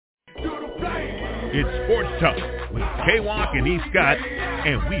It's Sports Talk with K-Walk and E. Scott,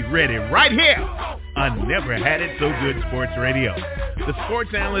 and we read it right here on Never Had It So Good Sports Radio. The sports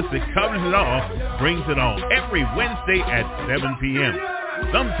analyst that covers it all brings it on every Wednesday at 7 p.m.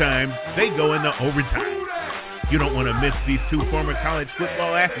 Sometimes they go into overtime. You don't want to miss these two former college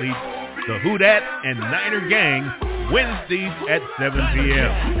football athletes, the Who Dat and Niner Gang, Wednesdays at 7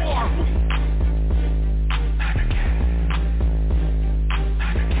 p.m.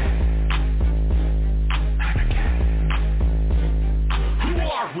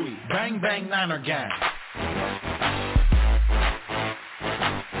 Bang Bang Niner Gang.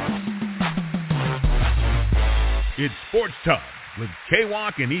 It's Sports Talk with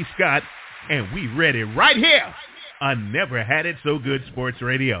K-Walk and E. Scott, and we read it right here on Never Had It So Good Sports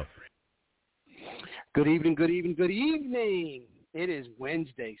Radio. Good evening, good evening, good evening. It is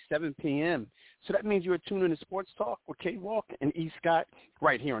Wednesday, 7 p.m. So that means you are tuned in to Sports Talk with K-Walk and E. Scott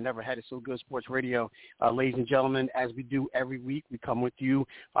right here on Never Had It So Good Sports Radio. Ladies and gentlemen, as we do every week, we come with you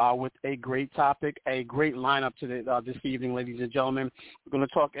with a great topic, a great lineup this evening, ladies and gentlemen. We're going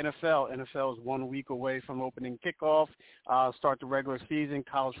to talk NFL. NFL is 1 week away from opening kickoff, start the regular season.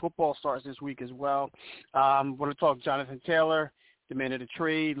 College football starts this week as well. We're going to talk Johnathan Taylor. Demanded a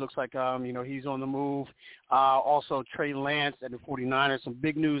trade. Looks like, he's on the move. Also, Trey Lance and the 49ers. Some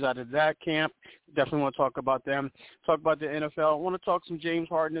big news out of that camp. Definitely want to talk about them. Talk about the NFL. I want to talk some James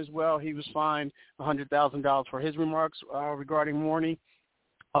Harden as well. He was fined $100,000 for his remarks regarding Morey,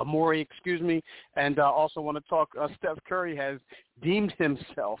 and also want to talk, Steph Curry has deemed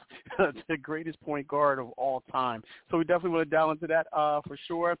himself the greatest point guard of all time. So we definitely want to dial into that for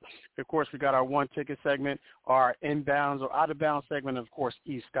sure. Of course, we got our one-ticket segment, our inbounds or out-of-bounds segment, and, of course,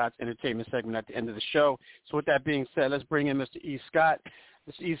 E. Scott's entertainment segment at the end of the show. So with that being said, let's bring in Mr. E. Scott.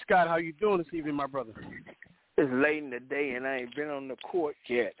 Mr. E. Scott, how you doing this evening, my brother? It's late in the day, and I ain't been on the court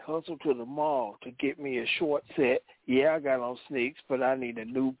yet. Hustled to the mall to get me a short set. Yeah, I got on sneaks, but I need a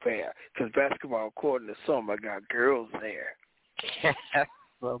new pair because basketball court in the summer got girls there.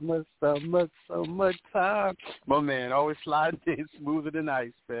 so much time. My man, always sliding in smoother than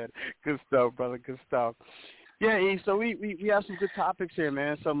ice, man. Good stuff, brother. Good stuff. Yeah, E, so we have some good topics here,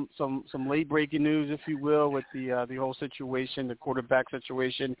 man. Some late breaking news, if you will, with the whole situation, the quarterback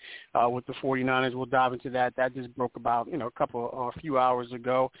situation with the 49ers. We'll dive into that. That just broke about a few hours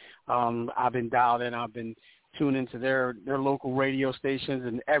ago. I've been dialed in. I've been tuned into their local radio stations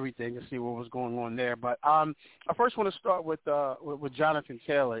and everything to see what was going on there. But I first want to start with Johnathan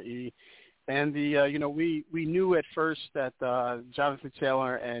Taylor, E. And we knew at first that Johnathan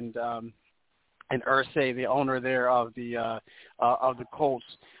Taylor and Irsay, the owner there of the Colts,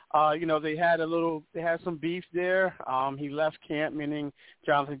 they had some beef there. He left camp, meaning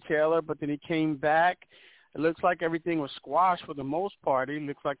Johnathan Taylor, but then he came back. It looks like everything was squashed for the most part. It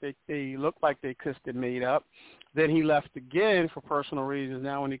looks like they looked like they kissed and made up. Then he left again for personal reasons.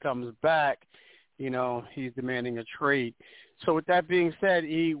 Now when he comes back, he's demanding a trade. So with that being said,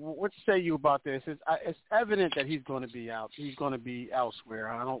 E, what say you about this? It's evident that he's going to be out. He's going to be elsewhere.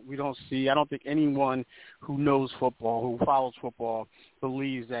 I don't think anyone who knows football, who follows football,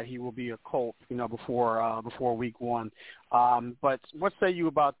 believes that he will be a Colt, before week one. But what say you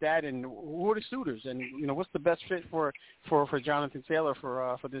about that? And who are the suitors? And what's the best fit for Johnathan Taylor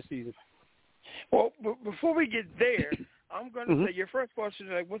for this season? Well, before we get there, I'm going to say your first question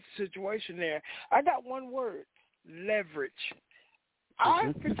is what's the situation there? I got one word. Leverage.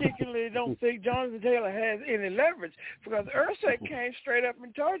 I particularly don't think Johnathan Taylor has any leverage because Irsay came straight up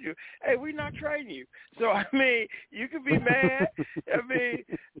and told you, hey, we're not trading you. So, you can be mad.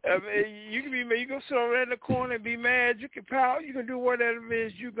 You can be mad. You can sit over there in the corner and be mad. You can pout. You can do whatever it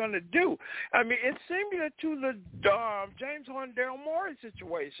is you're going to do. It's similar to the James Harden, Daryl Morey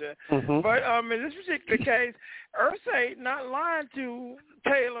situation. But in this particular case, Irsay not lying to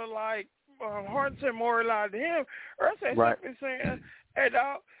Taylor like Harden said Morey lied to him. Irsay simply saying, hey,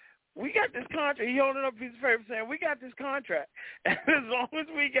 dog, we got this contract. He holding up a piece of paper saying, we got this contract. And as long as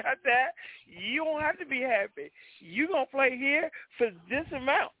we got that, you don't have to be happy. You're going to play here for this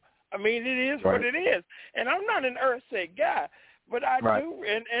amount. It is what it is. And I'm not an Irsay guy, but I do,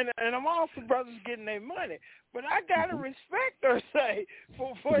 and I'm all for brothers getting their money. But I got to respect Irsay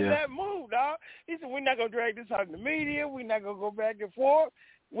for that move, dog. He said, we're not going to drag this out in the media. We're not going to go back and forth.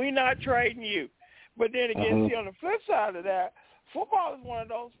 We're not trading you. But then again, see, on the flip side of that, football is one of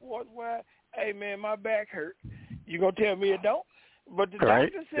those sports where, hey, man, my back hurt. You going to tell me it don't? But the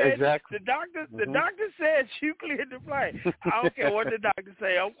doctor said the doctor said you cleared to play. I don't care what the doctor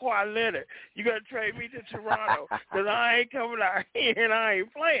say. I'm Kawhi Leonard. You got to trade me to Toronto because I ain't coming out here and I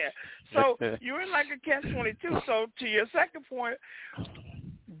ain't playing. So you're in like a catch-22. So to your second point,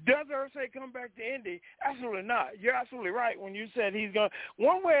 Does Irsay come back to Indy? Absolutely not. You're absolutely right when you said he's going to,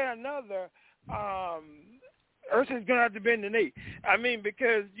 one way or another, Irsay's going to have to bend the knee. I mean,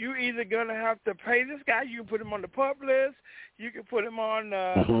 because you either going to have to pay this guy, you can put him on the PUP list, you can put him on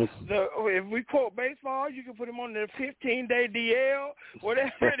if we quote baseball, you can put him on the 15-day DL,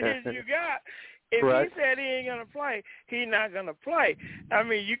 whatever it is you got. If he said he ain't gonna play, he's not gonna play. I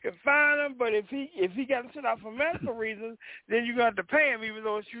mean, you can fine him, but if he got to sit out for medical reasons, then you're gonna have to pay him, even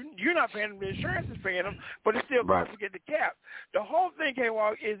though you're not paying him. The insurance is paying him, but it's still going to get the cap. The whole thing,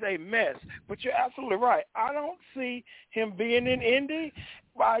 K-Walk, is a mess. But you're absolutely right. I don't see him being in Indy,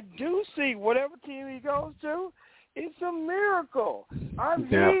 but I do see whatever team he goes to. It's a miracle. I'm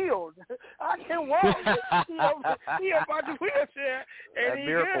healed. I can walk. He about the wheelchair, and he's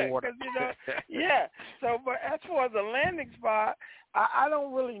good. So, but as far as the landing spot, I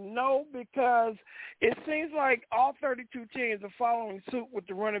don't really know, because it seems like all 32 teams are following suit with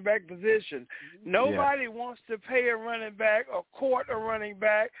the running back position. Nobody wants to pay a running back or court a running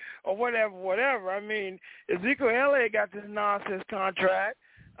back or whatever. I mean, Ezekiel Elliott got this nonsense contract.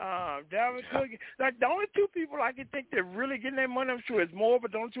 Dalvin Cook, like the only two people I can think that really getting their money, I'm sure it's more,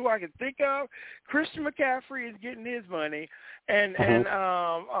 but the only two I can think of, Christian McCaffrey is getting his money, and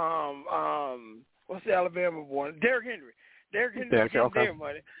what's the Alabama one? Derrick Henry. Derrick Henry is getting their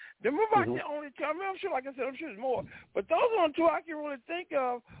money. Then move back the only two. I mean, I'm sure, like I said, I'm sure there's more, but those are the two I can really think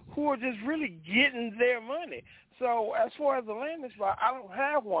of who are just really getting their money. So as far as the landing spot, I don't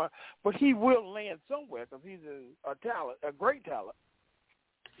have one, but he will land somewhere because he's a talent, a great talent.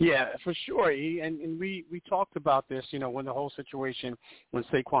 Yeah, for sure. And we talked about this, when the whole situation, when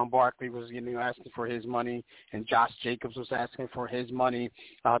Saquon Barkley was, asking for his money and Josh Jacobs was asking for his money,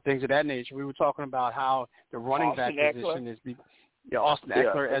 things of that nature. We were talking about how the running back position is Austin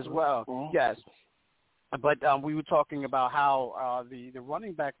Eckler as well. Mm-hmm. Yes. But we were talking about how the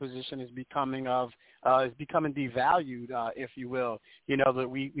running back position is becoming devalued, if you will. That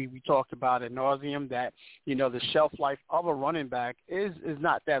we talked about ad nauseum that the shelf life of a running back is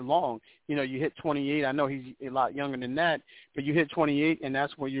not that long. You hit 28. I know he's a lot younger than that, but you hit 28, and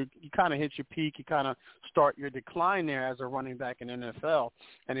that's where you kind of hit your peak. You kind of start your decline there as a running back in the NFL.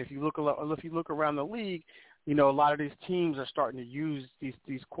 And if you look around the league, a lot of these teams are starting to use these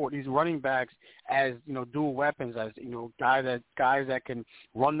running backs as dual weapons, as guys that can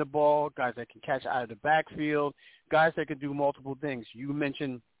run the ball, guys that can catch out of the backfield, guys that can do multiple things. You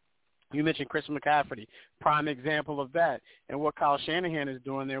mentioned Chris McCaffrey, prime example of that, and what Kyle Shanahan is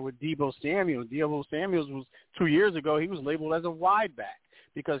doing there with Deebo Samuel. Deebo Samuel was 2 years ago. He was labeled as a wide back,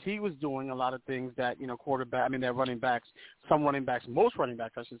 because he was doing a lot of things that, that running backs, most running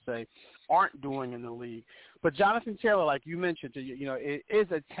backs, I should say, aren't doing in the league. But Johnathan Taylor, like you mentioned, it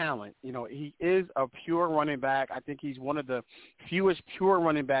is a talent. He is a pure running back. I think he's one of the fewest pure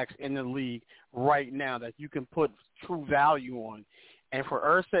running backs in the league right now that you can put true value on. And for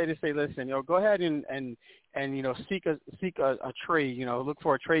Irsay to say, listen, go ahead and seek a trade, look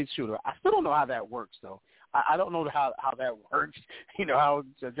for a trade shooter. I still don't know how that works, though. I don't know how that works. How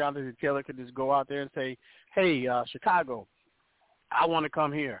Johnathan Taylor could just go out there and say, hey, Chicago, I want to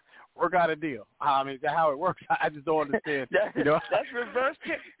come here. Work out a deal. I mean, is that how it works? I just don't understand. That's reverse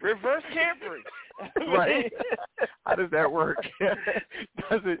tampering. Right. How does that work?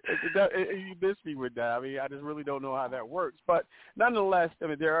 You miss me with that. I mean, I just really don't know how that works. But nonetheless,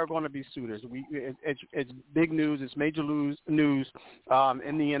 there are going to be suitors. It's big news. It's major news in the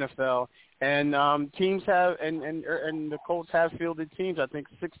NFL. And teams have, and the Colts have fielded teams. I think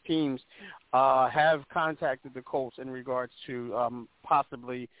 6 teams have contacted the Colts in regards to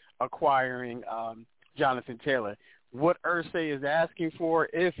possibly acquiring Johnathan Taylor. What Irsay is asking for,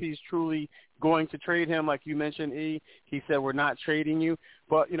 if he's truly going to trade him, like you mentioned, he said, we're not trading you.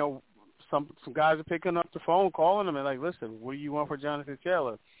 But, some guys are picking up the phone, calling him, and like, listen, what do you want for Johnathan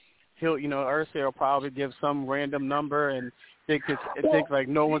Taylor? Irsay will probably give some random number and think like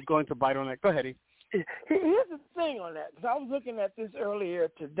no one's going to bite on that. Go ahead, E. Here's the thing on that, because I was looking at this earlier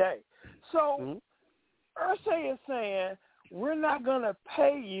today. So Irsay is saying, we're not going to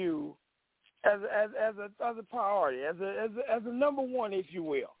pay you as a priority, as a number one, if you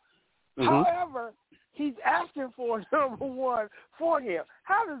will. Mm-hmm. However, he's asking for a number one for him.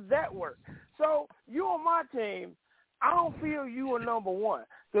 How does that work? So you on my team, I don't feel you a number one,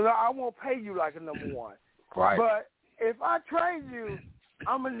 because I won't pay you like a number one. Right. But if I trade you,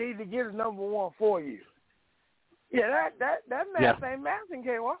 I'm gonna need to get a number one for you. Yeah, that math ain't mathing,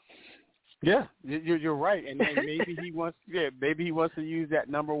 K-Walk. Yeah, you're right, and maybe he wants to use that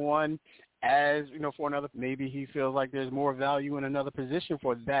number one as, for another, maybe he feels like there's more value in another position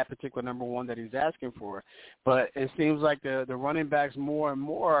for that particular number one that he's asking for. But it seems like the running backs more and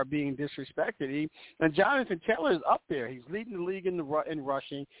more are being disrespected. And Johnathan Taylor is up there. He's leading the league in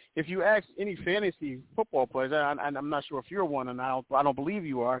rushing. If you ask any fantasy football players, and I'm not sure if you're one, and I don't believe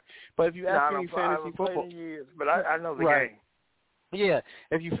you are, but if you ask any fantasy football, years, but I know the game. Yeah,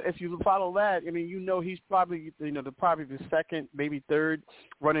 if you follow that, he's probably the second, maybe third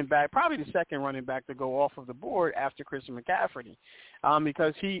running back, probably the second running back to go off of the board after Christian McCaffrey,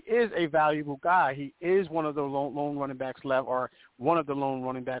 because he is a valuable guy. He is one of the lone running backs left, or one of the lone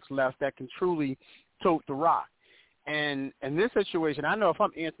running backs left that can truly tote the rock. And in this situation, I know if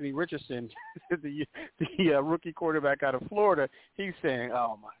I'm Anthony Richardson, the rookie quarterback out of Florida, he's saying,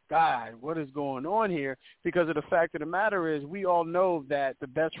 oh, my God, what is going on here? Because of the fact of the matter is we all know that the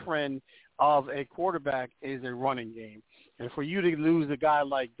best friend of a quarterback is a running game. And for you to lose a guy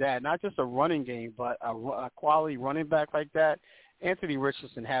like that, not just a running game, but a quality running back like that, Anthony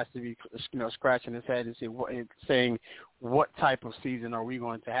Richardson has to be, scratching his head and saying, what type of season are we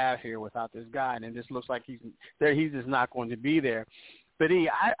going to have here without this guy? And it just looks like he's just not going to be there. But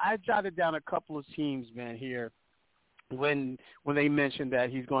I jotted down a couple of teams, man, here when they mentioned that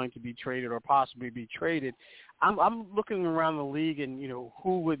he's going to be traded or possibly be traded. I'm looking around the league and,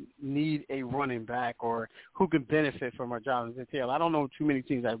 who would need a running back or who could benefit from our Johnathan Taylor. I don't know too many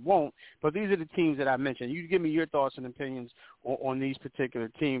teams that won't, but these are the teams that I mentioned. You give me your thoughts and opinions on these particular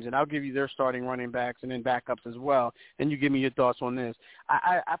teams, and I'll give you their starting running backs and then backups as well, and you give me your thoughts on this.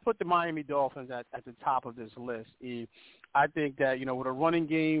 I put the Miami Dolphins at the top of this list. I think that, with a running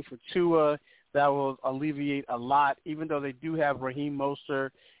game for Tua, that will alleviate a lot, even though they do have Raheem Mostert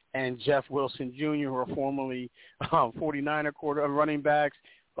and Jeff Wilson Jr., who are formerly 49er running backs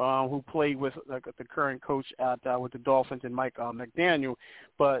who played with the current coach with the Dolphins and Mike McDaniel.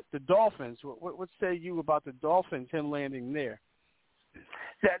 But the Dolphins, what say you about the Dolphins, him landing there?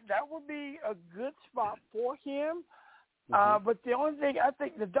 That would be a good spot for him. But the only thing, I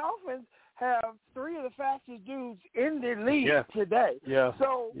think the Dolphins have three of the fastest dudes in the league today. Yeah.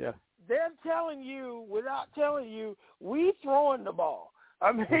 So they're telling you, without telling you, we throwing the ball.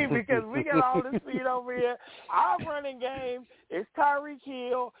 Because we got all this speed over here. Our running game is Tyreek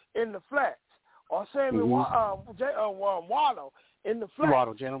Hill in the flex, or Sammy Waddle in the flex.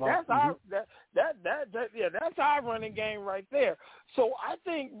 That's our running game right there. So I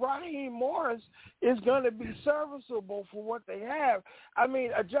think Raheem Morris is going to be serviceable for what they have.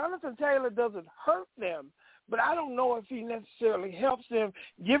 Johnathan Taylor doesn't hurt them, but I don't know if he necessarily helps them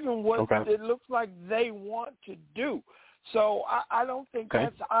given what it looks like they want to do. So I don't think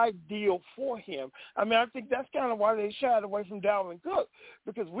that's ideal for him. I think that's kind of why they shied away from Dalvin Cook,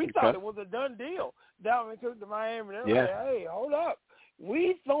 because we thought it was a done deal. Dalvin Cook to Miami, they're like, hey, hold up.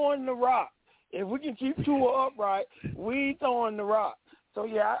 We throwing the rock. If we can keep Tua upright, we throwing the rock. So,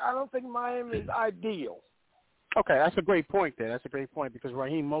 I don't think Miami is ideal. Okay, that's a great point there. That's a great point because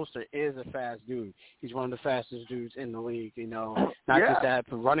Raheem Mostert is a fast dude. He's one of the fastest dudes in the league, not just as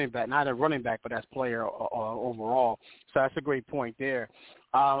a running back, not a running back, but as player overall. So that's a great point there.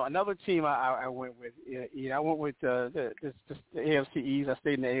 Another team I went with, I went with the AFC East. I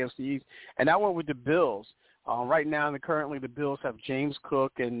stayed in the AFC East, and I went with the Bills. Right now, currently the Bills have James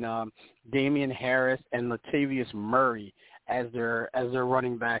Cook and Damian Harris and Latavius Murray as their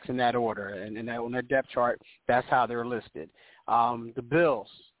running backs in that order, and on their depth chart, that's how they're listed. The Bills,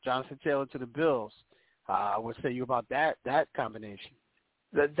 Johnathan Taylor to the Bills. What say you about that combination?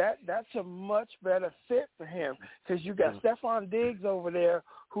 That's a much better fit for him because you got Stephon Diggs over there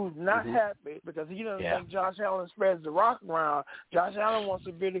who's not happy because he doesn't think Josh Allen spreads the rock around. Josh Allen wants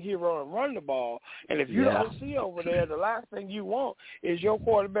to be the hero and run the ball. And if you don't see over there, the last thing you want is your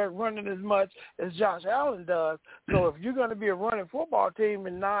quarterback running as much as Josh Allen does. So if you're going to be a running football team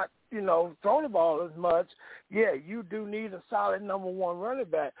and not, throw the ball as much, you do need a solid number one running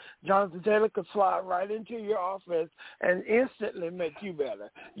back. Johnathan Taylor could slide right into your offense and instantly make you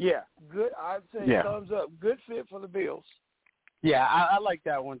better. Yeah, good. I'd say thumbs up. Good fit for the Bills. Yeah, I like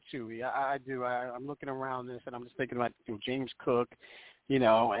that one too. I do. I'm looking around this and I'm just thinking about James Cook,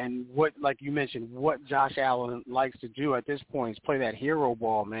 and what, like you mentioned, what Josh Allen likes to do at this point is play that hero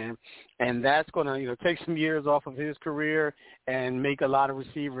ball, man. And that's going to, take some years off of his career and make a lot of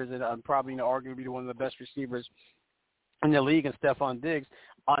receivers, and probably, arguably one of the best receivers in the league, and Stephon Diggs,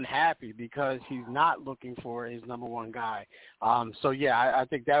 unhappy because he's not looking for his number one guy. I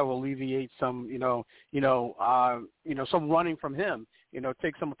think that will alleviate some, some running from him.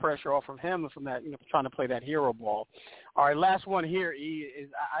 Take some pressure off of him from that, trying to play that hero ball. All right, last one here, E, is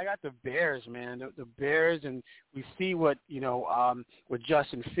I got the Bears, man. The Bears, and we see what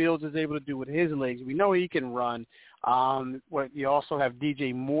Justin Fields is able to do with his legs. We know he can run. What you also have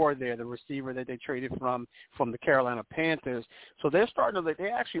DJ Moore there, the receiver that they traded from the Carolina Panthers. So they're starting to they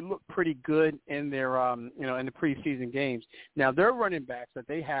actually look pretty good in their in the preseason games. Now their running backs that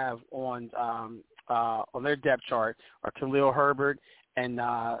they have on their depth chart are Khalil Herbert and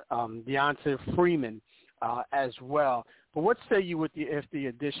Deonta Freeman as well. But what say you if the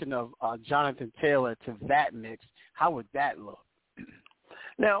addition of Johnathan Taylor to that mix? How would that look?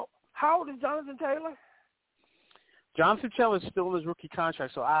 Now, how old is Johnathan Taylor? Johnathan Taylor is still in his rookie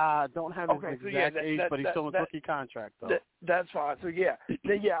contract, so I don't have his exact age, but he's still in his rookie contract, though. That's fine. So,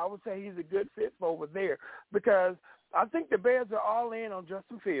 I would say he's a good fit for over there because I think the Bears are all in on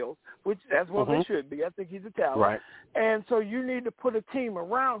Justin Fields, which that's what they should be. I think he's a talent. Right. And so you need to put a team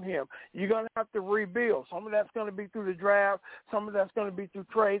around him. You're going to have to rebuild. Some of that's going to be through the draft. Some of that's going to be through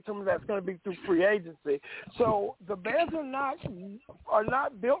trade. Some of that's going to be through free agency. So the Bears are not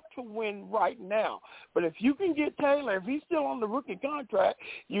built to win right now. But if you can get Taylor, if he's still on the rookie contract,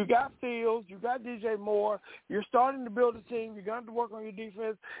 you got Fields, you got DJ Moore, you're starting to build a team. You're going to work on your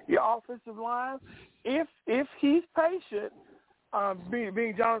defense, your offensive line. If he's patient,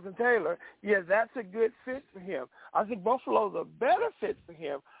 being Johnathan Taylor, that's a good fit for him. I think Buffalo's a better fit for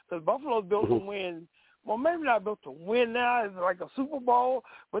him because Buffalo's built to win. Well, maybe not built to win now. It's like a Super Bowl,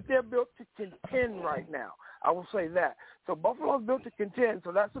 but they're built to contend right now. I will say that. So Buffalo's built to contend,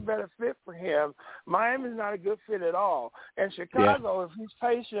 so that's a better fit for him. Miami's not a good fit at all. And Chicago, if he's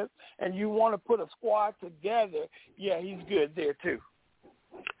patient and you want to put a squad together, he's good there too.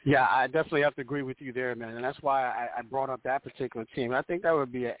 Yeah, I definitely have to agree with you there, man, and that's why I brought up that particular team. I think that would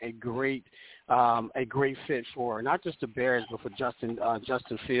be a great fit for not just the Bears, but for Justin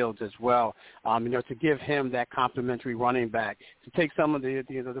Fields as well. To give him that complimentary running back to take some of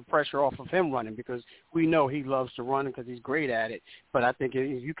the pressure off of him running because we know he loves to run because he's great at it. But I think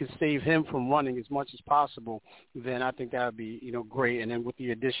if you can save him from running as much as possible, then I think that would be great. And then with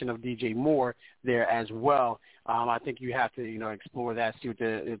the addition of DJ Moore there as well, I think you have to explore that. See what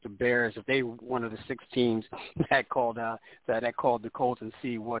the Bears, if they one of the 6 teams that called the Colts, and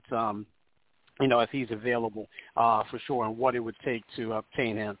see what if he's available for sure and what it would take to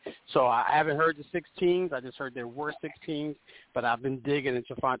obtain him. So I haven't heard the 6 teams. I just heard there were 6 teams, but I've been digging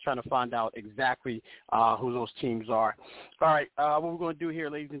into trying to find out exactly who those teams are. All right, what we're going to do here,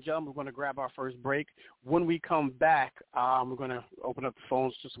 ladies and gentlemen, we're going to grab our first break. When we come back, we're going to open up the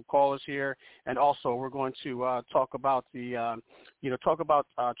phones to some callers here, and also we're going to talk about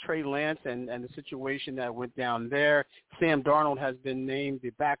Trey Lance and the situation that went down there. Sam Darnold has been named the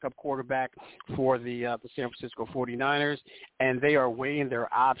backup quarterback for the San Francisco 49ers, and they are weighing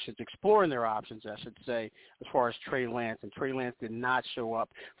their options, exploring their options, I should say, as far as Trey Lance. And Trey Lance did not show up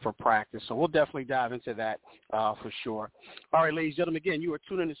for practice, so we'll definitely dive into that for sure. All right, ladies and gentlemen, again, you are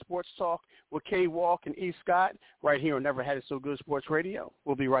tuning in to Sports Talk with K. Walk and E. Scott right here on Never Had It So Good Sports Radio.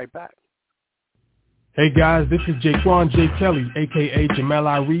 We'll be right back. Hey guys, this is Jaquan J. Kelly, a.k.a. Jamel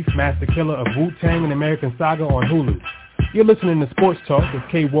Arif, Master Killer of Wu-Tang and American Saga on Hulu. You're listening to Sports Talk with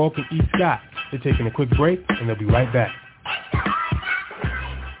K. Walk and E. Scott. They're taking a quick break, and they'll be right back.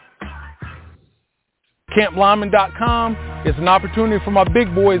 CampLyman.com is an opportunity for my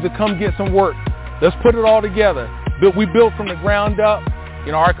big boys to come get some work. Let's put it all together. We built from the ground up.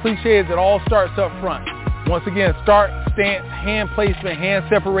 Our cliche is it all starts up front. Once again, start, stance, hand placement, hand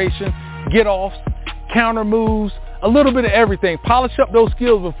separation, get offs, counter moves, a little bit of everything. Polish up those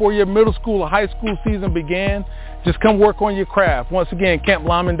skills before your middle school or high school season began. Just come work on your craft. Once again,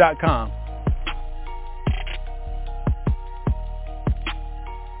 CampLyman.com.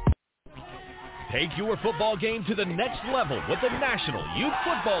 Take your football game to the next level with the National Youth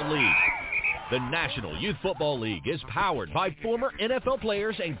Football League. The National Youth Football League is powered by former NFL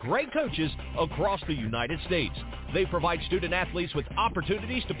players and great coaches across the United States. They provide student athletes with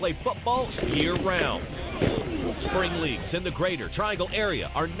opportunities to play football year-round. Spring leagues in the greater Triangle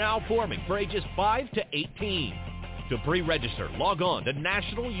area are now forming for ages 5 to 18. To pre-register, log on to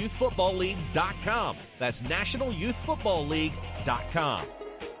nationalyouthfootballleague.com. That's nationalyouthfootballleague.com.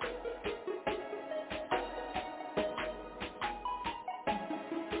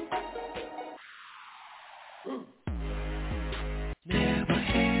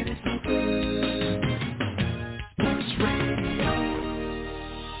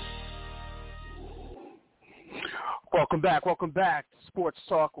 Welcome back. Sports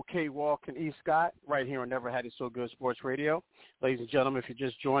Talk with K. Walk and E. Scott, right here on Never Had It So Good Sports Radio. Ladies and gentlemen, if you're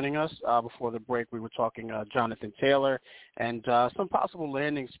just joining us, before the break, we were talking Johnathan Taylor and some possible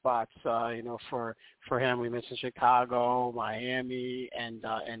landing spots, for him. We mentioned Chicago, Miami, and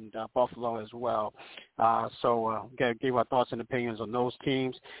Buffalo as well. Gave our thoughts and opinions on those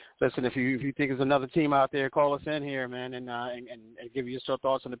teams. Listen, if you think there's another team out there, call us in here, man, and give us your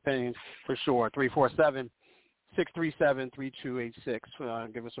thoughts and opinions for sure.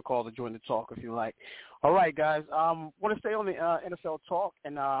 347-637-3286. Give us a call to join the talk if you like. All right, guys. Want to stay on the NFL talk,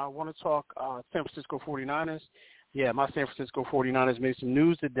 and I want to talk San Francisco 49ers. Yeah, my San Francisco 49ers made some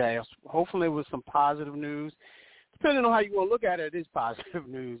news today. Hopefully it was some positive news. Depending on how you want to look at it, it is positive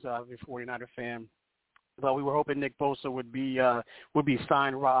news if you're a 49er fan. But we were hoping Nick Bosa would be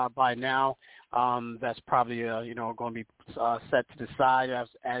signed by now. That's probably going to be set to the side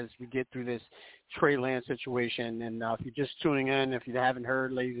as we get through this Trey Lance situation. And if you're just tuning in, if you haven't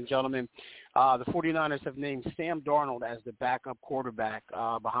heard, ladies and gentlemen, the 49ers have named Sam Darnold as the backup quarterback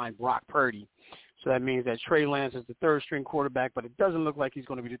behind Brock Purdy. So that means that Trey Lance is the third-string quarterback, but it doesn't look like he's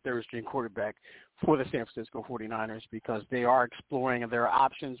going to be the third-string quarterback for the San Francisco 49ers because they are exploring their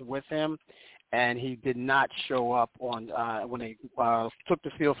options with him, and he did not show up on when they took the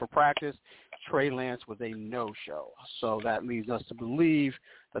field for practice. Trey Lance was a no-show. So that leads us to believe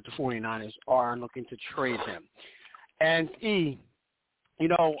that the 49ers are looking to trade him. And,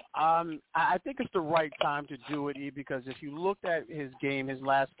 I think it's the right time to do it, because if you looked at his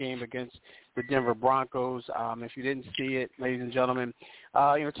last game against the Denver Broncos, if you didn't see it, ladies and gentlemen,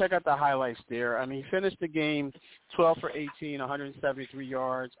 check out the highlights there. I mean, he finished the game 12 for 18, 173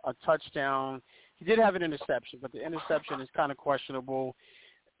 yards, a touchdown. He did have an interception, but the interception is kind of questionable.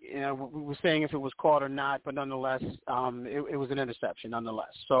 We were saying if it was caught or not, but nonetheless, it was an interception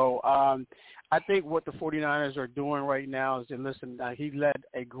nonetheless. So I think what the 49ers are doing right now is, he led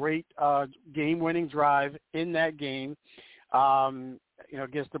a great game-winning drive in that game,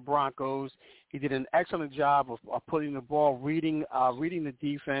 against the Broncos. He did an excellent job of putting the ball, reading the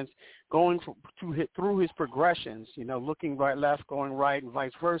defense, going through his progressions, looking right, left, going right, and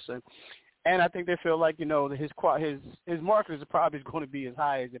vice versa. And I think they feel like, his markers are probably going to be as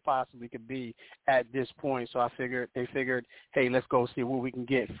high as it possibly could be at this point. So they figured, hey, let's go see what we can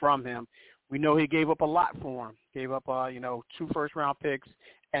get from him. We know he gave up a lot for him. Gave up, 2 first-round picks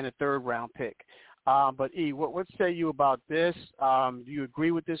and a third-round pick. But, E, what say you about this? Do you agree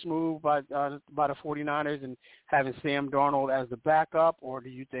with this move by the 49ers and having Sam Darnold as the backup, or do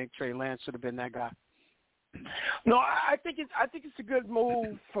you think Trey Lance should have been that guy? No, I think it's a good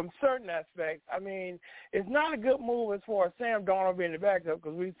move from certain aspects. I mean, it's not a good move as far as Sam Darnold being the backup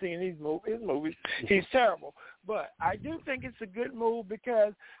because we've seen his movies. He's terrible. But I do think it's a good move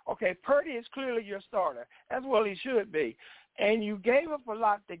because, okay, Purdy is clearly your starter. That's what he should be. And you gave up a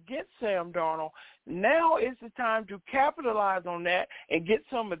lot to get Sam Darnold. Now is the time to capitalize on that and get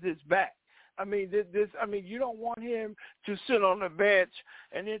some of this back. I mean, you don't want him to sit on the bench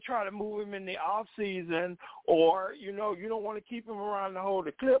and then try to move him in the off season, or you don't want to keep him around to hold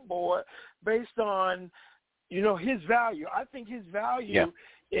the clipboard based on, his value. I think his value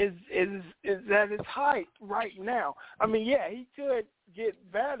is at its height right now. I mean, yeah, he could get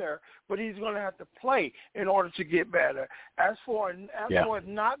better, but he's going to have to play in order to get better. As for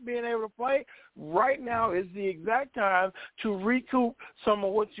not being able to play, right now is the exact time to recoup some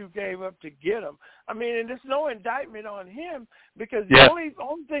of what you gave up to get him. I mean, and there's no indictment on him because the only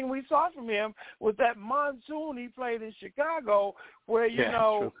thing we saw from him was that monsoon he played in Chicago where,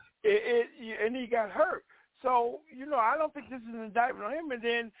 and he got hurt. So, I don't think this is an indictment on him. And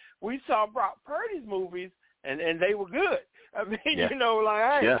then we saw Brock Purdy's movies, and they were good. I mean,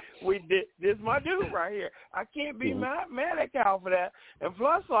 we did this my dude right here. I can't be mad at Cal for that. And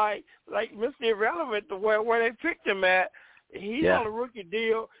plus, like Mr. Irrelevant, where they picked him at, he's on a rookie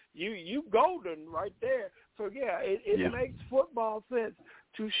deal. You golden right there. So it makes football sense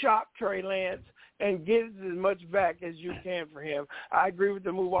to shop Trey Lance and get as much back as you can for him. I agree with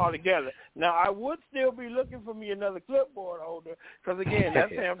the move altogether. Now, I would still be looking for me another clipboard holder because, again,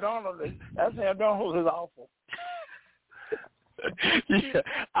 that Sam Darnold is awful.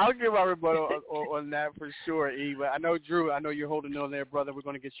 I'll give my rebuttal on that for sure, E. But I know, Drew, you're holding on there, brother. We're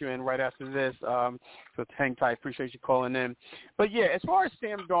going to get you in right after this. So hang tight. Appreciate you calling in. But, as far as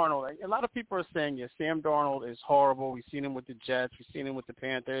Sam Darnold, a lot of people are saying, Sam Darnold is horrible. We've seen him with the Jets. We've seen him with the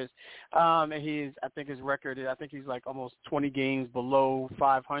Panthers. And I think his record is, he's like almost 20 games below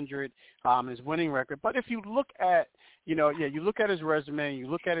 500, his winning record. But if you look at you look at his resume, you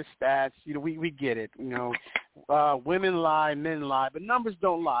look at his stats, we get it. Women lie, men lie, but numbers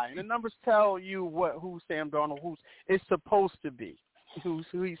don't lie. And the numbers tell you who Sam Darnold is supposed to be, who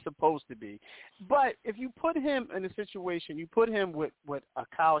he's supposed to be. But if you put him in a situation, you put him with a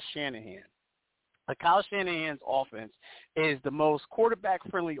Kyle Shanahan. Kyle Shanahan's offense is the most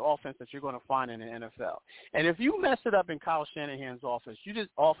quarterback-friendly offense that you're going to find in the NFL. And if you mess it up in Kyle Shanahan's offense,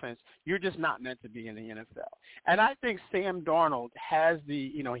 you're just not meant to be in the NFL. And I think Sam Darnold has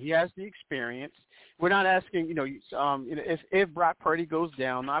he has the experience. We're not asking, if Brock Purdy goes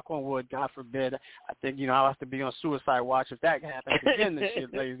down, knock on wood, God forbid, I think, I'll have to be on suicide watch if that happens again this year,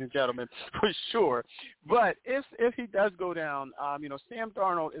 ladies and gentlemen, for sure. But if he does go down, Sam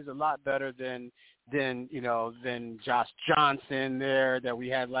Darnold is a lot better than Josh Johnson there that we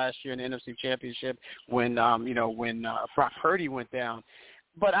had last year in the NFC Championship when Brock Purdy went down.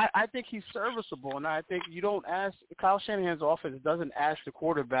 But I think he's serviceable, and I think you don't ask – Kyle Shanahan's offense doesn't ask the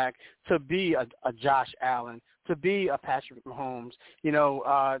quarterback to be a Josh Allen, to be a Patrick Mahomes,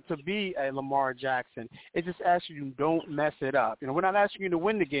 to be a Lamar Jackson. It just asks you don't mess it up. We're not asking you to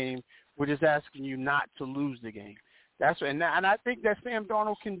win the game. We're just asking you not to lose the game. And I think that Sam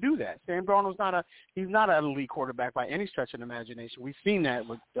Darnold can do that. Sam Darnold's he's not an elite quarterback by any stretch of the imagination. We've seen that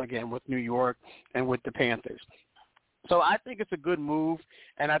with New York and with the Panthers. So I think it's a good move,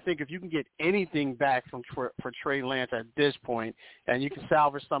 and I think if you can get anything back for Trey Lance at this point, and you can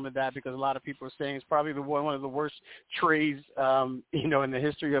salvage some of that, because a lot of people are saying it's probably one of the worst trades, in the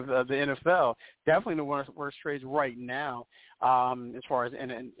history of the NFL. Definitely the worst trades right now, as far as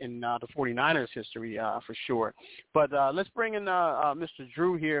in the 49ers history, for sure. But let's bring in Mr.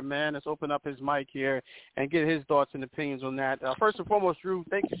 Drew here, man. Let's open up his mic here and get his thoughts and opinions on that. First and foremost, Drew,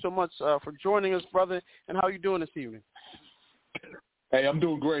 thank you so much for joining us, brother. And how are you doing this evening? Hey, I'm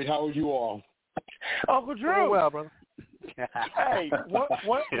doing great. How are you all? Uncle Drew. Doing well, brother. Hey, one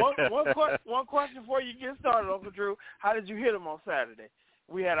question before you get started, Uncle Drew. How did you hit him on Saturday?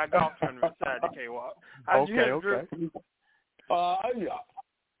 We had our golf tournament Saturday, K-Walk. How did you hit him, Drew? I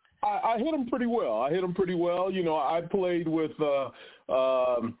hit him pretty well. I played with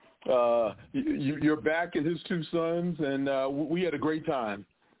your back and his two sons, and we had a great time.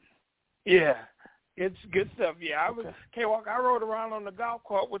 Yeah. It's good stuff. Yeah, K-Walk, I rode around on the golf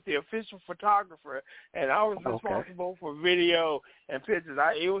cart with the official photographer, and I was responsible for video and pictures.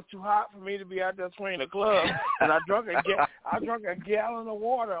 It was too hot for me to be out there swinging the club, and I drank a gallon of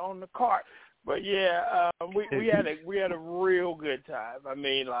water on the cart. But yeah, we had a real good time. I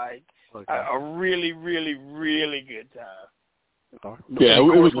mean, a really, really, really good time. Yeah, it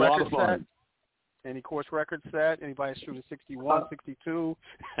was a lot of fun. Any course records set? Anybody shooting 61, 62?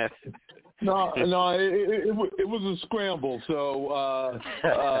 No, it was a scramble. So,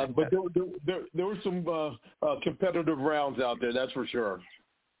 but there were some competitive rounds out there. That's for sure.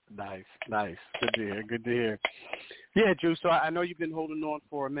 Nice. Good to hear. Yeah, Drew, so I know you've been holding on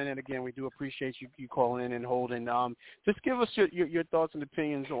for a minute. Again, we do appreciate you calling in and holding. Just give us your thoughts and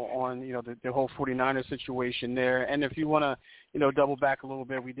opinions on the whole 49ers situation there. And if you want to, double back a little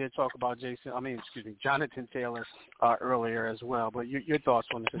bit, we did talk about Johnathan Taylor earlier as well. But your thoughts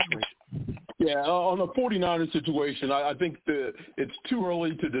on the situation. Yeah, on the 49ers situation, I think it's too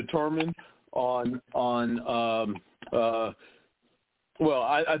early to determine I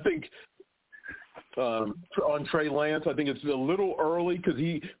think on Trey Lance, I think it's a little early because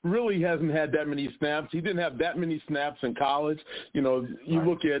he really hasn't had that many snaps. He didn't have that many snaps in college. You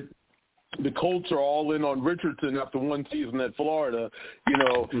look at the Colts are all in on Richardson after one season at Florida.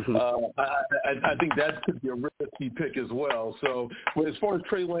 I think that could be a risky pick as well. So as far as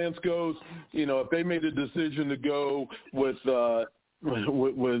Trey Lance goes, if they made a decision to go with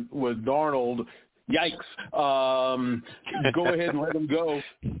Darnold, yikes, go ahead and let him go.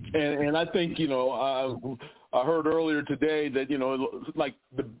 And I think, I heard earlier today that,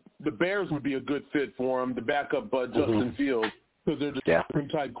 the Bears would be a good fit for him to back up Justin Fields because they're the same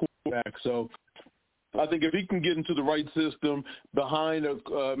type quarterback. So I think if he can get into the right system behind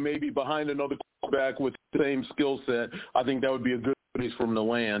another quarterback with the same skill set, I think that would be a good place for him to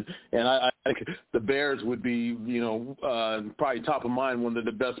land. And I think the Bears would be, probably top of mind, one of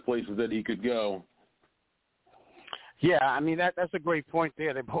the best places that he could go. Yeah, I mean that's a great point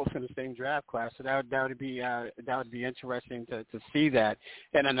there. They're both in the same draft class, so that would be interesting to see that.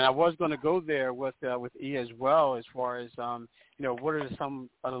 And I was going to go there with E as well, as far as what are some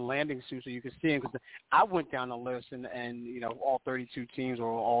of the landing suits that you can see? Because I went down the list and all 32 teams or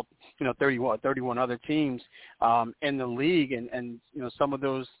all 31 other teams in the league, and some of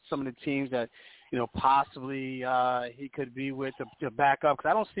the teams that possibly he could be with to back up,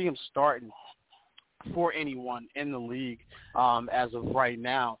 because I don't see him starting for anyone in the league as of right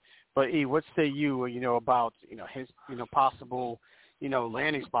now. But E, what say you about his possible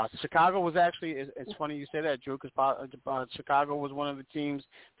landing spots? Chicago was actually, it's funny you say that, Drew, because Chicago was one of the teams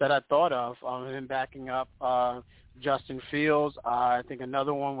that I thought of him backing up Justin Fields. I think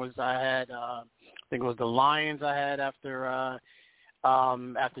another one was I think it was the Lions I had after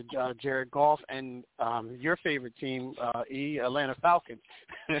Jared Goff, and your favorite team, Atlanta Falcons,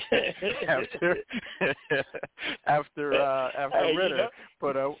 after Ritter.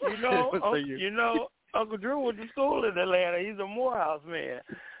 But Uncle Drew went to school in Atlanta. He's a Morehouse man.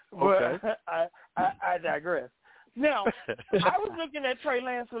 But okay. I digress. Now, I was looking at Trey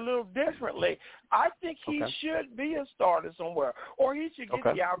Lance a little differently. I think he should be a starter somewhere, or he should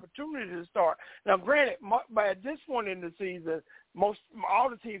get the opportunity to start. Now, granted, by at this point in the season, all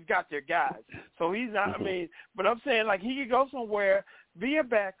the teams got their guys, so he's not. I mean, but I'm saying like he could go somewhere, be a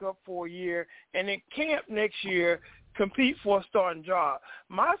backup for a year, and in camp next year compete for a starting job.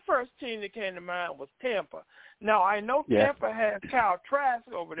 My first team that came to mind was Tampa. Now, I know Tampa has Kyle Trask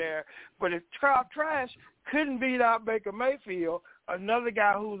over there, but if Kyle Trask couldn't beat out Baker Mayfield, another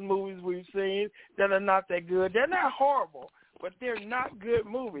guy whose movies we've seen that are not that good, they're not horrible, but they're not good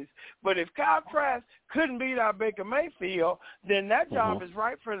movies. But if Kyle Trask couldn't beat out Baker Mayfield, then that job is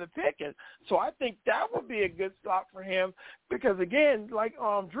right for the picking. So I think that would be a good slot for him because, again, like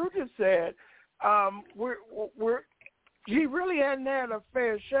Drew just said, he really hadn't had a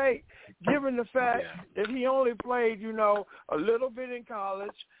fair shake, given the fact that he only played, a little bit in college,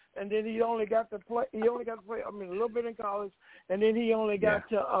 and then he only got to play. A little bit in college, and then he only got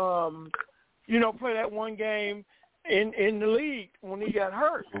to, play that one game in the league when he got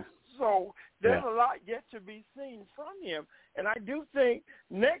hurt. So there's a lot yet to be seen from him, and I do think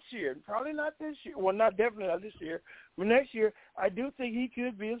next year, probably not this year. Well, definitely not this year, but next year, I do think he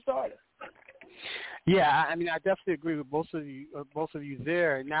could be a starter. Yeah, I mean, I definitely agree with both of you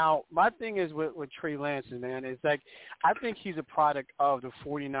there. Now, my thing is with Trey Lance, man, is like I think he's a product of the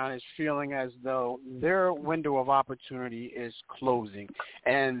 49ers feeling as though their window of opportunity is closing,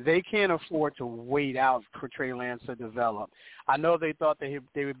 and they can't afford to wait out for Trey Lance to develop. I know they thought that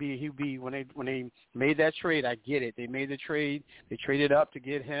he'd be when they made that trade. I get it. They made the trade. They traded up to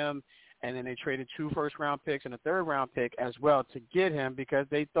get him. And then they traded 2 first-round picks and a third-round pick as well to get him because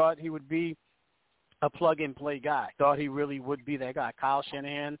they thought he would be a plug-and-play guy. Thought he really would be that guy. Kyle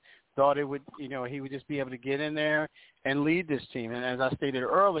Shanahan thought it would, he would just be able to get in there and lead this team. And as I stated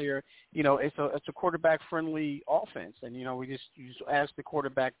earlier, it's a quarterback-friendly offense. And, you just ask the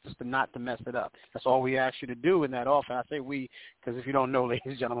quarterback just not to mess it up. That's all we ask you to do in that offense. I say we, because if you don't know, ladies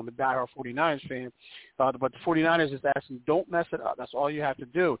and gentlemen, I'm a diehard 49ers fan. But the 49ers just ask them, don't mess it up. That's all you have to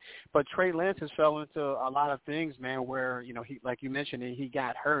do. But Trey Lance has fell into a lot of things, man, where, he, like you mentioned, he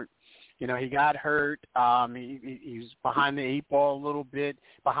got hurt. He got hurt. He was behind the 8 ball a little bit,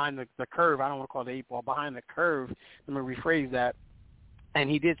 behind the curve. I don't want to call it the 8 ball, behind the curve. Let me rephrase that.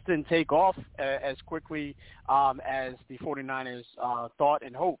 And he didn't take off as quickly as the 49ers thought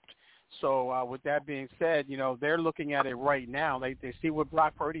and hoped. So with that being said, they're looking at it right now. They see what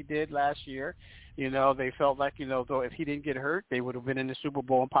Brock Purdy did last year. They felt like, though if he didn't get hurt, they would have been in the Super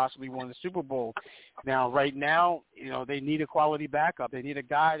Bowl and possibly won the Super Bowl. Now, right now, they need a quality backup. They need a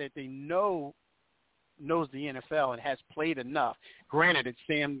guy that they knows the NFL and has played enough. Granted, it's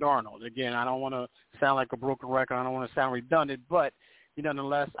Sam Darnold. Again, I don't want to sound like a broken record. I don't want to sound redundant, but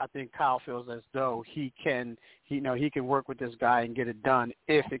nonetheless, I think Kyle feels as though he can work with this guy and get it done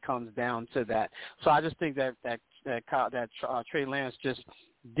if it comes down to that. So I just think that Trey Lance just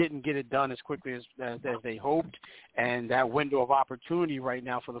didn't get it done as quickly as they hoped, and that window of opportunity right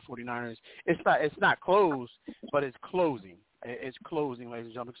now for the 49ers, it's not closed, but it's closing. It's closing, ladies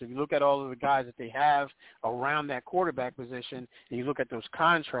and gentlemen. So if you look at all of the guys that they have around that quarterback position, and you look at those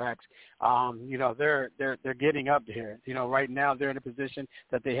contracts, they're getting up there. Right now they're in a position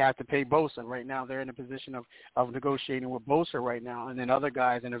that they have to pay Bosa. Right now they're in a position of negotiating with Bosa right now, and then other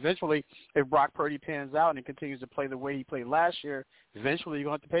guys. And eventually, if Brock Purdy pans out and continues to play the way he played last year, eventually you're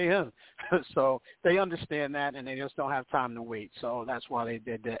going to have to pay him. So they understand that, and they just don't have time to wait. So that's why they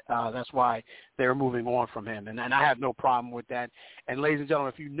did that. That's why they're moving on from him, and I have no problem with that. And ladies and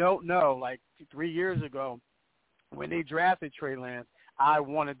gentlemen, if you don't know, like 3 years ago when they drafted Trey Lance, I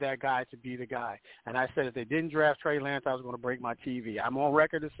wanted that guy to be the guy. And I said if they didn't draft Trey Lance, I was going to break my TV. I'm on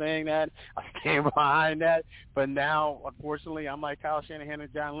record as saying that. I stand behind that. But now, unfortunately, I'm like Kyle Shanahan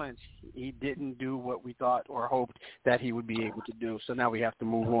and John Lynch. He didn't do what we thought or hoped that he would be able to do. So now we have to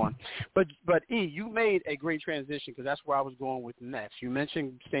move on. But E, you made a great transition because that's where I was going with next. You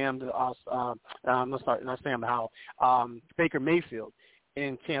mentioned Baker Mayfield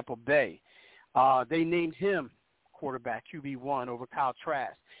in Tampa Bay. they named him quarterback QB1 over Kyle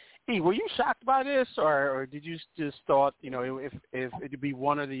Trask. Were you shocked by this, or did you just thought, if it'd be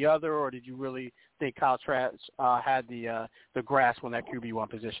one or the other, or did you really think Kyle Trask had the grasp on that QB1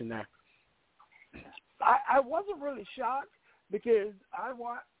 position there? I wasn't really shocked because I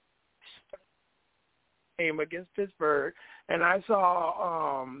watched the game against Pittsburgh, and I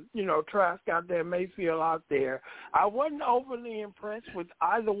saw, Trask out there, Mayfield out there. I wasn't overly impressed with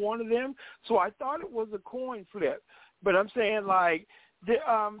either one of them, so I thought it was a coin flip. But I'm saying, like,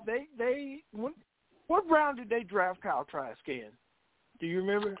 what round did they draft Kyle Trask in? Do you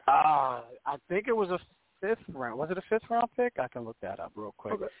remember? I think it was a 5th round. Was it a 5th round pick? I can look that up real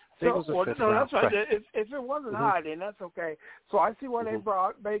quick. Okay. I think it was a 5th round. That's right. If it wasn't high, then that's okay. So I see why they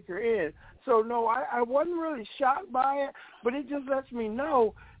brought Baker in. So no, I wasn't really shocked by it, but it just lets me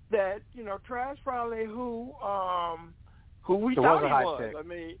know that Trask probably who we thought he was. Pick. I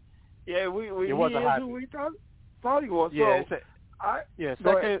mean, yeah, we it was he a is high who pick. we thought he was. Yeah,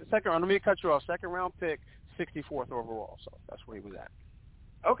 so second round. Let me cut you off. 2nd round pick, 64th overall. So that's where he was at.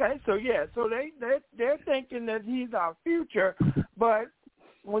 Okay, so they're thinking that he's our future, but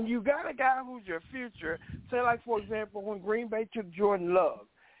when you got a guy who's your future, say like for example when Green Bay took Jordan Love,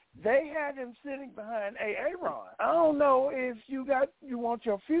 they had him sitting behind Aaron. I don't know if you want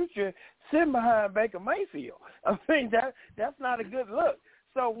your future sitting behind Baker Mayfield. I mean that's not a good look.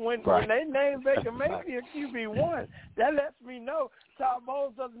 So when they named Baker Mayfield QB1, that lets me know Todd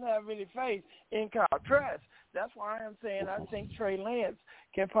Bowles doesn't have any faith in Kyle Trask. That's why I'm saying I think Trey Lance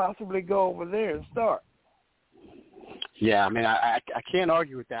can possibly go over there and start. Yeah, I mean, I can't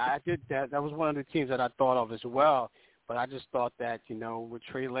argue with that. I did that. That was one of the teams that I thought of as well. But I just thought that, with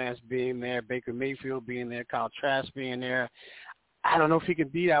Trey Lance being there, Baker Mayfield being there, Kyle Trask being there, I don't know if he can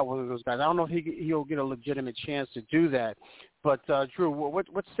beat out one of those guys. I don't know if he'll get a legitimate chance to do that. But, Drew,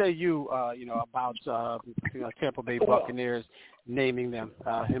 what say you, about Tampa Bay Buccaneers naming him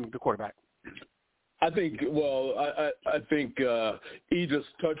the quarterback? I think he just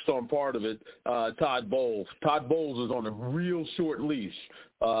touched on part of it. Todd Bowles. Todd Bowles is on a real short leash,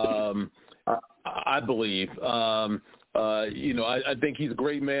 I believe. I think he's a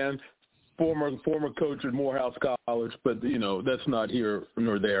great man. Former coach at Morehouse College, but that's not here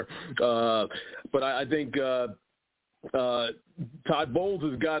nor there. But I think Todd Bowles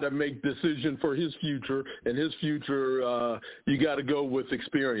has got to make decision for his future, and his future you got to go with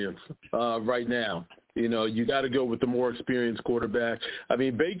experience right now. You got to go with the more experienced quarterback. I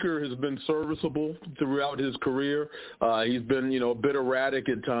mean, Baker has been serviceable throughout his career. He's been, a bit erratic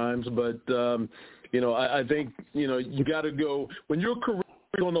at times, but I think you got to go when your career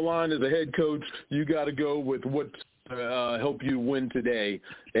is on the line as a head coach. You got to go with what help you win today,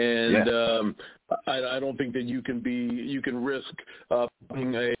 and I don't think that you can risk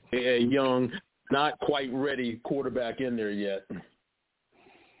putting a young, not quite ready quarterback in there yet.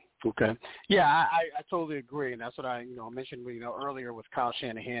 Okay. Yeah, I totally agree, and that's what I mentioned earlier with Kyle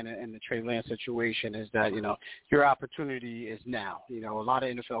Shanahan and the Trey Lance situation is that your opportunity is now. A lot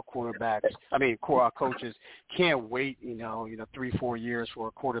of NFL coaches can't wait 3-4 years for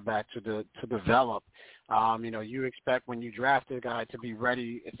a quarterback to develop. You expect when you draft a guy to be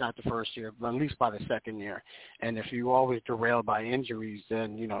ready, it's not the first year, but at least by the second year. And if you always derailed by injuries,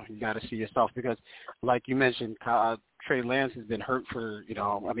 then, you got to see yourself because, like you mentioned, Trey Lance has been hurt for,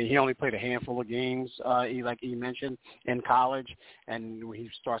 he only played a handful of games, like he mentioned, in college. And when he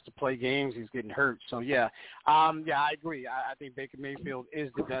starts to play games, he's getting hurt. So, I agree. I think Baker Mayfield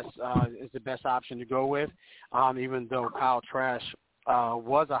is the best option to go with, even though Kyle Trask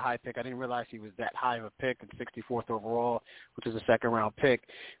was a high pick. I didn't realize he was that high of a pick at 64th overall, which is a 2nd round pick.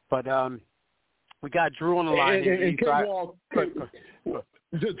 But we got Drew on the line.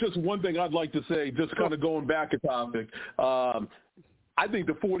 Just one thing I'd like to say, just kind of going back a topic. I think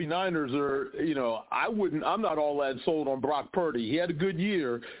the 49ers are, I'm not all that sold on Brock Purdy. He had a good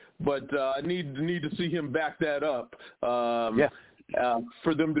year, but I need to see him back that up.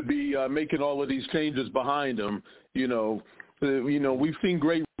 For them to be making all of these changes behind him, we've seen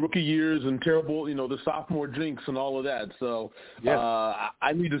great rookie years and terrible, the sophomore jinx and all of that. So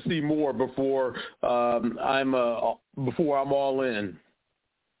I need to see more before I'm all in.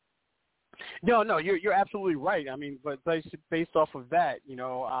 No, you're absolutely right. I mean, but based off of that,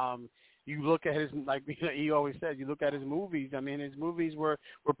 you look at his, like he always said, you look at his movies. I mean, his movies were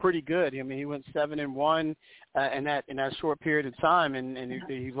pretty good. I mean, he went 7-1 in that short period of time, and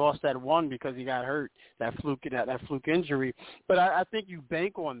he lost that one because he got hurt, that fluke injury. But I think you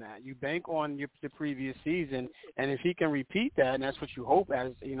bank on that. You bank on the previous season, and if he can repeat that, and that's what you hope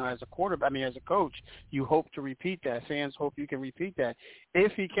as a quarterback. I mean, as a coach, you hope to repeat that. Fans hope you can repeat that.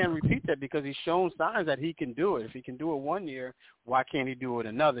 If he can repeat that, because he's shown signs that he can do it. If he can do it one year, why can't he do it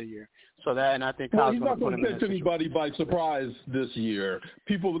another year? So that, and I think Kyle's he's not going to catch anybody by surprise this year.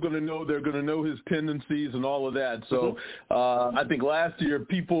 People are going to know. They're going to know his tendencies and all of that. So I think last year,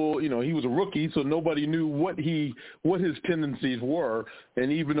 people, he was a rookie, so nobody knew what his tendencies were.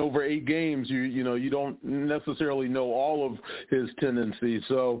 And even over 8 games, you don't necessarily know all of his tendencies.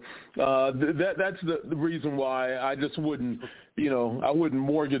 So that's the reason why I just wouldn't, I wouldn't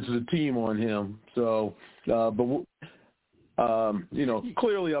mortgage the team on him. So,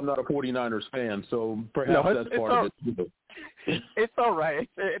 clearly I'm not a 49ers fan, so perhaps that's part of it. It's all right.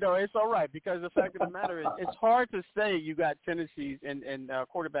 It's all right, because the fact of the matter is it's hard to say you got tendencies and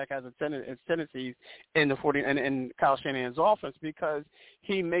quarterback has tendencies in the 40 and Kyle Shanahan's offense, because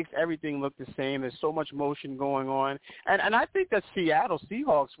he makes everything look the same. There's so much motion going on, and I think that Seattle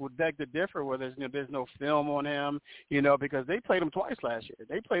Seahawks would beg to differ where there's no film on him, because they played him twice last year.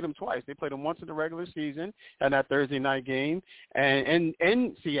 They played him twice. They played him once in the regular season and that Thursday night game, and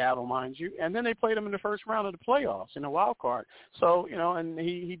in Seattle, mind you, and then they played him in the first round of the playoffs in the wild card. So, and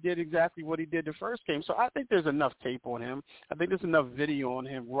he did exactly what he did the first game. So I think there's enough tape on him. I think there's enough video on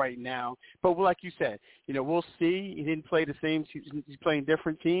him right now. But like you said, we'll see. He didn't play the same. He's playing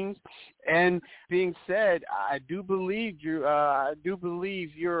different teams. And being said, I do believe you're I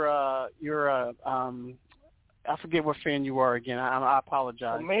forget what fan you are again. I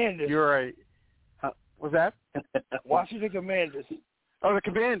apologize. Commanders. You're was that? Washington Commanders. Oh, the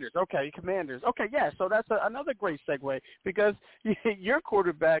Commanders. Okay, Commanders. Okay, yeah, so that's another great segue, because your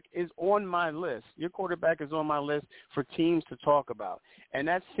quarterback is on my list. Your quarterback is on my list for teams to talk about, and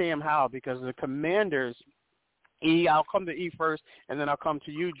that's Sam Howell, because the Commanders, I'll come to E first, and then I'll come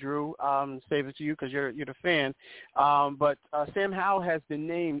to you, Drew. Save it to you because you're the fan. But Sam Howell has been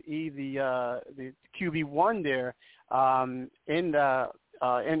named the QB1 there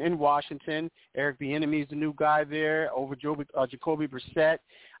in Washington. Eric Bieniemy is the new guy there over Jacoby Brissett.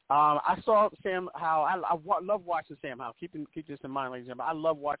 I saw Sam Howell. I love watching Sam Howell. Keep this in mind, ladies and gentlemen. I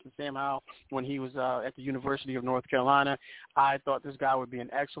love watching Sam Howell when he was at the University of North Carolina. I thought this guy would be an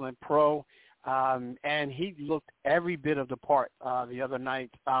excellent pro. And he looked every bit of the part the other night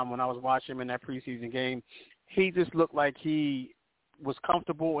when I was watching him in that preseason game. He just looked like he was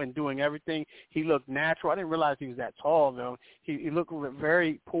comfortable in doing everything. He looked natural. I didn't realize he was that tall, though. He looked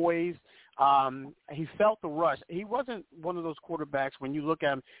very poised. He felt the rush. He wasn't one of those quarterbacks, when you look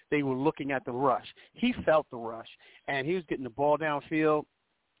at him, they were looking at the rush. He felt the rush, and he was getting the ball downfield.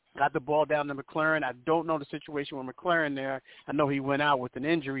 Got the ball down to McLaren. I don't know the situation with McLaren there. I know he went out with an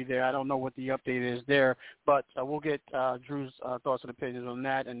injury there. I don't know what the update is there, but we'll get Drew's thoughts and opinions on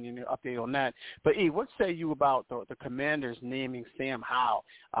that and update on that. But, E, what say you about the Commanders naming Sam Howell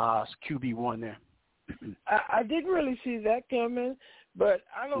QB1 there? I didn't really see that coming, but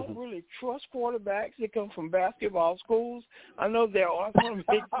I don't really trust quarterbacks that come from basketball schools. I know there are some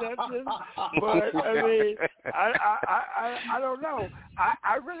exceptions, but I mean, I don't know.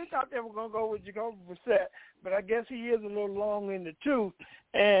 I really thought they were going to go with Jacoby Brissett, but I guess he is a little long in the tooth.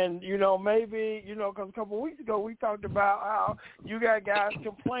 And, maybe, because a couple of weeks ago we talked about how you got guys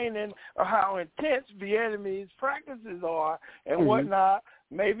complaining of how intense Bieniemy's practices are and whatnot.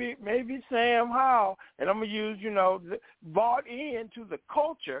 Maybe Sam Howell, and I'm going to use, bought into the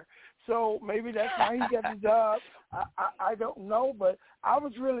culture. So maybe that's how he got the job. I don't know, but I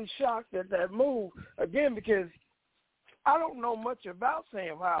was really shocked at that move, again, because I don't know much about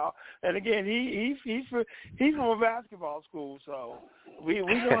Sam Howell. And, again, he's from a basketball school, so we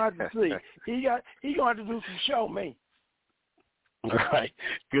going to have to see. He going to have to do some show me. All right,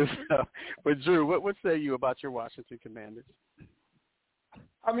 good stuff. But, Drew, what say you about your Washington Commanders?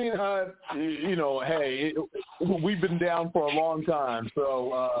 I mean, hey, we've been down for a long time.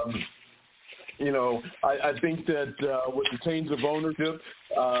 So, I think that with the change of ownership,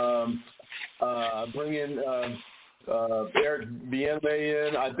 bringing Eric Bieniemy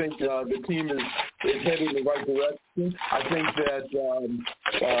in, I think the team is heading in the right direction. I think that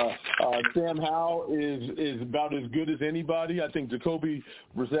Sam Howell is about as good as anybody. I think Jacoby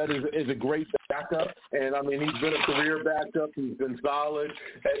Brissett is a great backup, and I mean, he's been a career backup. He's been solid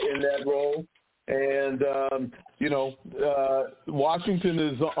in that role. And, Washington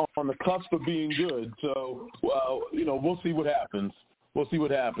is on the cusp of being good. So, we'll see what happens. we'll see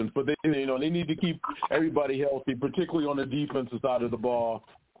what happens. But they need to keep everybody healthy, particularly on the defensive side of the ball.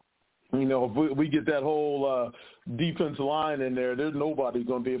 If we get that whole defense line in there, there's nobody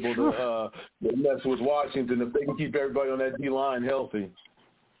going to be able to mess with Washington if they can keep everybody on that D-line healthy.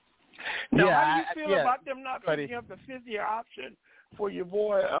 Now, how do you feel about them not picking up the fifth-year option for your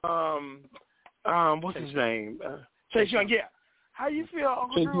boy, what's his name? Chase Young. Yeah. How do you feel,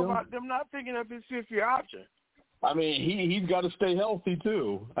 Uncle Drew, about them not picking up his fifth-year option? I mean, he's got to stay healthy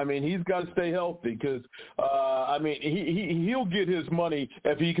too. I mean, he's got to stay healthy because, he'll get his money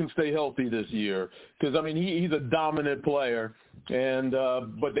if he can stay healthy this year. Because I mean, he's a dominant player, and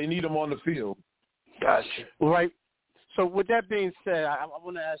but they need him on the field. Gotcha. Right. So with that being said, I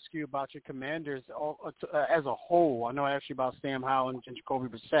want to ask you about your Commanders as a whole. I know I asked you about Sam Howell and Jacoby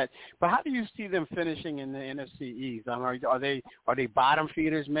Brissett, but how do you see them finishing in the NFC East? Are they bottom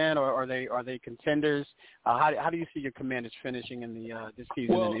feeders, man, or are they contenders? How do you see your Commanders finishing in the this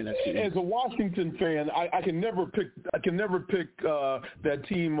season in the NFC East? As a Washington fan, I can never pick that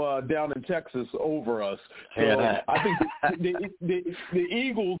team down in Texas over us. So I think the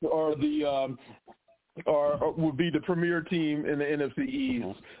Eagles are would be the premier team in the NFC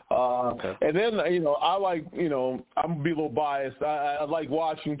East. And then, I like, I'm going to be a little biased. I like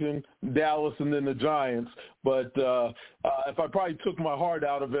Washington, Dallas, and then the Giants. But if I probably took my heart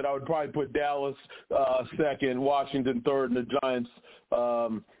out of it, I would probably put Dallas second, Washington third, and the Giants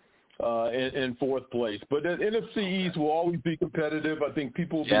in fourth place. But the NFC East will always be competitive. I think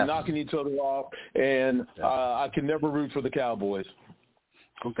people will be knocking each other off, and I can never root for the Cowboys.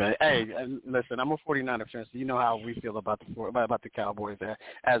 Okay. Hey, listen, I'm a 49er fan, so you know how we feel about the Cowboys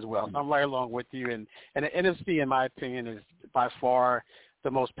as well. So I'm right along with you. And the NFC, in my opinion, is by far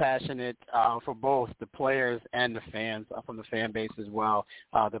the most passionate for both the players and the fans, from the fan base as well.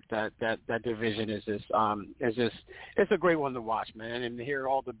 That division is just it's a great one to watch, man. And to hear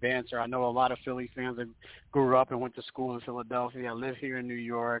all the banter. I know a lot of Philly fans that grew up and went to school in Philadelphia. I live here in New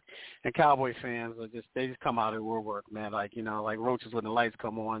York, and Cowboy fans they just come out of woodwork, man. Like roaches when the lights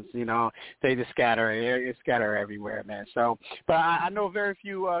come on. They just scatter everywhere, man. So, but I know very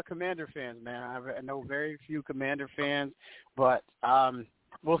few Commander fans, man. I know very few Commander fans. But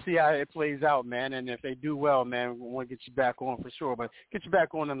we'll see how it plays out, man. And if they do well, man, we want to get you back on for sure. But get you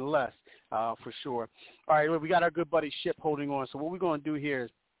back on nonetheless, for sure. All right, well, we got our good buddy Ship holding on. So what we're going to do here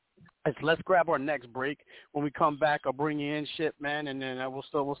is let's grab our next break. When we come back, I'll bring you in, Ship, man, and then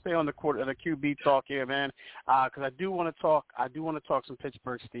we'll stay on the QB talk here, man, because I do want to talk some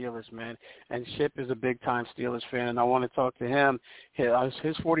Pittsburgh Steelers, man. And Ship is a big time Steelers fan, and I want to talk to him. His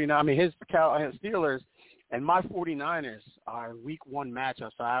Steelers. And my 49ers are Week 1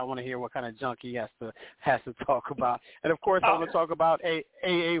 matchup, so I want to hear what kind of junk he has to talk about. And, of course, I want to talk about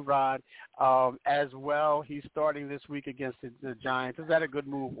A-Rod as well. He's starting this week against the Giants. Is that a good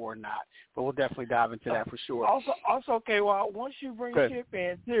move or not? But we'll definitely dive into that for sure. Also, okay, well, once you bring Chip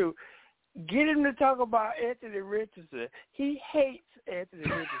in, too, get him to talk about Anthony Richardson. He hates Anthony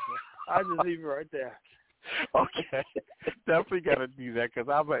Richardson. I'll just leave it right there. Okay, definitely got to do that because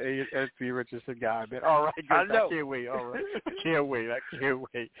I'm an Anthony Richardson guy, man. All right, good. I can't wait. All right, I can't wait.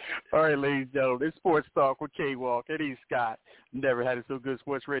 All right, ladies and gentlemen, it's Sports Talk with K-Walk and E. Scott. Never had it so good.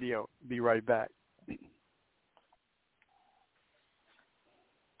 Sports Radio. Be right back.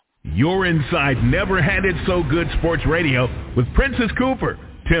 You're inside Never Had It So Good Sports Radio with Princess Cooper,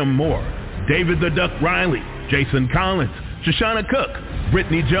 Tim Moore, David the Duck Riley, Jason Collins, Shoshana Cook,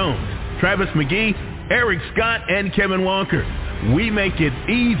 Brittany Jones, Travis McGee, Eric Scott, and Kevin Walker. We make it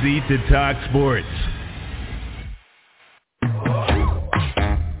easy to talk sports.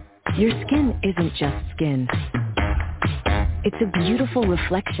 Your skin isn't just skin. It's a beautiful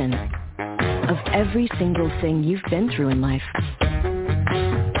reflection of every single thing you've been through in life.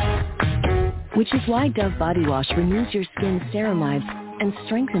 Which is why Dove Body Wash removes your skin's ceramides and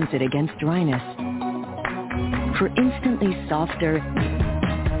strengthens it against dryness. For instantly softer,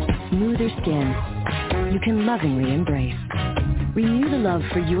 smoother skin you can lovingly embrace. Renew the love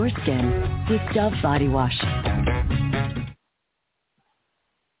for your skin with Dove Body Wash.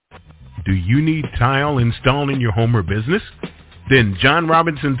 Do you need tile installed in your home or business? Then John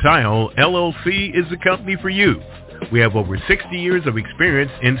Robinson Tile, LLC is the company for you. We have over 60 years of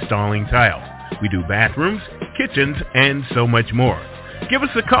experience installing tile. We do bathrooms, kitchens, and so much more. Give us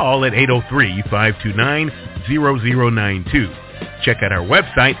a call at 803-529-0092. Check out our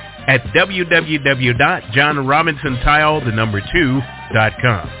website at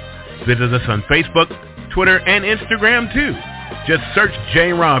www.johnrobinsontile2.com. Visit us on Facebook, Twitter, and Instagram too. Just search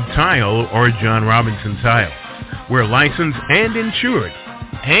J. Rob Tile or John Robinson Tile. We're licensed and insured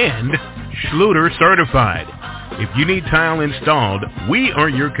and Schluter certified. If you need tile installed, we are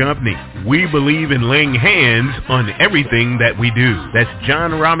your company. We believe in laying hands on everything that we do. That's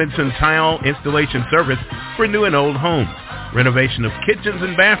John Robinson Tile Installation Service for new and old homes. Renovation of kitchens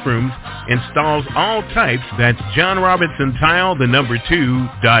and bathrooms, installs all types. That's John Robinson Tile, the number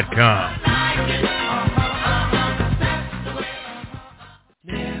 2.com.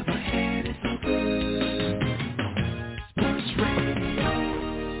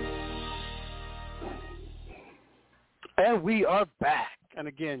 And we are back. And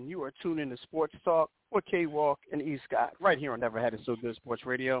again, you are tuned in to Sports Talk with K-Walk and E. Scott right here on Never Had It So Good Sports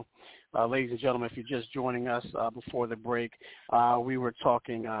Radio. Ladies and gentlemen, if you're just joining us before the break, we were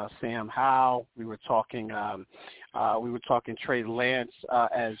talking Sam Howell. We were talking Trey Lance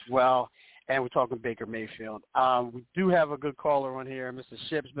as well. And we're talking Baker Mayfield. We do have a good caller on here, Mr.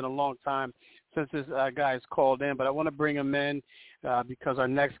 Ship. It's been a long time since this guy has called in, but I want to bring him in because our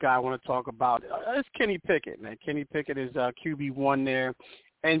next guy I want to talk about is Kenny Pickett, man. Kenny Pickett is QB1 there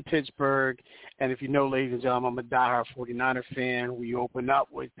in Pittsburgh. And if you know, ladies and gentlemen, I'm a diehard 49er fan. We open up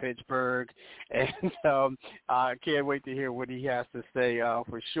with Pittsburgh. And I can't wait to hear what he has to say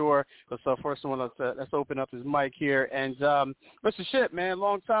for sure. So first of all, let's open up his mic here. And Mr. Ship, man,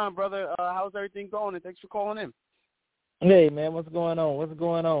 long time, brother. How's everything going? And thanks for calling in. Hey, man, what's going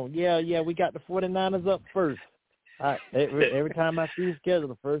on? Yeah, we got the 49ers up first. Every time I see the schedule,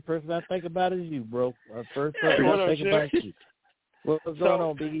 the first person I think about is you, bro. First person I think about you. What's going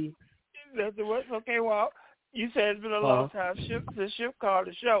on, Biggie? Okay, well, you said it's been a long time since Ship called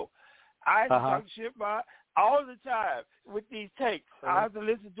the show. I talk to Ship about all the time with these tapes. I have to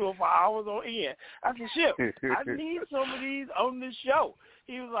listen to them for hours on end. I said, Ship, I need some of these on this show.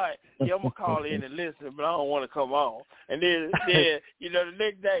 He was like, yeah, I'm going to call in and listen, but I don't want to come on. And then the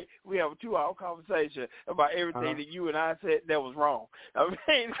next day, we have a 2-hour conversation about everything that you and I said that was wrong. I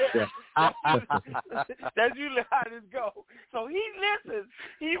mean, that's usually how this goes. So he listens.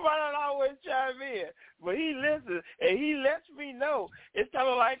 He might not always chime in, but he listens, and he lets me know. It's kind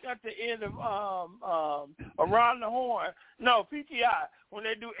of like at the end of Around the Horn. No, PTI, when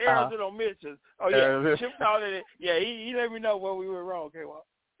they do errors and omissions. Oh, yeah, Chip called it. Yeah, he let me know where we were wrong, K-Walk.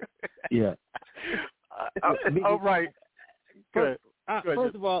 Yeah. All right. Good.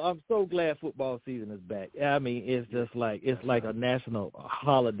 First of all, I'm so glad football season is back. I mean, it's just like a national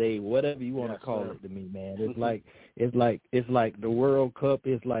holiday, whatever you want to call it to me, man. It's like the World Cup.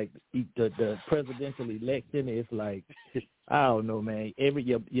 It's like the presidential election. It's like, I don't know, man. Every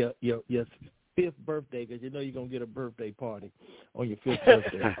your fifth birthday, because you know you're gonna get a birthday party on your fifth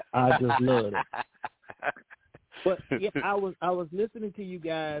birthday. I just love it. But yeah, I was listening to you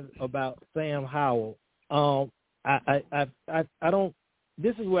guys about Sam Howell. I don't.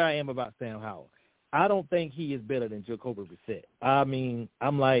 This is where I am about Sam Howell. I don't think he is better than Jacoby Brissett. I mean,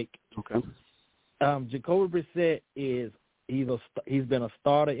 I'm like, Jacoby Brissett he's been a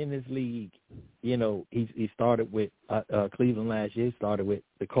starter in this league. You know, he started with Cleveland last year. He started with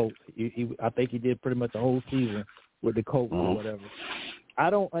the Colts. I think he did pretty much the whole season with the Colts or whatever.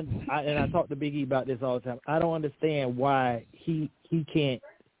 And I talk to Big E about this all the time. I don't understand why he can't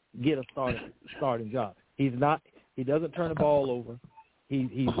get a starting job. He doesn't turn the ball over.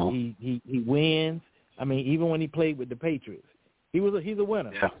 He wins. I mean, even when he played with the Patriots, he's a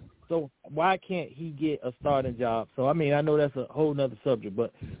winner. Yeah. So why can't he get a starting job? So I mean, I know that's a whole nother subject,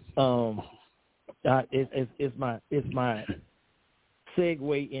 but it's my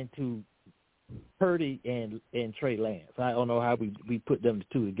segue into Purdy and Trey Lance. I don't know how we put them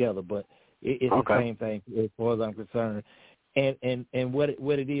two together, but it's the same thing as far as I'm concerned. And what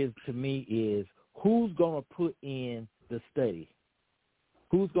it is to me is who's gonna put in the study?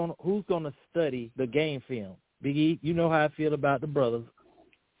 Who's gonna study the game film? Big E, you know how I feel about the brothers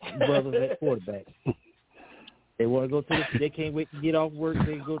at quarterback. They want to go to they can't wait to get off work.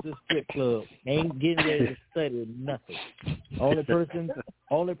 They go to the strip club. Ain't getting ready to study nothing. Only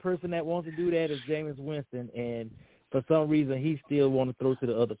person that wants to do that is Jameis Winston, and for some reason he still want to throw to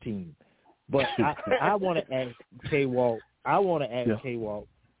the other team. But I want to ask K-Walk. K-Walk,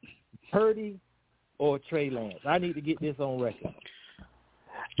 Purdy or Trey Lance? I need to get this on record.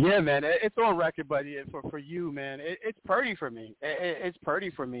 Yeah, man, it's on record, but for you, man, it's Purdy for me. It's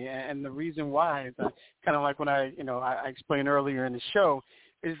Purdy for me, and the reason why is kind of like when I explained earlier in the show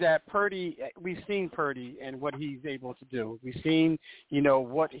is that Purdy, we've seen Purdy and what he's able to do. We've seen,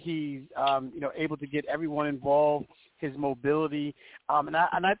 what he's, able to get everyone involved, his mobility, and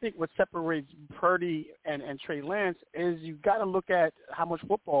I think what separates Purdy and Trey Lance is you've got to look at how much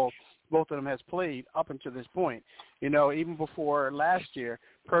football both of them has played up until this point. Even before last year,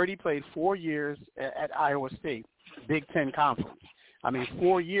 Purdy played 4 years at Iowa State, Big Ten Conference. I mean,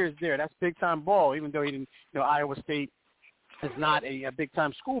 4 years there. That's big-time ball, even though he didn't, Iowa State is not a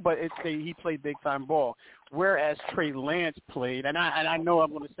big-time school, but he played big-time ball. Whereas Trey Lance played, and I know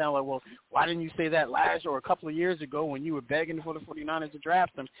I'm going to sound like, well, why didn't you say that last or a couple of years ago when you were begging for the 49ers to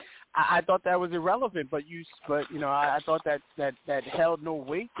draft him? I thought that was irrelevant, but I thought that held no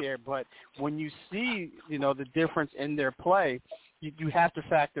weight there. But when you see, the difference in their play, you have to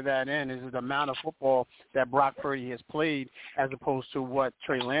factor that in, is the amount of football that Brock Purdy has played as opposed to what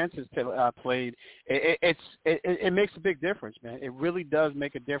Trey Lance has played. It makes a big difference, man. It really does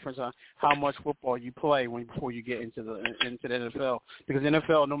make a difference on how much football you play before you get into the NFL. Because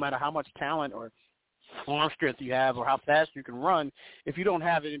NFL, no matter how much talent or arm strength you have or how fast you can run, if you don't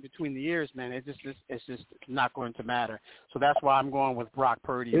have it in between the ears, man, it's just not going to matter. So that's why I'm going with Brock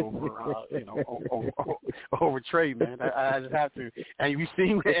Purdy over Trey, man. I just have to. And we've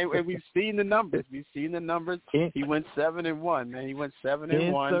seen the numbers. We've seen the numbers. He went 7-1, man. He went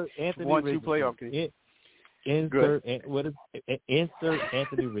 7-1. Won 2 playoff games. Insert Anthony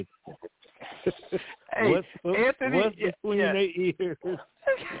Richardson. Hey, what's between the ears?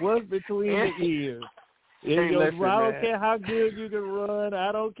 What's between the ears? I don't care how good you can run.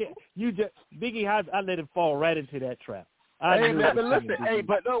 I don't care. You just Biggie, I let him fall right into that trap. But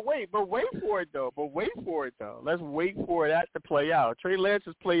wait for it though. Let's wait for that to play out. Trey Lance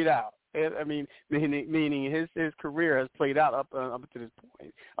has played out. I mean, meaning his career has played out up to this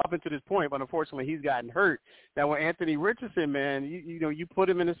point. But unfortunately, he's gotten hurt. Now, with Anthony Richardson, man, you put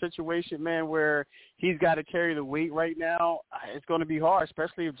him in a situation, man, where he's got to carry the weight right now. It's going to be hard,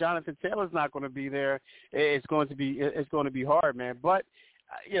 especially if Johnathan Taylor's not going to be there. It's going to be hard, man. But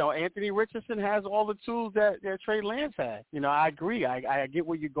Anthony Richardson has all the tools that Trey Lance had. I agree. I get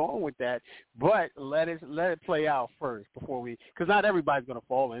where you're going with that, but let it play out first before because not everybody's going to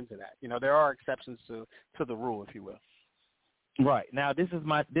fall into that. There are exceptions to the rule, if you will. Right. Now, this is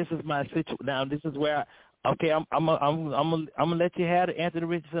my situation. Now, this is where I'm gonna let you have the Anthony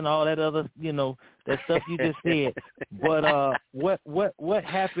Richardson, all that other, that stuff you just said. But what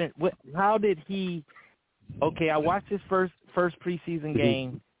happened? How did he? Okay, I watched his first preseason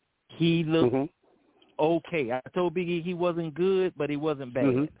game. He looked okay. I told Biggie he wasn't good, but he wasn't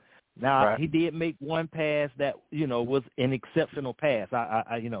bad. Now he did make one pass that was an exceptional pass.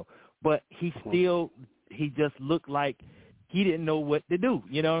 But he just looked like he didn't know what to do.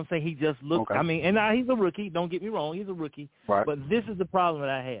 You know what I'm saying? He just looked. Okay. I mean, and now he's a rookie. Don't get me wrong, he's a rookie. Right. But this is the problem that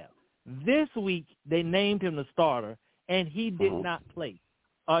I have. This week they named him the starter, and he did not play.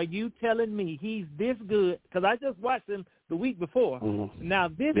 Are you telling me he's this good? Because I just watched him the week before. Now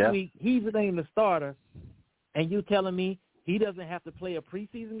this week he's named the starter, and you telling me he doesn't have to play a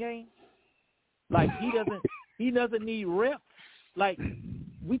preseason game? Like he doesn't need reps. Like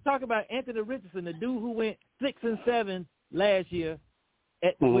we talk about Anthony Richardson, the dude who went 6-7 last year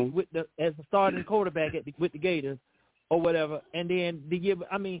as a starting quarterback with the Gators or whatever, and then the year.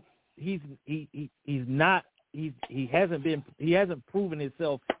 I mean, he hasn't proven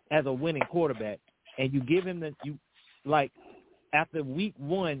himself as a winning quarterback, and you give him after week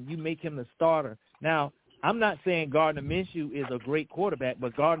 1 you make him the starter. Now I'm not saying Gardner Minshew is a great quarterback,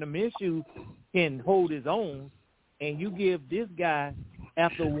 but Gardner Minshew can hold his own, and you give this guy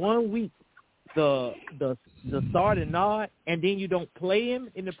after 1 week the starting nod, and then you don't play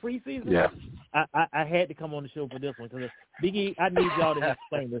him in the preseason. Yeah. I had to come on the show for this one because Biggie, I need y'all to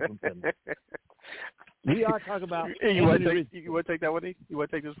explain this one to me. We are talking about. You want to take that one? You want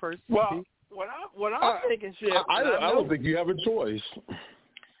to take this first? Well, what I'm thinking, I don't think you have a choice.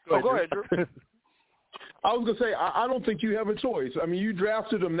 Go ahead, Drew. I was going to say, I don't think you have a choice. I mean, you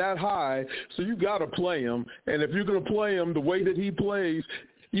drafted him that high, so you got to play him. And if you're going to play him the way that he plays,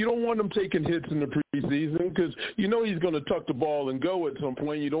 you don't want him taking hits in the preseason because he's going to tuck the ball and go at some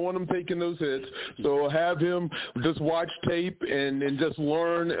point. You don't want him taking those hits. So have him just watch tape and just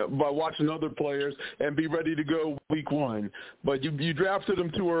learn by watching other players and be ready to go week 1. But you drafted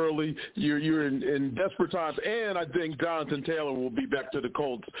him too early. You're in desperate times. And I think Johnathan Taylor will be back to the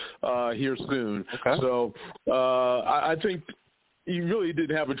Colts here soon. Okay. So I think you really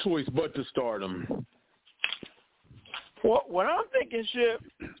didn't have a choice but to start him. Well, what I'm thinking, Ship,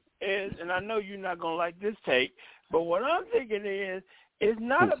 is, and I know you're not going to like this take, but what I'm thinking is, it's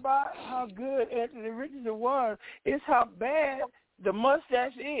not about how good Anthony Richardson was. It's how bad the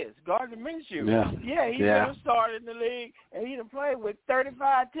mustache is. Gardner Minshew. He's been a starter in the league, and he done played with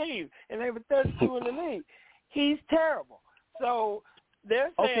 35 teams, and they were 32 in the league. He's terrible. So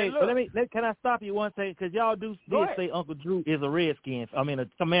they're saying, okay, so can I stop you one second? Because y'all did say Uncle Drew is a a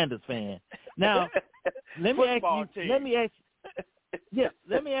Commanders fan. Now, let me ask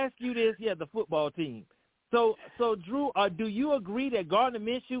you this. Yeah, the football team. So Drew, do you agree that Gardner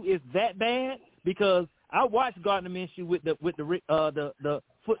Minshew is that bad? Because I watched Gardner Minshew with the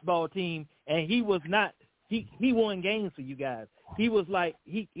football team, and he was not. He won games for you guys. He was like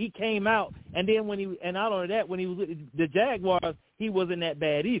he came out, and then not only that, when he was with the Jaguars, he wasn't that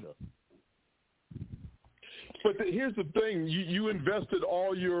bad either. But here's the thing: you invested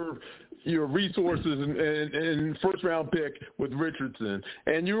all your resources and first round pick with Richardson,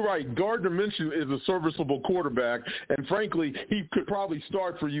 and you're right. Gardner Minshew is a serviceable quarterback, and frankly, he could probably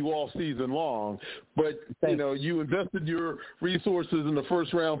start for you all season long. But you invested your resources in the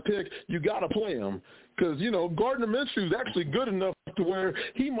first round pick. You got to play him because Gardner Minshew is actually good enough to where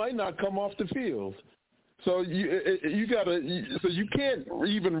he might not come off the field. So you can't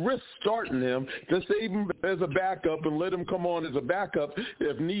even risk starting him. Just save him as a backup and let him come on as a backup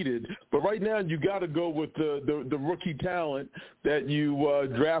if needed. But right now you got to go with the rookie talent that you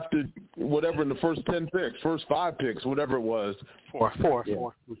drafted, whatever, in the first 10 picks, first 5 picks, whatever it was. Fourth.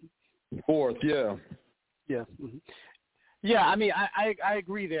 Fourth, yeah. Yeah. Mm-hmm. Yeah, I mean, I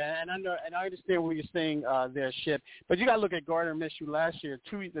agree there, and I understand what you're saying there, Ship. But you got to look at Gardner Minshew last year.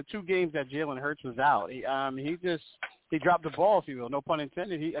 The two games that Jalen Hurts was out, he dropped the ball, if you will, no pun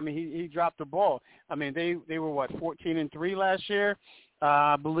intended. He dropped the ball. I mean, they were 14-3 last year,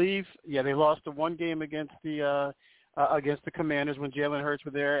 I believe. Yeah, they lost the one game against the Commanders when Jalen Hurts were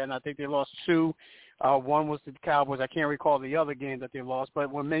there, and I think they lost 2. One was the Cowboys. I can't recall the other game that they lost,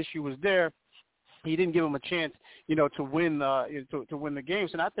 but when Minshew was there, he didn't give him a chance, to win to win the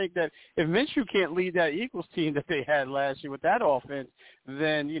games. And I think that if Minshew can't lead that Eagles team that they had last year with that offense,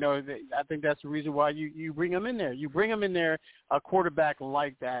 then I think that's the reason why you bring him in there. You bring him in there, a quarterback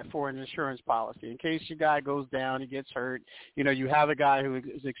like that, for an insurance policy in case your guy goes down, he gets hurt. You have a guy who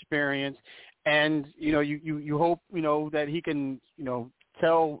is experienced, and you hope that he can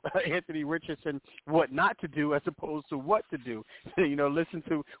tell Anthony Richardson what not to do as opposed to what to do. Listen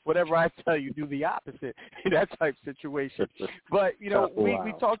to whatever I tell you, do the opposite. That type situation. But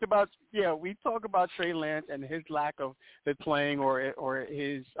we talked about Trey Lance and his lack of playing or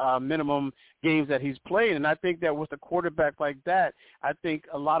his minimum games that he's played, and I think that with a quarterback like that, I think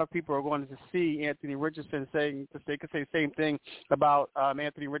a lot of people are going to see Anthony Richardson say the same thing about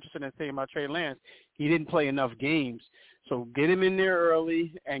Anthony Richardson and saying about Trey Lance. He didn't play enough games. So get him in there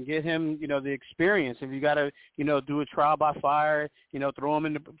early and get him, the experience. If you got to, do a trial by fire, throw him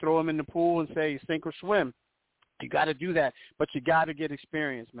in the pool and say sink or swim. You got to do that, but you got to get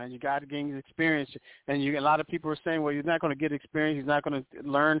experience, man. You got to gain experience, and a lot of people are saying, well, he's not going to get experience. He's not going to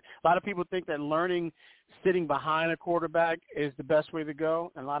learn. A lot of people think that learning sitting behind a quarterback is the best way to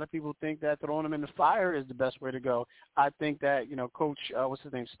go, and a lot of people think that throwing him in the fire is the best way to go. I think that, Coach, what's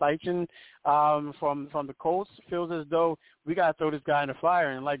his name, Steichen from the Colts feels as though we got to throw this guy in the fire,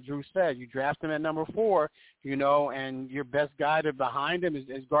 and like Drew said, you draft him at number 4, and your best guy behind him is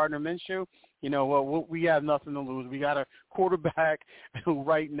Gardner Minshew. We have nothing to lose. We got a quarterback who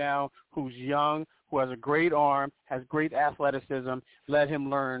right now who's young, who has a great arm, has great athleticism. Let him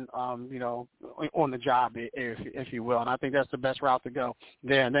learn, on the job, if you will. And I think that's the best route to go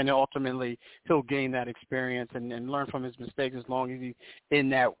there. And then ultimately he'll gain that experience and learn from his mistakes as long as he's in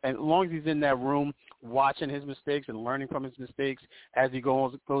that room watching his mistakes and learning from his mistakes as he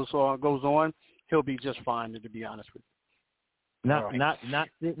goes on. He'll be just fine, to be honest with you. Not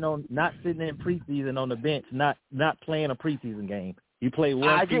sitting in preseason on the bench, not playing a preseason game. You play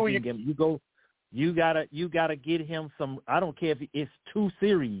one preseason game. You gotta get him some. I don't care if it's 2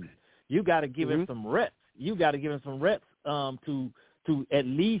 series. You gotta give him some reps. You gotta give him some reps to at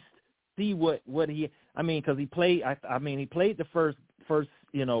least see what he. I mean, because he played. He played the first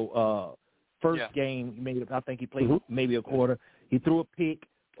game. I think he played maybe a quarter. He threw a pick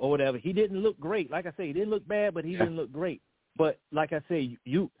or whatever. He didn't look great. Like I say, he didn't look bad, but he didn't look great. But like I say,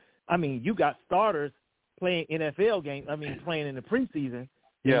 you got starters playing NFL games. Playing in the preseason.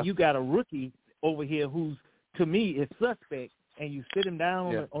 Yeah. And you got a rookie over here who's, to me, is suspect, and you sit him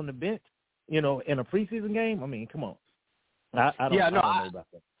down on the bench, in a preseason game. Come on. I don't know about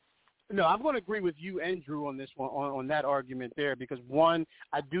that. No, I'm going to agree with you and Drew on this one, on that argument there, because one,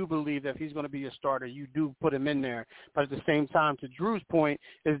 I do believe that if he's going to be a starter, you do put him in there. But at the same time, to Drew's point,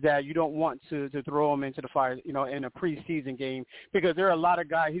 is that you don't want to throw him into the fire, in a preseason game, because there are a lot of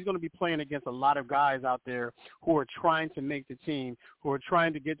guys. He's going to be playing against a lot of guys out there who are trying to make the team, who are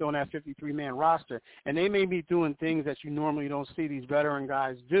trying to get on that 53-man roster, and they may be doing things that you normally don't see these veteran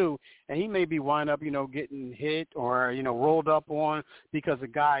guys do, and he may be wind up, getting hit or, rolled up on because a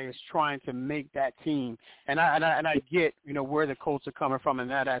guy is trying trying to make that team. And I get, you know, where the Colts are coming from in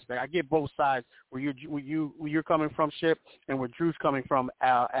that aspect. I get both sides where you're coming from, Ship, and where Drew's coming from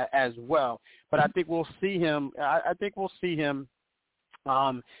as well. But I think we'll see him. I think we'll see him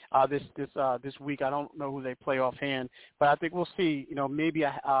this week. I don't know who they play offhand, but I think we'll see, you know, maybe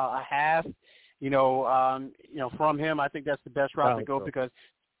a half, from him. I think that's the best route to go because,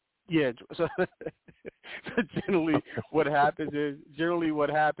 yeah. So generally, what happens is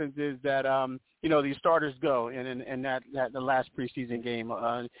that these starters go and that the last preseason game,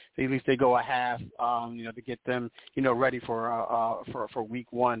 at least they go a half, to get them, ready for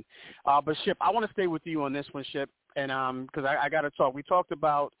week one. But Ship, I want to stay with you on this one, Ship, and because I got to talk. We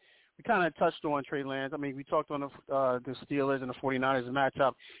kind of touched on Trey Lance. I mean, we talked on the Steelers and the 49ers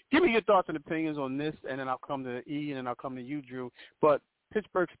matchup. Give me your thoughts and opinions on this, and then I'll come to E, and then I'll come to you, Drew. But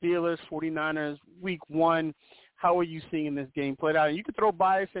Pittsburgh Steelers, 49ers, week one, how are you seeing this game played out? And you can throw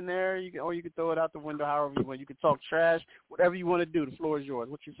bias in there, or you can throw it out the window however you want. You can talk trash, whatever you want to do. The floor is yours.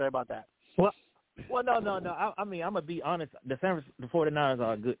 What you say about that? Well, no. I mean, I'm gonna be honest. The 49ers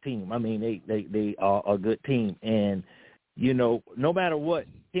are a good team. I mean, they are a good team, and no matter what,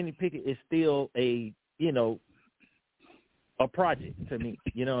 Kenny Pickett is still a project to me.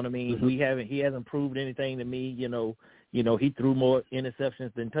 You know what I mean? Mm-hmm. He hasn't proved anything to me. He threw more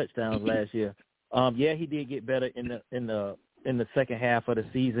interceptions than touchdowns last year. He did get better in the second half of the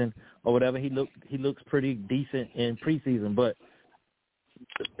season or whatever. He looks pretty decent in preseason, but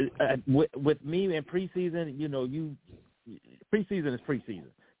with me in preseason, preseason is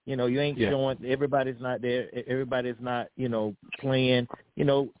preseason. You ain't showing. Everybody's not there. Everybody's not, playing.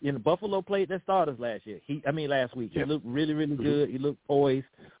 Buffalo played their starters last week. He looked really, really good. He looked poised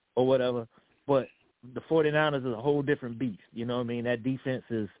or whatever. But the 49ers is a whole different beast. You know what I mean? That defense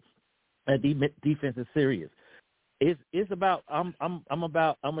is serious. It's about. I'm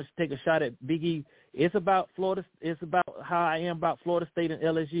gonna take a shot at Big E. It's about Florida. It's about how I am about Florida State and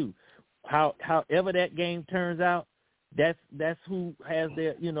LSU. However that game turns out. That's who has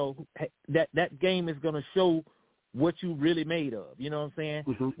their, that game is going to show what you really made of. You know what I'm saying?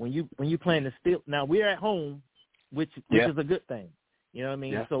 Mm-hmm. When you playing the still. Now we're at home, which is a good thing. You know what I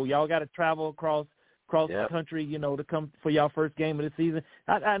mean? Yeah. So y'all got to travel across the country, to come for y'all first game of the season.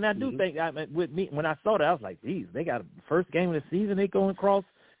 I do think with me when I saw that I was like, geez, they got a first game of the season. They going across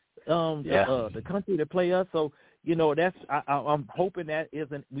the country to play us. So that's I'm hoping that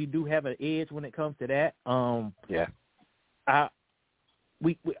isn't. We do have an edge when it comes to that. Our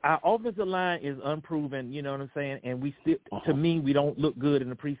offensive line is unproven, you know what I'm saying, and we still, to me, we don't look good in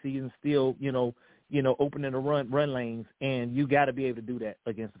the preseason. Still, opening the run lanes, and you got to be able to do that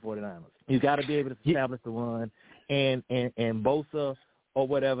against the 49ers. You got to be able to establish the run, and Bosa or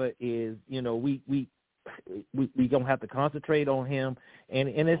whatever is, we gonna have to concentrate on him, and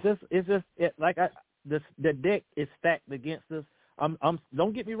it's just the deck is stacked against us.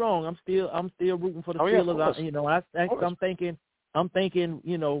 Don't get me wrong. I'm still rooting for the Steelers. I'm thinking,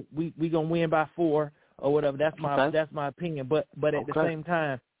 we gonna win by 4 or whatever. That's my opinion. But at the same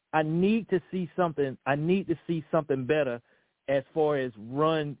time, I need to see something. I need to see something better as far as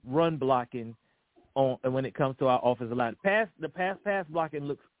run blocking when it comes to our offensive line. The pass blocking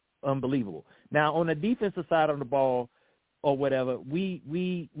looks unbelievable. Now on the defensive side of the ball, or whatever,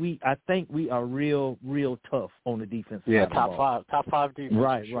 I think we are real tough on the defensive side. Top five defense.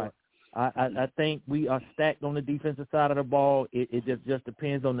 Right, sure. right. I think we are stacked on the defensive side of the ball. It just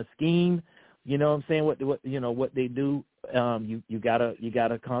depends on the scheme. You know what I'm saying? What they do. You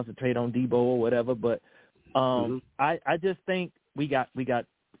gotta concentrate on Debo or whatever. But I just think we got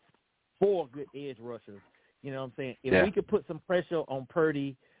 4 good edge rushers. You know what I'm saying? If we could put some pressure on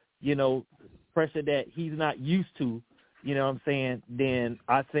Purdy, pressure that he's not used to. You know what I'm saying? Then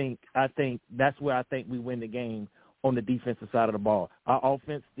I think that's where I think we win the game on the defensive side of the ball. Our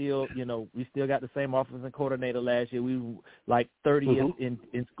offense still, we still got the same offensive coordinator last year. We were like 30th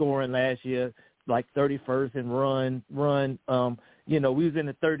in scoring last year, like 31st in run. We was in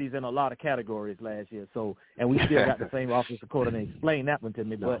the 30s in a lot of categories last year. So, and we still got the same offensive coordinator. Explain that one to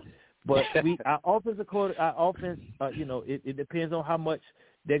me, but our offense, it depends on how much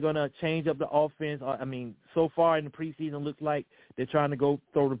they're going to change up the offense. So far in the preseason, looks like they're trying to go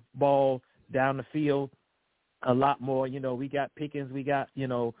throw the ball down the field a lot more. We got Pickens. We got,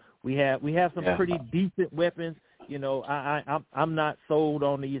 we have some pretty decent weapons. I'm not sold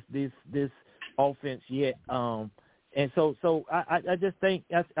on this offense yet. And so I just think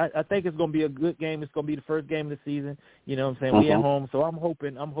I think it's going to be a good game. It's going to be the first game of the season. You know what I'm saying? We at home, so I'm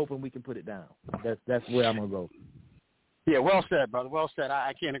hoping we can put it down. That's where I'm going to go. Yeah, well said, brother. Well said.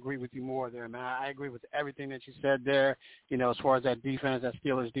 I can't agree with you more there, man. I agree with everything that you said there. You know, as far as that defense, that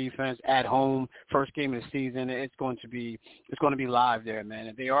Steelers defense at home, first game of the season, it's going to be live there, man.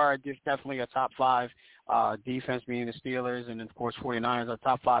 And they are definitely a top 5 defense, meaning the Steelers, and of course 49ers are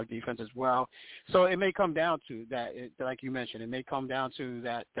top 5 defense as well. So it may come down to that, like you mentioned. It may come down to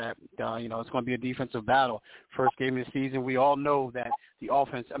that you know, it's going to be a defensive battle. First game of the season, we all know that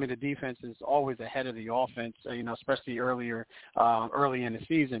the defense is always ahead of the offense, you know, especially early in the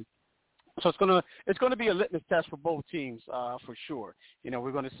season. So it's gonna be a litmus test for both teams for sure. You know,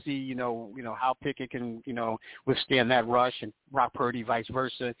 we're going to see you know how Pickett can withstand that rush, and Brock Purdy vice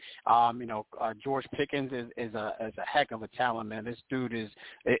versa. George Pickens is a heck of a talent, man. This dude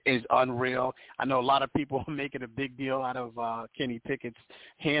is unreal. I know a lot of people are making a big deal out of Kenny Pickett's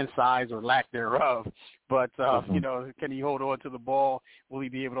hand size or lack thereof. But can he hold on to the ball? Will he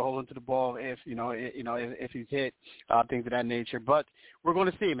be able to hold on to the ball if he's hit, things of that nature? But we're going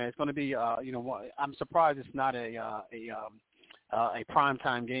to see, man. It's going to be I'm surprised it's not a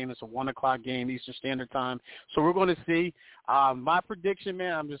primetime game. It's a 1:00 game Eastern Standard Time. So we're going to see. My prediction,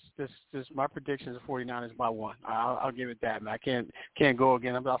 man, my prediction is 49ers by 1. I'll give it that, man. I can't go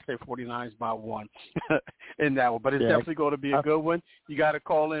again. I'll say 49ers by 1 in that one. But it's definitely going to be a good one. You got to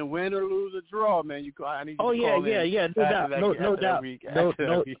call in win or lose or draw, man. I need you to call in.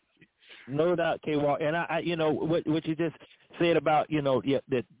 No doubt, K-Walk. And I what you just said about,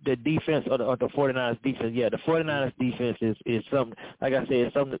 the defense or the 49ers defense. Yeah, the 49ers defense is something, like I said,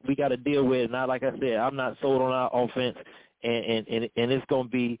 it's something that we got to deal with. Now, like I said, I'm not sold on our offense, and it's going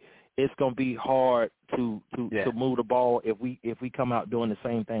to be hard to move the ball if we come out doing the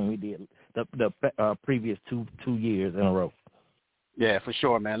same thing we did the previous two years in a row. Yeah, for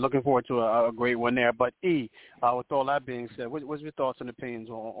sure, man. Looking forward to a great one there. But with all that being said, what's your thoughts and opinions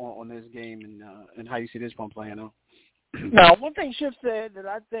on this game and how you see this one playing out? Now, one thing Chip said that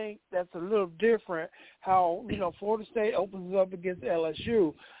I think that's a little different, how, Florida State opens up against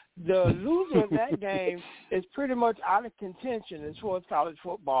LSU. The loser of that game is pretty much out of contention as far as college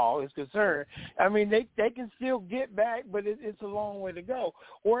football is concerned. I mean, they can still get back, but it's a long way to go.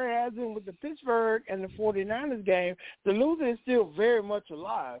 Whereas with the Pittsburgh and the 49ers game, the loser is still very much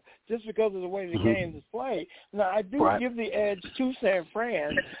alive just because of the way the game is played. Now, I do give the edge to San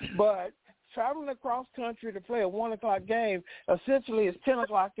Fran, but traveling across country to play a 1:00 game essentially is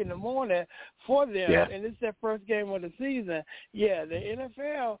 10:00 in the morning for them, and it's their first game of the season. Yeah, the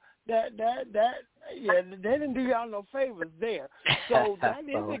NFL, they didn't do y'all no favors there. So that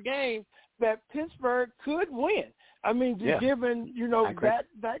is a game that Pittsburgh could win. I mean, given that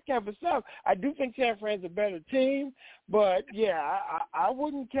type of stuff, I do think San Fran's a better team, but I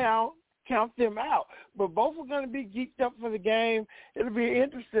wouldn't count them out. But both are going to be geeked up for the game. It'll be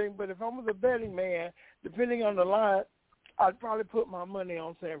interesting, but if I was a betting man, depending on the line, I'd probably put my money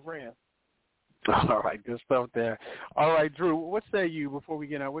on San Fran. All right, good stuff there. All right, Drew, what say you, before we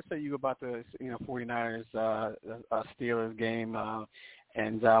get out, what say you about the 49ers Steelers game?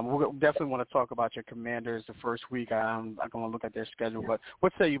 And we'll definitely want to talk about your Commanders the first week. I'm going to look at their schedule, but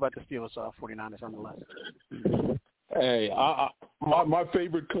what say you about the Steelers 49ers nonetheless? Hey, my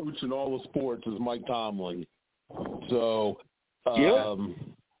favorite coach in all of sports is Mike Tomlin. So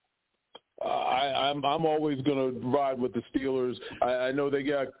I'm always going to ride with the Steelers. I know they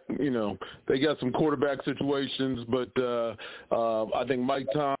got some quarterback situations, but I think Mike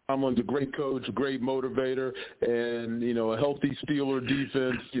Tomlin's a great coach, a great motivator, and a healthy Steeler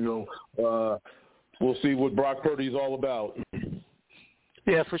defense. We'll see what Brock Purdy's all about.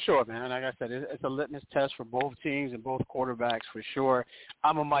 Yeah, for sure, man. Like I said, it's a litmus test for both teams and both quarterbacks for sure.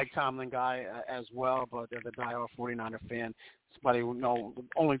 I'm a Mike Tomlin guy as well, but as a diehard 49er fan, somebody who the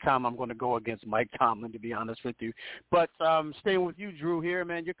only time I'm going to go against Mike Tomlin, to be honest with you. But staying with you, Drew, here,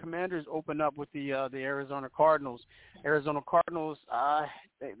 man, your Commanders open up with the Arizona Cardinals. Arizona Cardinals,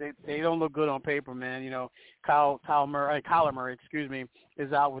 they don't look good on paper, man. Kyler Murray,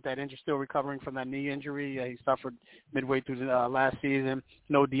 is out with that injury, still recovering from that knee injury he suffered midway through the last season.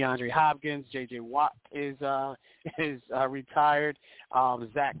 No DeAndre Hopkins. J.J. Watt is retired.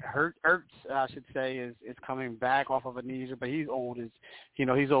 Zach Ertz, I should say, is coming back off of a knee injury, but he's old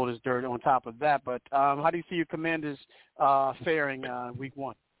as dirt on top of that. But how do you see your Commanders faring week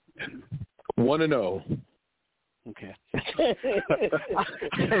 1? 1-0. Okay. Hey,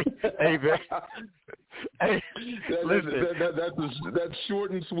 man. Hey, listen. That's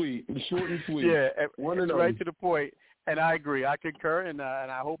short and sweet. Short and sweet. Yeah, 1-0. right to the point. And I agree. I concur, and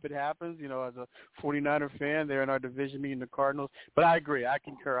I hope it happens. You know, as a 49er fan, they're in our division meeting the Cardinals. But I agree. I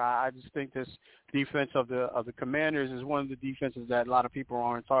concur. I just think this defense of the Commanders is one of the defenses that a lot of people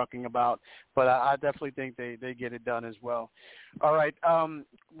aren't talking about. But I definitely think they get it done as well. All right, where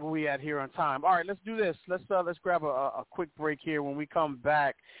we at here on time? All right, let's do this. Let's grab a quick break here. When we come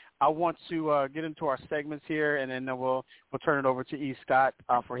back, I want to get into our segments here, and then we'll turn it over to E. Scott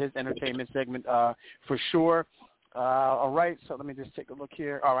for his entertainment segment for sure. All right, so let me just take a look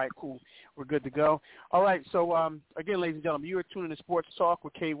here. All right, cool. We're good to go. All right, so again, ladies and gentlemen, you are tuning to Sports Talk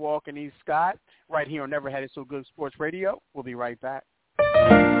with K. Walk and E. Scott right here on Never Had It So Good Sports Radio. We'll be right back.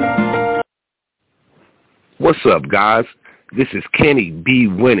 What's up, guys? This is Kenny B.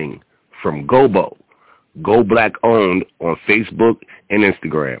 Winning from Gobo, Go Black Owned on Facebook and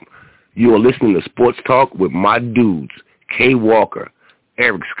Instagram. You are listening to Sports Talk with my dudes, K. Walker,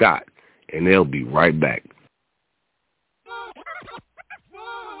 Eric Scott, and they'll be right back.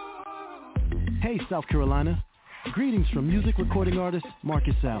 Hey, South Carolina. Greetings from music recording artist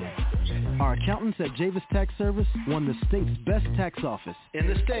Marcus Allen. Our accountants at Javis Tax Service won the state's best tax office in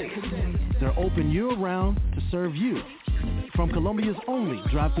the state. They're open year-round to serve you from Columbia's only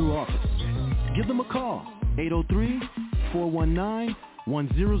drive-through office. Give them a call,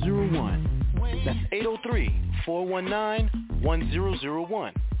 803-419-1001. That's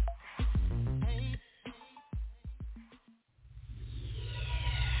 803-419-1001.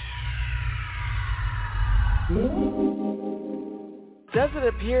 Does it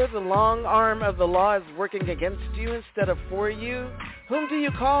appear the long arm of the law is working against you instead of for you? Whom do you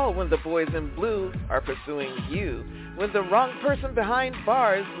call when the boys in blue are pursuing you? When the wrong person behind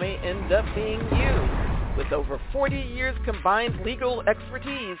bars may end up being you? With over 40 years combined legal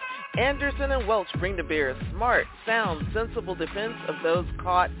expertise, Anderson and Welch bring to bear a smart, sound, sensible defense of those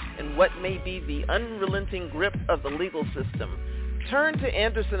caught in what may be the unrelenting grip of the legal system. Turn to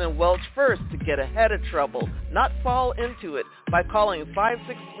Anderson and Welch first to get ahead of trouble, not fall into it, by calling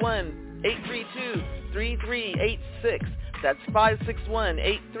 561-832-3386. That's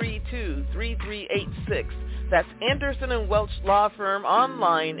 561-832-3386. That's Anderson and Welch Law Firm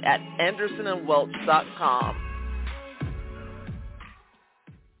online at andersonandwelch.com.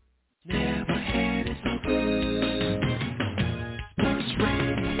 Never had it so good. Sports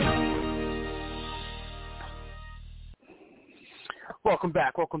Radio. Welcome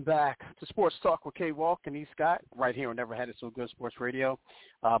back to Sports Talk with K. Walk and E. Scott, right here on Never Had It So Good Sports Radio.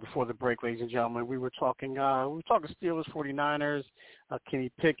 Before the break, ladies and gentlemen, we were talking Steelers, 49ers, Kenny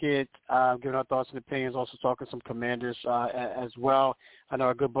Pickett, giving our thoughts and opinions, also talking some Commanders as well. I know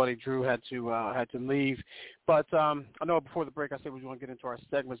our good buddy Drew had to leave, but I know before the break I said we want to get into our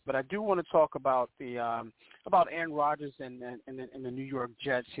segments, but I do want to talk about about Aaron Rodgers and the New York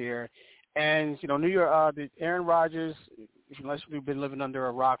Jets here. And, you know, New York, Aaron Rodgers, unless we've been living under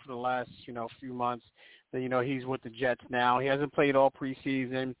a rock for the last, few months, then, he's with the Jets now. He hasn't played all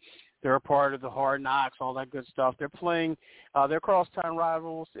preseason. They're a part of the Hard Knocks, all that good stuff. They're playing their crosstown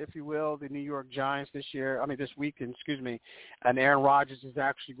rivals, if you will, the New York Giants this weekend, and Aaron Rodgers is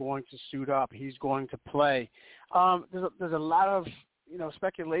actually going to suit up. He's going to play. There's a lot of,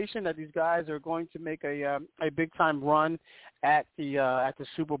 speculation that these guys are going to make a big-time run at the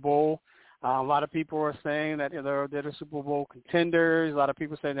Super Bowl. A lot of people are saying that they're the Super Bowl contenders. A lot of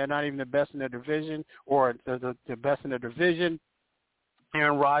people saying they're not even the best in their division or the best in their division.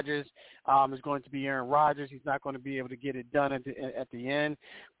 Aaron Rodgers is going to be Aaron Rodgers. He's not going to be able to get it done at the end.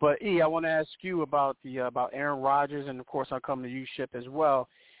 But, E, I want to ask you about Aaron Rodgers, and, of course, I'll come to you, Ship, as well.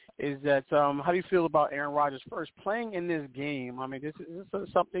 Is that how do you feel about Aaron Rodgers first playing in this game? I mean, is this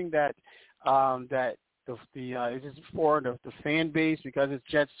something that is this for the fan base because it's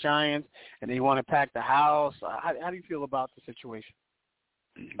Jets Giants and they want to pack the house? How do you feel about the situation?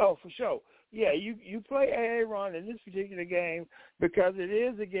 Oh, for sure. Yeah, you play Aaron in this particular game because it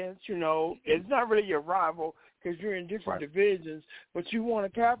is against, it's not really your rival because you're in different divisions, but you want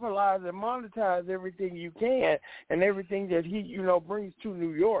to capitalize and monetize everything you can and everything that he, brings to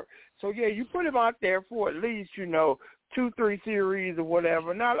New York. So, yeah, you put him out there for at least, 2-3 series or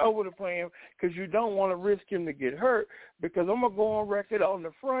whatever, not over the play him because you don't want to risk him to get hurt because I'm going to go on record on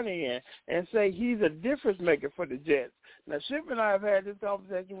the front end and say he's a difference maker for the Jets. Now, Ship and I have had this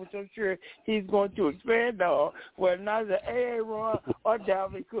conversation, which I'm sure he's going to expand on, where neither Aaron or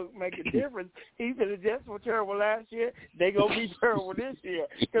Dalvin Cook make a difference. Either the Jets were terrible last year, they're going to be terrible this year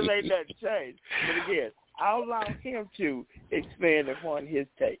because ain't nothing changed. But again, I'll allow him to expand upon his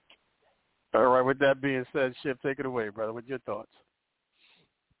take. All right, with that being said, Ship, take it away, brother, with your thoughts.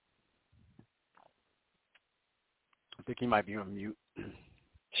 I think he might be on mute.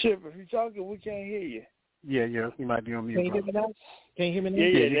 Ship, if you're talking, we can't hear you. Yeah, you might be on mute. Can you hear me now? Can you hear me now? Yeah,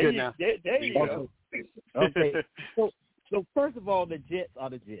 you're good now. There you go. Okay. So first of all, the Jets are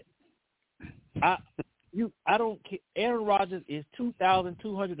the Jets. I don't care. Aaron Rodgers is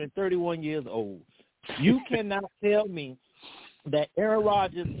 2,231 years old. You cannot tell me that Aaron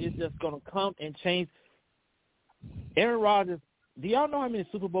Rodgers is just going to come and change. Aaron Rodgers, do y'all know how many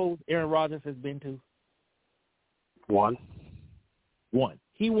Super Bowls Aaron Rodgers has been to? One.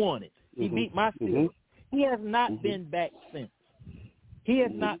 He won it. He beat my Steelers. He has not been back since.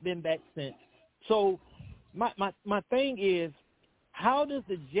 So my thing is, how does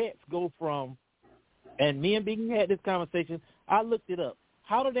the Jets go from, and me and Biggie had this conversation, I looked it up,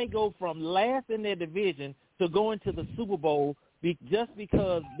 how do they go from last in their division to going to the Super Bowl just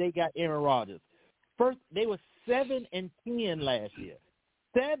because they got Aaron Rodgers? First, they were 7-10 last year.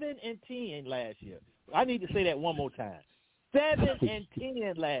 7-10 last year. I need to say that one more time.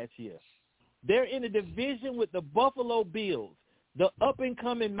 7-10 last year. They're in a division with the Buffalo Bills, the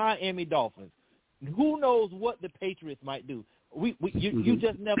up-and-coming Miami Dolphins. Who knows what the Patriots might do? You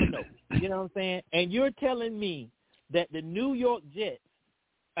just never know. You know what I'm saying? And you're telling me that the New York Jets,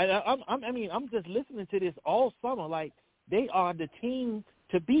 and I'm just listening to this all summer, like they are the team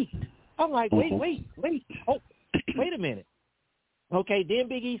to beat. I'm like, wait. Oh, wait a minute. Okay, then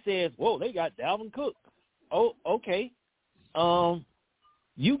Big E says, whoa, they got Dalvin Cook. Oh, okay.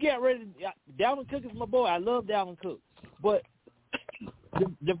 You get ready. Dalvin Cook is my boy. I love Dalvin Cook. But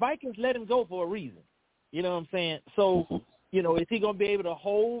the Vikings let him go for a reason. You know what I'm saying? So, is he going to be able to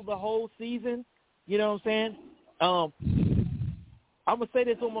hold the whole season? You know what I'm saying? I'm going to say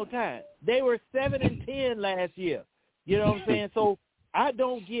this one more time. They were 7-10 last year. You know what I'm saying? So I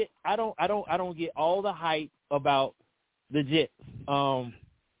don't get all the hype about the Jets.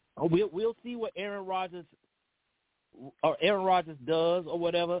 We'll see what Aaron Rodgers does or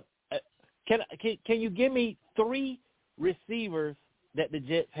whatever. Can you give me 3 receivers that the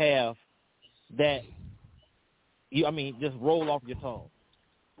Jets have that just roll off your tongue?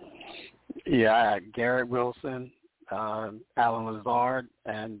 Yeah, Garrett Wilson, Alan Lazard,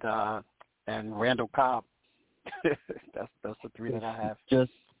 and Randall Cobb. that's the 3 that I have.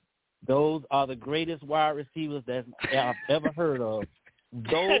 Just those are the greatest wide receivers that I've ever heard of.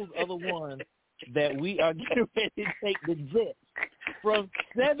 Those are the ones that we are getting ready to take the Jets from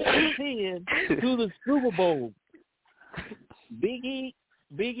 7-10 to the Super Bowl. Big E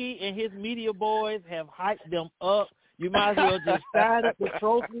and his media boys have hyped them up. You might as well just sign up the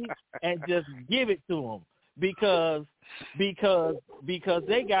trophy and just give it to them because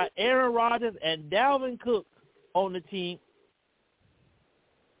they got Aaron Rodgers and Dalvin Cook on the team.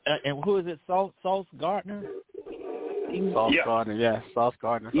 And who is it? Sauce Gardner? Gardner, yeah. Sauce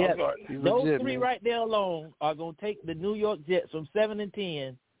Gardner. Yeah, those legit, 3 man. right there alone are going to take the New York Jets from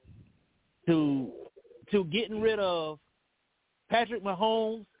 7-10 to getting rid of Patrick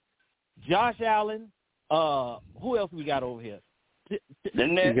Mahomes, Josh Allen. Who else we got over here?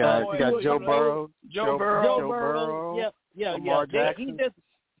 You got Joe Burrow. Joe Burrow. Yeah. Lamar Jackson.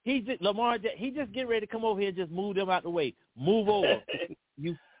 He just getting ready to come over here and just move them out the way. Move over.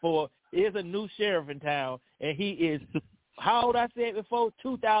 There's a new sheriff in town, and he is, how old I said before,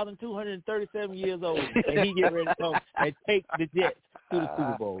 2,237 years old, and he getting ready to come and take the Jets to the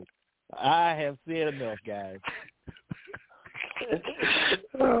Super Bowl. I have said enough, guys.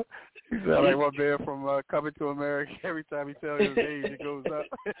 You sound like one man from Coming to America. Every time he tells his age, it goes up.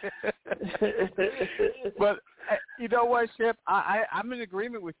 But you know what, Shep? I'm in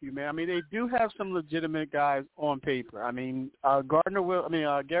agreement with you, man. I mean, they do have some legitimate guys on paper. I mean,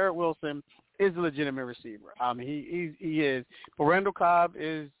 Garrett Wilson is a legitimate receiver. He is. But Randall Cobb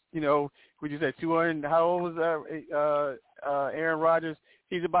is, would you say 200? How old was Aaron Rodgers?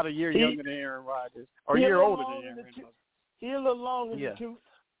 He's about a year younger than Aaron Rodgers, or a year older than Aaron Rodgers. He's a little longer than the tooth.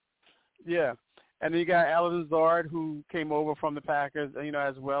 Yeah, and then you got Alan Lazard, who came over from the Packers,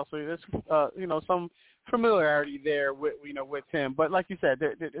 as well. So there's, some familiarity there with him. But like you said,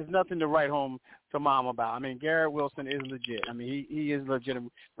 there's nothing to write home to mom about. I mean, Garrett Wilson is legit. I mean, he is a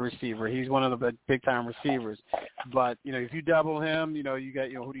legitimate receiver. He's one of the big time receivers. But if you double him, you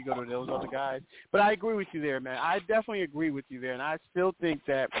got who do you go to, those other guys? But I agree with you there, man. I definitely agree with you there, and I still think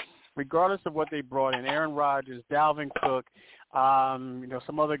that regardless of what they brought in, Aaron Rodgers, Dalvin Cook,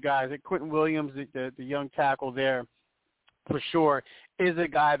 some other guys, like Quentin Williams, the young tackle there, for sure, is a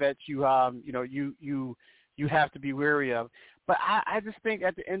guy that you have to be wary of. But I just think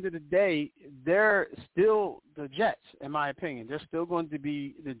at the end of the day, they're still the Jets, in my opinion. They're still going to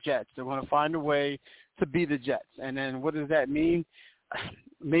be the Jets. They're going to find a way to be the Jets. And then what does that mean?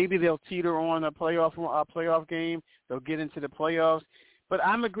 Maybe they'll teeter on a playoff game. They'll get into the playoffs. But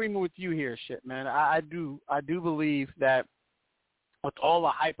I'm agreeing with you here, shit, man. I do believe that with all the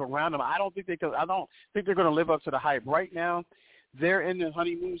hype around them, I don't think they're going to live up to the hype right now. They're in the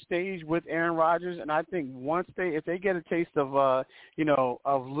honeymoon stage with Aaron Rodgers, and I think if they get a taste of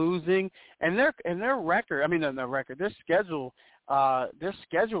of losing and their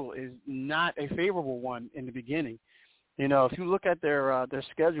schedule is not a favorable one in the beginning. If you look at their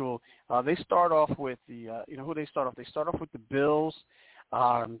schedule, they start off with who they start off. They start off with the Bills.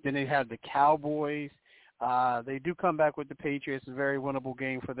 Then they have the Cowboys. They do come back with the Patriots. A very winnable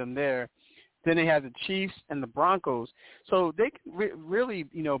game for them there. Then they have the Chiefs and the Broncos. So they can really,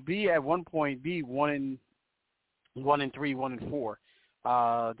 be at one point be 1-3, 1-4.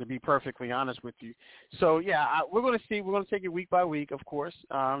 To be perfectly honest with you. So yeah, we're going to see. We're going to take it week by week, of course.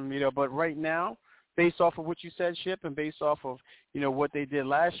 But right now, based off of what you said, Ship, and based off of what they did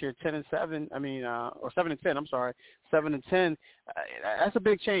last year, 10-7. Or 7-10. I'm sorry, 7-10. That's a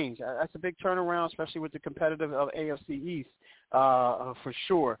big change. That's a big turnaround, especially with the competitive of AFC East, for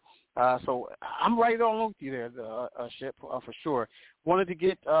sure. So I'm right on with you there, Ship, for sure. Wanted to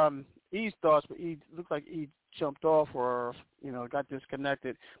get E's thoughts, but E looked like E jumped off or got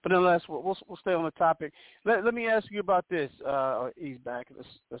disconnected. But nonetheless, we'll stay on the topic. Let me ask you about this. E's back.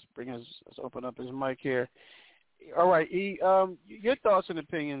 Let's open up his mic here. All right, E. Your thoughts and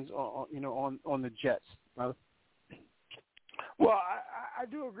opinions on the Jets, brother. Well, I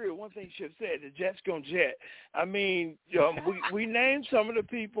do agree with one thing Chip said. The Jets gonna jet. I mean, we named some of the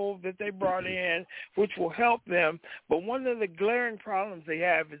people that they brought in, which will help them. But one of the glaring problems they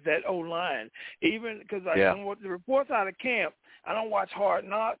have is that O-line. Even because the reports out of camp, I don't watch Hard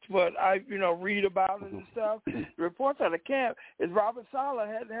Knocks, but I read about it and stuff. The reports out of camp is Robert Saleh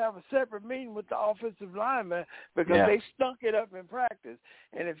had to have a separate meeting with the offensive lineman because they stunk it up in practice.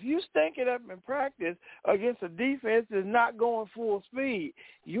 And if you stink it up in practice against a defense that's not going full speed,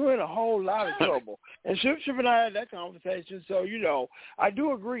 you're in a whole lot of trouble. And Chip and I had that conversation, so I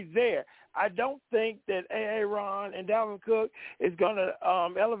do agree there. I don't think that Aaron and Dalvin Cook is going to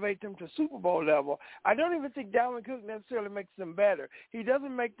elevate them to Super Bowl level. I don't even think Dalvin Cook necessarily makes them better. He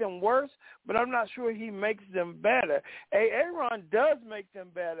doesn't make them worse, but I'm not sure he makes them better. Aaron does make them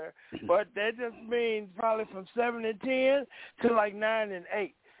better, but that just means probably from 7-10 to like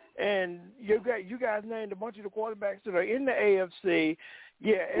 9-8. And you guys named a bunch of the quarterbacks that are in the AFC.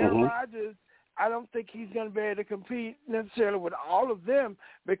 Yeah, Aaron Rodgers, I don't think he's going to be able to compete necessarily with all of them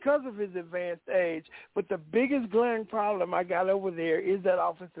because of his advanced age. But the biggest glaring problem I got over there is that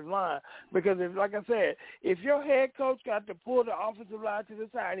offensive line. Because, like I said, if your head coach got to pull the offensive line to the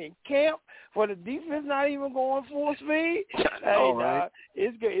side in camp for the defense not even going full speed,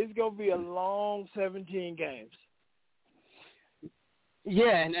 it's going to be a long 17 games.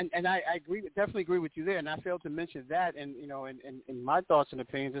 Yeah, and I definitely agree with you there, and I failed to mention that, and in my thoughts and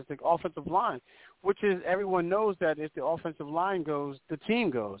opinions, is the offensive line, which is everyone knows that if the offensive line goes, the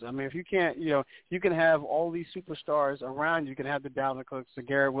team goes. I mean, if you can't, you can have all these superstars around, you can have the Dalvin Cooks, the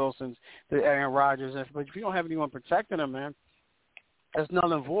Garrett Wilsons, the Aaron Rodgers, but if you don't have anyone protecting them, man, that's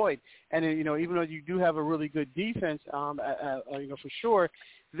null and void. And even though you do have a really good defense, for sure,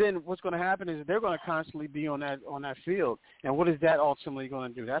 then what's going to happen is they're going to constantly be on that field. And what is that ultimately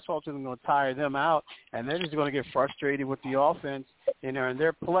going to do? That's ultimately going to tire them out, and they're just going to get frustrated with the offense, and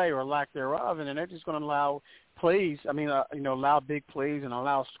their play or lack thereof, and then they're just going to allow plays. Allow big plays and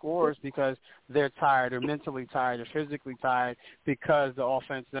allow scores because they're tired, they're mentally tired, they're physically tired because the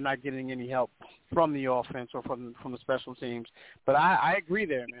offense, they're not getting any help from the offense or from the special teams. But I agree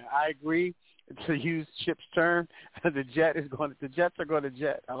there, man. I agree. To use Chip's term, the Jets are going to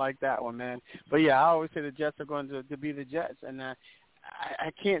jet. I like that one, man. But yeah, I always say the Jets are going to be the Jets, and I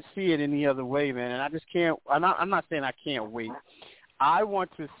can't see it any other way, man. And I just can't. I'm not saying I can't wait. I want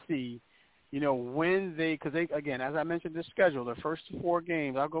to see, when because again, as I mentioned, the schedule, their first 4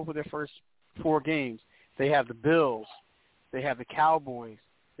 games. I'll go for their first 4 games. They have the Bills, they have the Cowboys,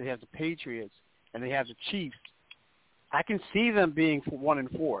 they have the Patriots, and they have the Chiefs. I can see them being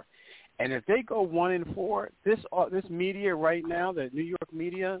 1-4. And if they go 1-4, this media right now, the New York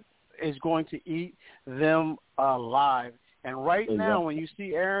media, is going to eat them alive. And right now, when you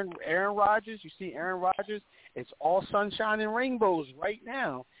see Aaron Rodgers, it's all sunshine and rainbows right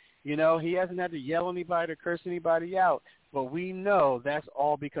now. He hasn't had to yell anybody or curse anybody out. But we know that's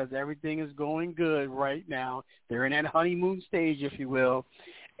all because everything is going good right now. They're in that honeymoon stage, if you will.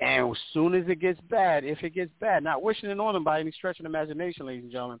 And as soon as it gets bad, if it gets bad, not wishing it on them by any stretch of the imagination, ladies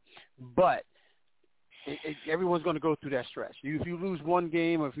and gentlemen, but everyone's going to go through that stretch. If you lose one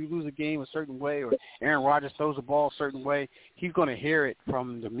game, or if you lose a game a certain way, or Aaron Rodgers throws the ball a certain way, he's going to hear it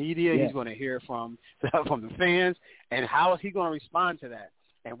from the media. Yeah. He's going to hear it from the fans. And how is he going to respond to that?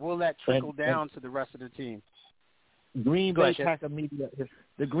 And will that trickle down to the rest of the team? Green Bay Packer media.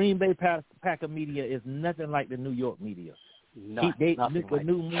 The Green Bay Packer media is nothing like the New York media. The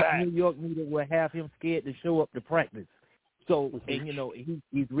New York media will have him scared to show up to practice. So, and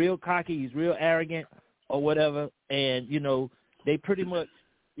he's real cocky, he's real arrogant, or whatever. And they pretty much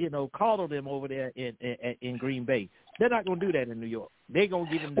coddle them over there in Green Bay. They're not going to do that in New York. They're going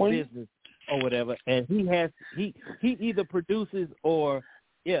to give him the business or whatever. And he either produces or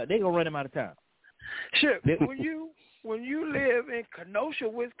they're going to run him out of town. Sure. When you live in Kenosha,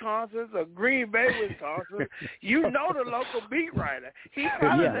 Wisconsin, or Green Bay, Wisconsin, you know the local beat writer. He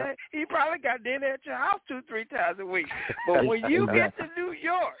probably got dinner at your house 2-3 times a week. But when you get to New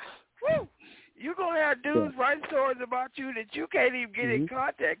York, you're going to have dudes writing stories about you that you can't even get in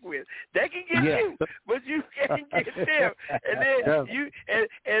contact with. They can get you, but you can't get them. And then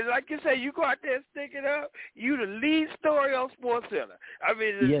and like you say, you go out there and stick it up, you the lead story on SportsCenter. I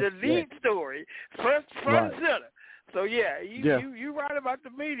mean, the lead story, front and center. So you write about the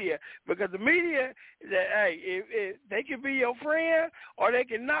media, because the media, they can be your friend or they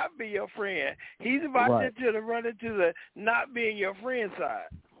can not be your friend. He's about to run into the not being your friend side.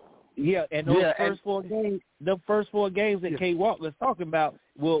 Yeah, and those first four games that K. Walk was talking about,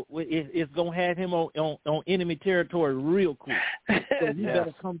 it's gonna have him on enemy territory real quick. So you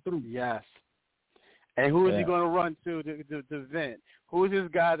better come through. Yes. And who is he going to run to vent? Who is this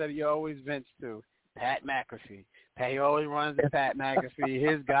guy that he always vents to? Pat McAfee. He always runs to Pat McAfee.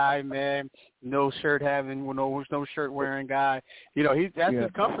 His guy, man, no shirt wearing guy. That's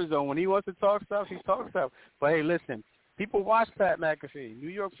his comfort zone. When he wants to talk stuff, he talks stuff. But hey, listen, people watch Pat McAfee. New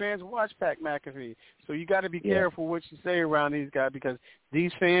York fans watch Pat McAfee. So you got to be careful what you say around these guys, because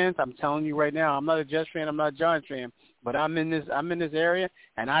these fans, I'm telling you right now, I'm not a Jets fan, I'm not a Giants fan, but I'm in this area,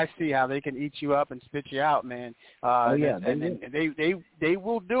 and I see how they can eat you up and spit you out, man. They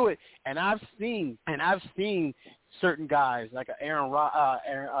will do it. And I've seen certain guys like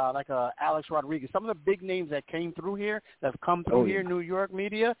like Alex Rodriguez, some of the big names that came through here, that have come through here, New York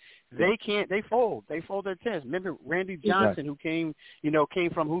media, they fold their tents. Remember Randy Johnson, who came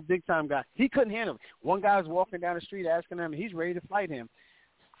from who big time guy, he couldn't handle it. One guy was walking down the street asking him, he's ready to fight him.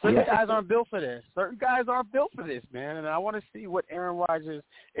 Certain guys aren't built for this. Man. And I want to see what Aaron Rodgers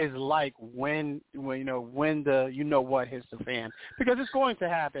is like when the what hits the fan, because it's going to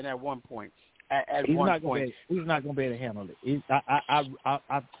happen at one point. He's not going to be able to handle it.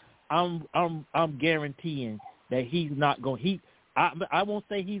 I'm guaranteeing that he's not going. I won't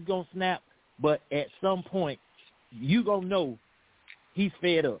say he's going to snap, but at some point you gonna know he's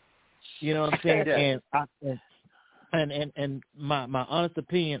fed up. You know what I'm saying? And my honest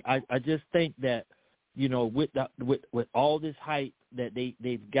opinion, I just think that with all this hype that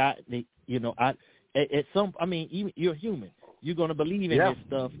they've got, even you're human. You're going to believe in this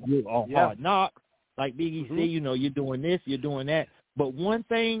stuff. You're on Hard Knocks, like Biggie said, you're doing this, you're doing that. But one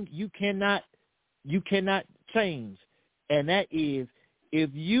thing you cannot change, and that is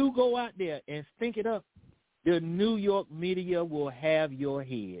if you go out there and stink it up, the New York media will have your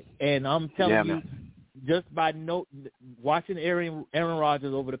head. And I'm telling you, just by watching Aaron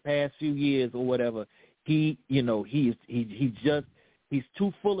Rodgers over the past few years or whatever, he's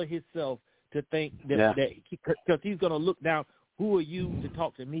too full of himself to think that because he's going to look down. Who are you to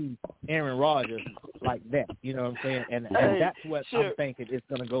talk to me, Aaron Rodgers, like that? You know what I'm saying? And that's what I'm thinking it's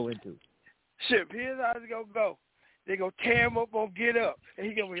going to go into. Here's how it's going to go. They're going to tear him up on Get Up. And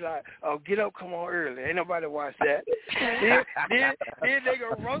he's going to be like, oh, Get Up, come on early. Ain't nobody watch that. then they're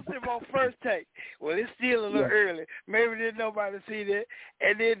going to roast him on First Take. Well, it's still a little early. Maybe there's nobody see that.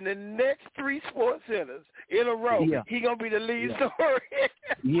 And then the next 3 sports centers in a row, he's going to be the lead story.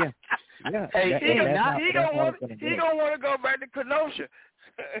 Hey, he gonna want to go back to Kenosha.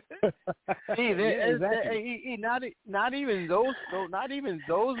 Not even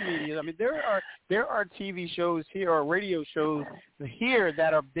those media. I mean, there are TV shows here or radio shows here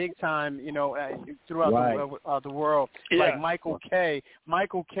that are big time. Throughout the world, like Michael K.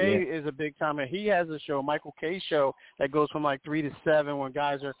 Michael K. is a big timer. He has a show, Michael K. show, that goes from like 3 to 7 when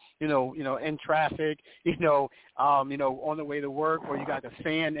guys are in traffic, on the way to work, or you got the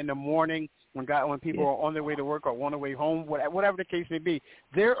Fan in the morning when people are on their way to work or on their way home, whatever the case may be.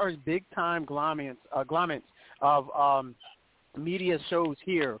 There are big time glommets of media shows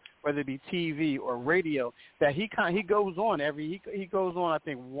here, whether it be TV or radio, that he goes on he goes on I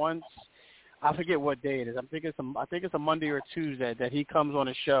think once I forget what day it is. I think it's a Monday or Tuesday that he comes on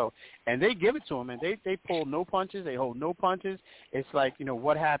the show, and they give it to him, and they pull no punches. They hold no punches. It's like,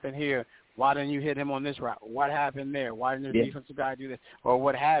 what happened here? Why didn't you hit him on this route? What happened there? Why didn't the defensive guy do this, or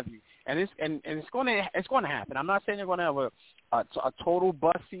what have you? And it's going to happen. I'm not saying they're going to have a total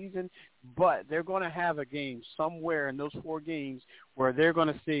bust season, but they're going to have a game somewhere in those 4 games where they're going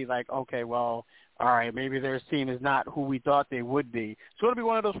to see, like, okay, well, all right, maybe their team is not who we thought they would be. It's going to be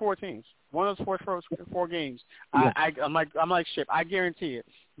one of those 4 teams, one of those four games. Yeah. I'm like Ship. I guarantee it.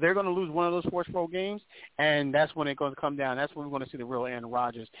 They're going to lose one of those 4 games, and that's when it's going to come down. That's when we're going to see the real Aaron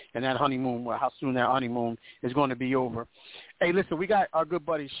Rodgers and that honeymoon, how soon that honeymoon is going to be over. Hey, listen, we got our good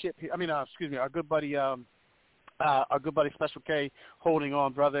buddy Ship here. Our good buddy Special K holding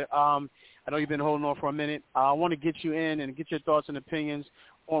on, brother. I know you've been holding on for a minute. I want to get you in and get your thoughts and opinions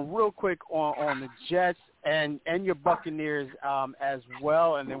on real quick on the Jets and your Buccaneers as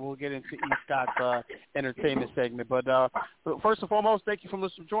well, and then we'll get into E. Scott's entertainment segment. But first and foremost, thank you for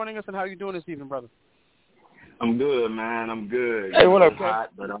joining us, and how are you doing this evening, brother? I'm good, man. I'm good. Hey, what up, hot,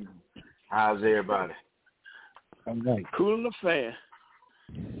 but how's everybody? I'm right. Cool the fan.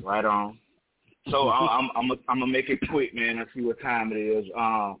 Right on. So I'm gonna make it quick, man. I see what time it is.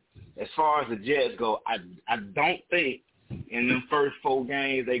 As far as the Jets go, I don't think in them first 4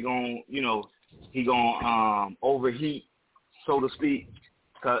 games they he gonna overheat, so to speak.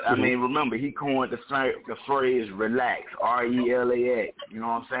 Cause I mean, remember he coined the phrase relax, RELAX. You know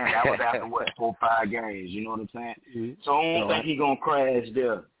what I'm saying? That was after 4 or 5 games. You know what I'm saying? Mm-hmm. So I don't think he gonna crash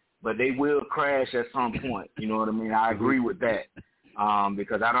there, but they will crash at some point. You know what I mean? I agree with that.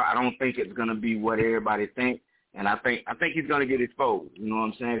 Because I don't think it's gonna be what everybody think, and I think he's gonna get exposed. You know what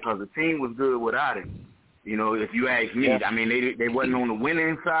I'm saying? Because the team was good without him. If you ask me, I mean they wasn't on the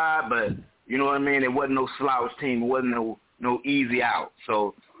winning side, but you know what I mean. It wasn't no slouch team. It wasn't no easy out.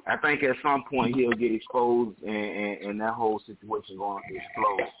 So I think at some point he'll get exposed, and that whole situation going to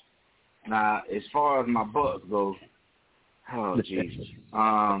explode. Now, as far as my Bucks go. Oh, Jesus.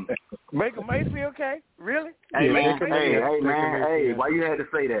 Baker Mayfield, okay? Really? Hey, man. Hey, why you had to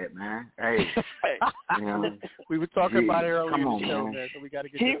say that, man? Hey. We were talking about it earlier in the show, man, so we got to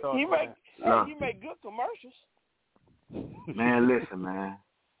get your thoughts on he make good commercials. Man, listen, man.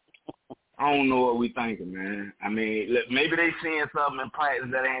 I don't know what we thinking, man. I mean, look, maybe they seeing something in practice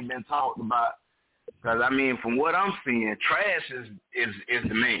that ain't been talked about. Because, I mean, from what I'm seeing, trash is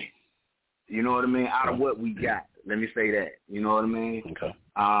the man. You know what I mean? Out of what we got. Let me say that. You know what I mean? Okay.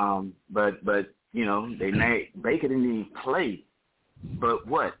 But Baker didn't even play. But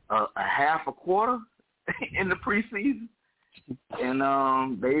what? A half a quarter in the preseason, and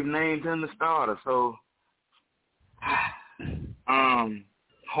they've named him the starter. So,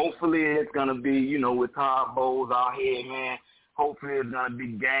 hopefully it's gonna be with Todd Bowles out here, man. Hopefully it's gonna be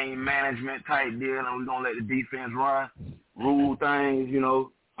game management type deal, and we're gonna let the defense rule things,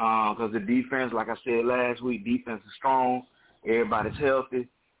 because the defense, like I said last week, defense is strong. Everybody's healthy,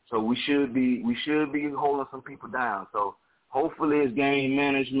 so we should be holding some people down. So hopefully it's game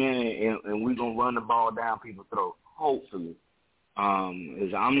management, and we're gonna run the ball down people's throats. Hopefully,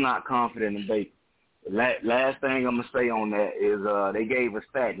 I'm not confident in Baker. Last thing I'm gonna say on that is they gave a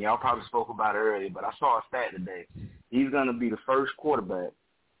stat, and y'all probably spoke about it earlier, but I saw a stat today. He's gonna be the first quarterback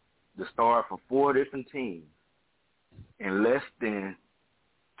to start for 4 different teams in less than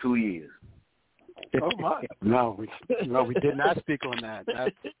 2 years. Oh my! No, we did not speak on that.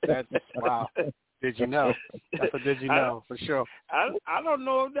 That's wow. Did you know? That's a did you know for sure. I don't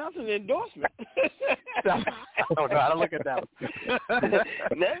know if that's an endorsement. I don't know. I don't look at that one.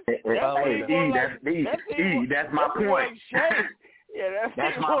 That's my point. Yeah,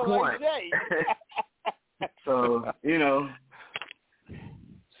 that's my point. So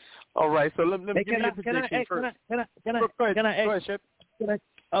All right. So let me give you a prediction first. Can I ask? Chip.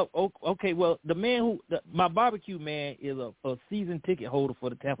 Oh, okay. Well, the man my barbecue man is a season ticket holder for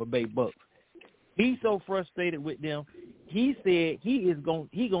the Tampa Bay Bucks. He's so frustrated with them. He said he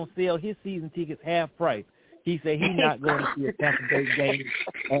gonna sell his season tickets half price. He said he's not going to see a Tampa Bay game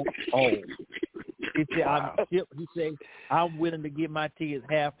at all. He said I'm willing to give my tickets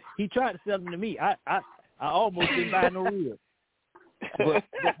half. He tried to sell them to me. I almost didn't buy no real. But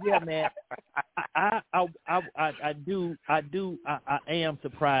yeah, man, I am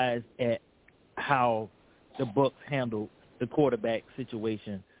surprised at how the Bucks handled the quarterback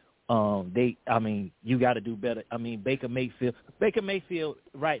situation. You got to do better. I mean, Baker Mayfield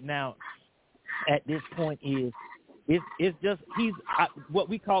right now at this point it's just he's what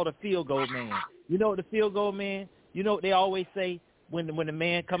we call the field goal man. You know what the field goal man? You know what they always say when the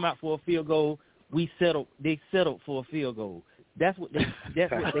man come out for a field goal, they settled for a field goal. That's what they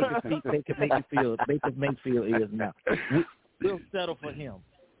can make you feel. Baker Mayfield is now. We'll settle for him.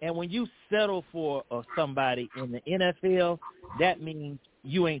 And when you settle for somebody in the NFL, that means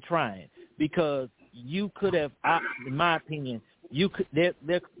you ain't trying, because you could have, in my opinion, you could. There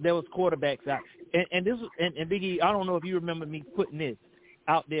was quarterbacks out, and this was, and Big E, I don't know if you remember me putting this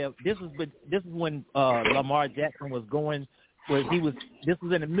out there. This is when Lamar Jackson was going. Where this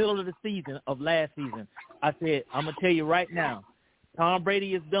was in the middle of the season of last season. I said, I'm going to tell you right now, Tom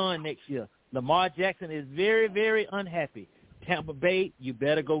Brady is done next year. Lamar Jackson is very, very unhappy. Tampa Bay, you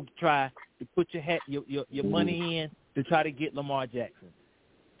better go try to put your money in to try to get Lamar Jackson.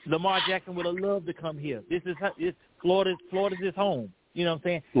 Lamar Jackson would have loved to come here. Florida's his home. You know what I'm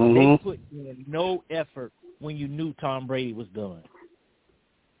saying? Mm-hmm. They put in no effort when you knew Tom Brady was done.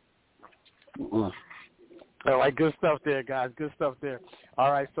 Mm-hmm. All right, good stuff there, guys. Good stuff there.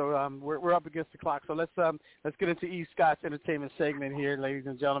 All right, so we're up against the clock, so let's get into E. Scott's entertainment segment here, ladies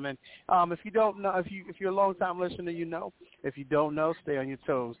and gentlemen. If you don't know, if you're a long-time listener, you know. If you don't know, stay on your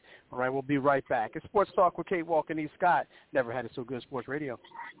toes. All right, we'll be right back. It's Sports Talk with Kate Walker and E. Scott. Never had it so good. Sports Radio.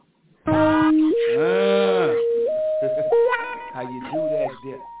 How you do that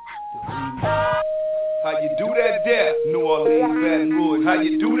there? How you do that there? New Orleans, Baton Rouge. How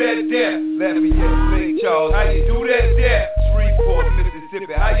you do that there? Lafayette, St. Charles. How you do that there? Shreveport,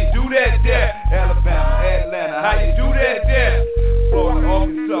 Mississippi. How you do that there? Alabama, Atlanta. How you do that there? Florida,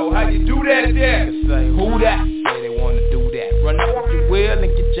 Arkansas. How you do that there? Say who that? Say they want to do that. Run up with your will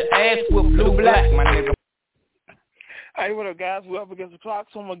and get your ass with blue black, my nigga. Hey, what up, guys? We're up against the clock,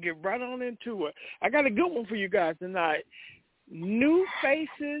 so I'm going to get right on into it. I got a good one for you guys tonight. New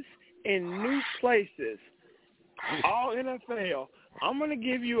faces in new places, all NFL. I'm going to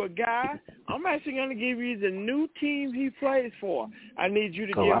give you a guy. I'm actually going to give you the new team he plays for. I need you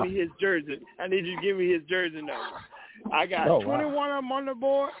to give me his jersey. I need you to give me his jersey number. I got 21 of them on the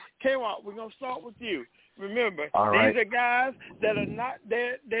board. K-Walk, we're going to start with you. Remember, these are guys that are not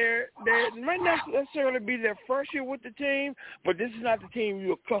they might not necessarily be their first year with the team, but this is not the team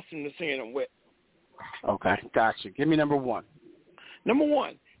you're accustomed to seeing them with. Okay, gotcha. Give me number one. Number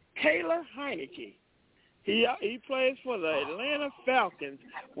one, Taylor Heineke. He plays for the Atlanta Falcons.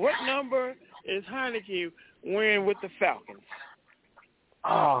 What number is Heineke wearing with the Falcons?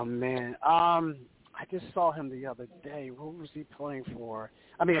 Oh man, I just saw him the other day. What was he playing for?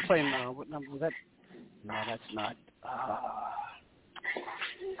 I mean, playing. What number was that? No, that's not.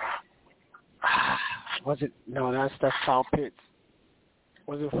 Was it? No, that's Kyle Pitts.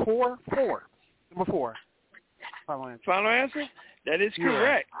 Was it 4? 4. Number 4. Final answer? That is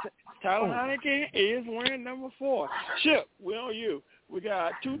correct. Tyler Heineke is wearing number 4. Chip, we're on you. We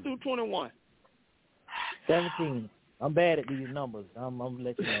got 2 through 21. 17. I'm bad at these numbers. I'm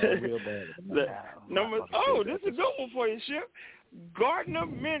let you know, I'm real bad at them. This is a good one for you, Chip. Gardner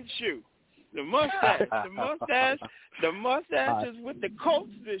Minshew. The mustache is with the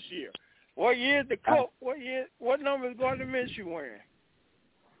Colts this year. What year is the Colts? What number is Gardner Minshew wearing?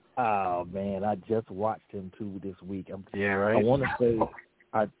 Oh man, I just watched him too this week. Right. I want to say,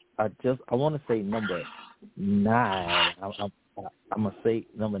 I want to say number 9. I'm gonna say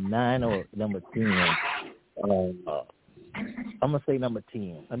number 9 or number 10. I'm gonna say number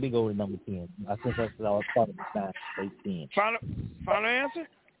 10. Let me go with number 10. I think I was talking about 9, 10. Final answer.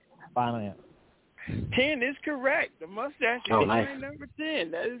 Final answer. 10 is correct. The mustache is wearing number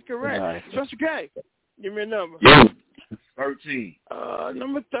 10. That is correct. Nice. Special K, give me a number. 13.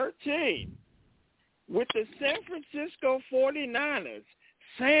 Number 13. With the San Francisco 49ers,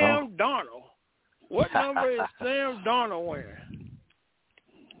 Sam Darnold. What number is Sam Darnold wearing?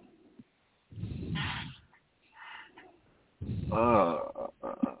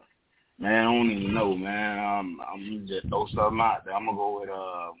 Man, I don't even know, man. I'm just throw something out there. I'm going to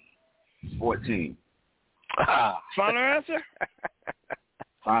go with 14. Final answer?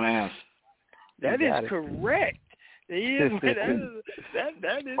 Final answer. That is correct. That is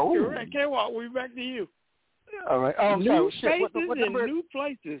correct. K-Walk, we'll be back to you. All right. New faces what number? In new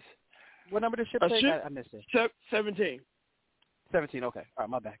places. What number did Ship take? I missed it. 17. 17, okay. All right,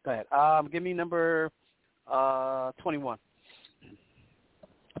 my bad. Go ahead. Give me number 21.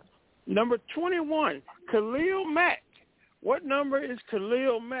 Number 21, Khalil Mack. What number is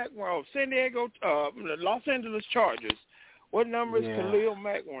Khalil Mack wearing? The Los Angeles Chargers. What number is Khalil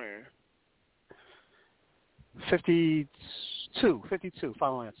Mack wearing? 52.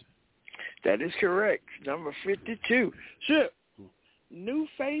 Final answer. That is correct. Number 52. Chip. New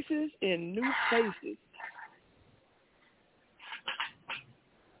faces in new faces.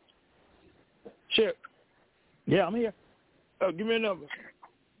 Chip. Yeah, I'm here. Oh, give me a number.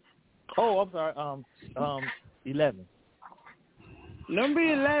 Oh, I'm sorry. 11. Number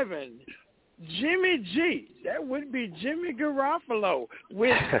 11, Jimmy G. That would be Jimmy Garoppolo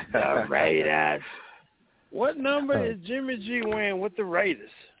with the Raiders. What number is Jimmy G wearing with the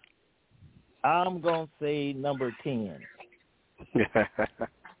Raiders? I'm going to say number 10.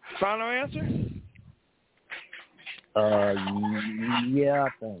 Final answer? Yeah, I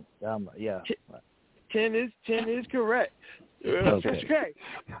think. Yeah. 10 is correct. Okay.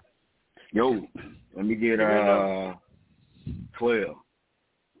 Yo, let me get 12.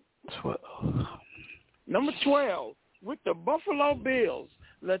 Number 12, with the Buffalo Bills,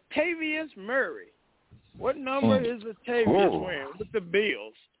 Latavius Murray. What number is Latavius wearing with the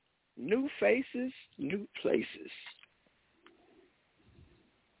Bills? New faces, new places.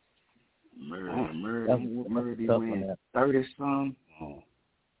 Murray be winning 30-some.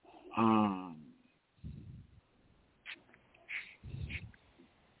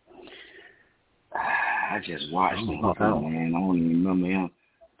 I just watched him, man. I don't even remember him.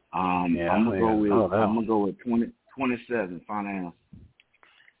 I'm gonna go with 27. Final answer.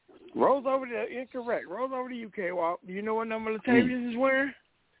 Rolls over to incorrect. Rolls over to you, K-Walk. Do you know what number Latavius is wearing?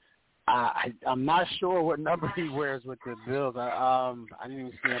 I'm not sure what number he wears with the Bills. I didn't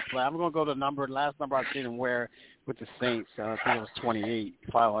even see him play. I'm gonna go to the last number I've seen him wear with the Saints. I think it was 28.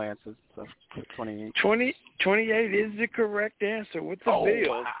 Final answer. So 28. 28 is the correct answer with the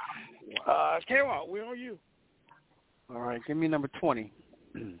Bills. Wow. K-Walk, we're on you. All right, give me number 20.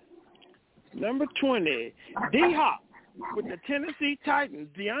 Number 20, D-Hop with the Tennessee Titans.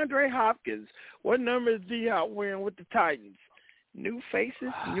 DeAndre Hopkins. What number is D-Hop wearing with the Titans? New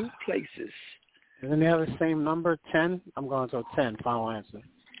faces, new places. Doesn't he have the same number, 10? I'm going to go 10. Final answer.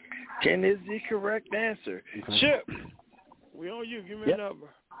 10 is the correct answer. Okay. Chip, we on you. Give me a number.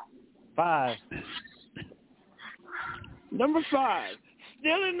 5. Number 5.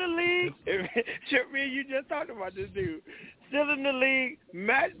 Still in the league. Chip, me and you just talked about this dude. Still in the league,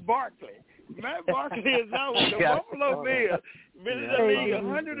 Matt Barkley. Matt Barkley is out with the Buffalo Bills. Been in the league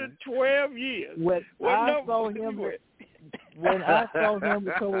 112 years. When I saw him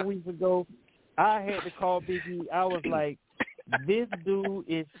a couple weeks ago, I had to call Big E. I was like, this dude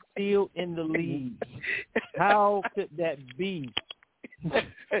is still in the league. How could that be?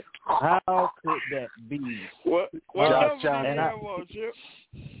 How could that be? What number do you have on, Chip?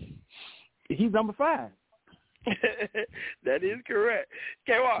 He's number 5. That is correct.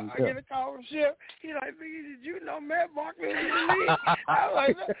 K-Walk, I get a call from Chip. He's like, did you know Matt Barkley was in the league? I was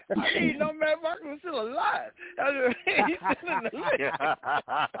like, I didn't know Matt Barkley was still alive. He's still in the league.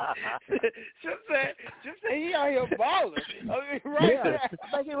 Chip said he out here balling. I mean, right yeah. there.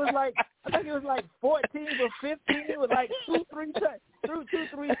 I think it was like 14 or 15 with like 2-3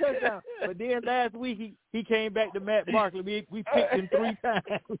 touchdowns. But then last week he came back to Matt Barkley. We picked him 3 times.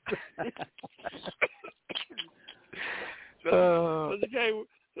 That's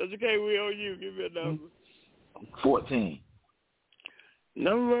okay. We owe you. Give me a number. 14.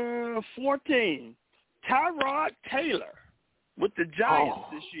 Number 14, Tyrod Taylor with the Giants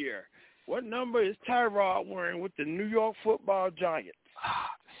this year. What number is Tyrod wearing with the New York Football Giants?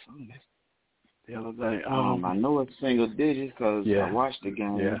 The other day. I know it's single digits because I watched the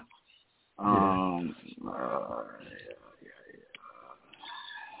game. Yeah.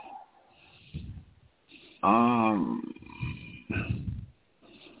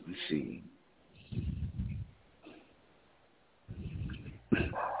 Let's see.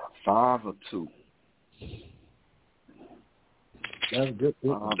 5 or 2. That's good.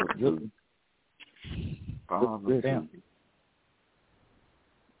 5 or 2. 5 or 2.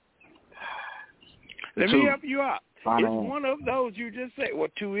 Let me help you out. It's one of those you just said. Well,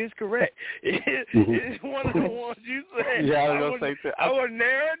 2 is correct. It's one of the ones you said. Yeah, I was going to say I would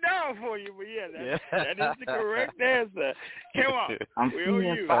narrow it down for you, but that is the correct answer. Come on. I'm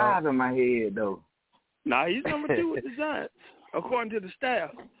seeing 5 in my head, though. Nah, he's number 2 with the Giants, according to the staff.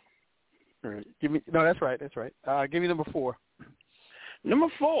 All right. That's right. Give me number 4. Number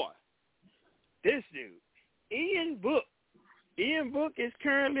 4, this dude, Ian Book. Ian Book is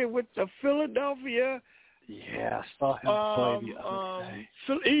currently with the Philadelphia I saw him play the other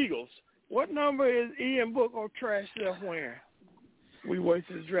day. Eagles. What number is Ian Book or Trash Steph wearing? We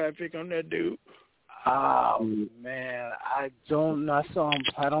wasted a draft pick on that dude. Oh, man. I don't know. I saw him.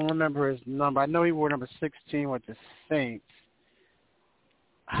 I don't remember his number. I know he wore number 16 with the Saints.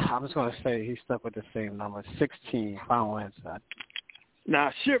 I'm just going to say he stuck with the same number, 16. Final answer.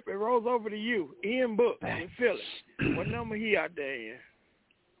 Now, Chip, it rolls over to you. Ian Book in Philly. What number he out there in?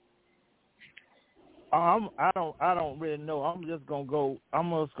 I don't really know. I'm just gonna go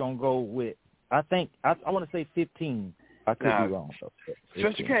with. I think I want to say 15. I could be wrong. So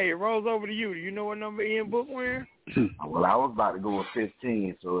Mr. K, it rolls over to you. Do you know what number Ian Book wearing? Well, I was about to go with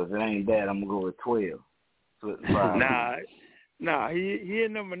 15, so if it ain't that, I'm going to go with 12. So Nah, he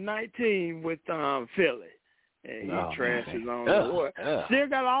at number 19 with Philly. And he trashes on the board. Still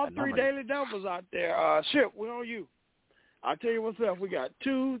got all three daily doubles out there. Ship, we're on you. I'll tell you what's up. We got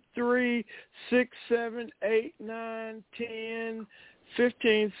 2, 3, 6, 7, 8, 9, 10,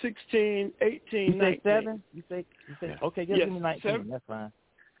 15, 16, 18, 19. 7? You say okay, give me 19. 7. That's fine.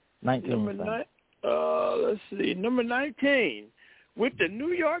 19. Number 9. Let's see. Number 19 with the New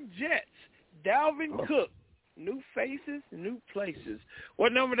York Jets, Dalvin Cook. New faces, new places.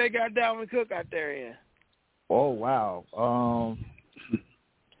 What number they got Dalvin Cook out there in? Oh wow.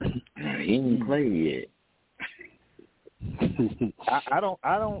 He didn't play yet. I don't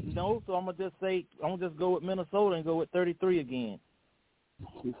know, so I'm gonna just go with Minnesota and go with 33 again.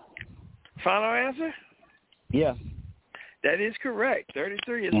 Final answer? Yeah. That is correct.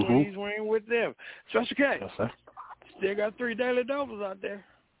 33 is what he's wearing with them. Special K. Yes, sir. Still got three daily doubles out there.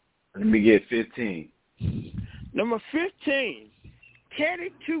 Let me get 15. Number 15,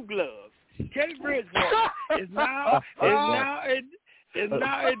 Teddy Two Gloves. Teddy Bridgewater is now a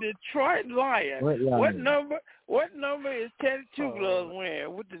Detroit Lion. What number is Teddy Two Gloves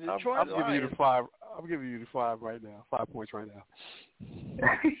wearing with the Detroit Lions? I'm giving you the 5 right now. 5 points right now.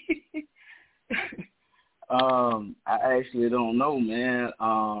 I actually don't know, man.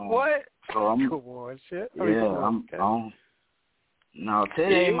 What? So I'm come on, shit. No,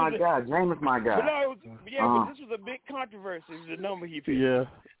 Teddy ain't my guy. Jameis my guy. But but this was a big controversy. The number he picked.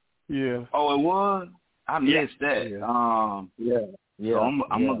 Yeah. Oh, it was. I missed that. Yeah. So I'm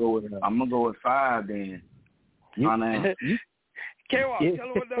gonna go with 5 then. K-Walk, tell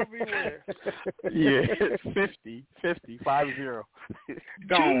him what number he wear. Yeah, it's 50, 5-0.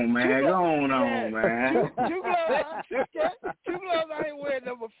 Go on, man. Two gloves, I ain't wearing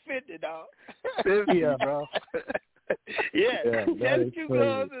number 50, dog. 50, bro. Yeah, Two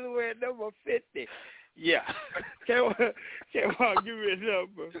gloves is wearing number 50. Yeah. K-Walk, give me a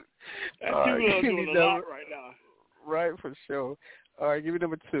number. That Two gloves doing a lot right now. Right, for sure. All right, give me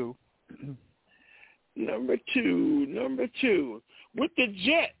number 2. Number two. With the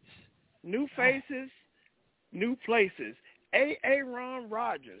Jets, new faces, new places. Aaron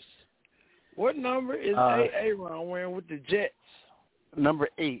Rodgers. What number is Aaron wearing with the Jets? Number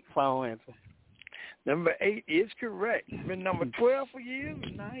 8, final answer. Number 8 is correct. Been number 12 for years,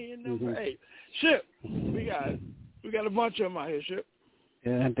 and now he's number 8. Ship, we got a bunch of them out here, Ship.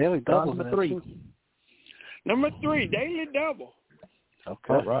 Yeah, daily double. Number 3. Number 3, daily double.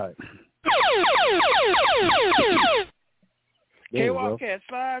 Okay. All right. K-Walk has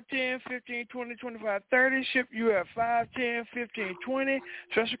 5, 10, 15, 20, 25, 30. Ship, you have 5, 10, 15, 20.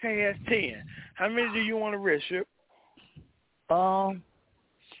 Special K has 10. How many do you want to risk, Ship? How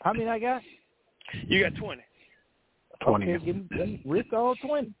many I got? You got 20. 20. Okay, give me risk all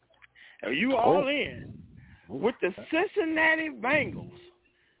 20. Are you all in? With the Cincinnati Bengals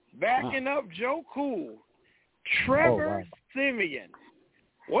backing up Joe Cool, Trevor Siemian.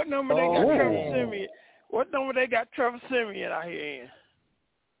 What number they got Trevor Siemian? What number they got Trevor Siemian out here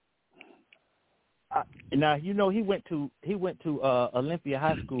in? Now he went to Olympia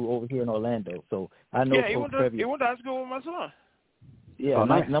High School over here in Orlando, so I know. Yeah, he went to high school with my son. Yeah,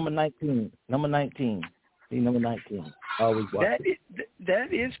 number 19. Number 19. He's number 19. Always watch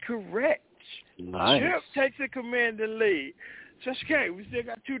that is correct. Nice. Chip takes a commanding lead. Just okay, we still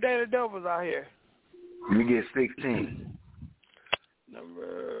got 2 daily doubles out here. Let me get 16.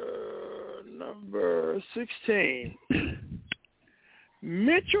 Number 16.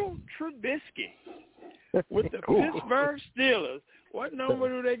 Mitchell Trubisky with the Pittsburgh Steelers. What number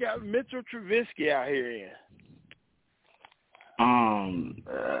do they got Mitchell Trubisky out here in?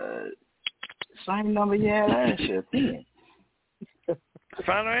 Same number you had last year.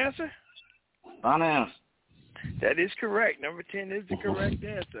 Final answer? Final answer. That is correct. Number 10 is the correct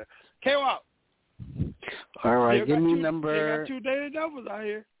answer. K-Walk. All right, give me number... They got 2 daily doubles out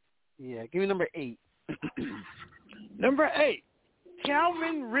here. Yeah, give me number 8. Number 8,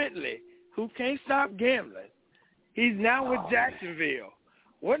 Calvin Ridley, who can't stop gambling. He's now with Jacksonville.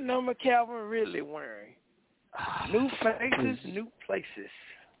 What number Calvin Ridley wearing? New faces, new places.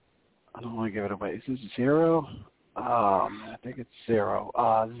 I don't want to give it away. Is this 0? Oh, man, I think it's 0.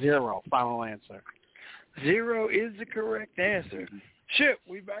 0, final answer. 0 is the correct answer. Chip,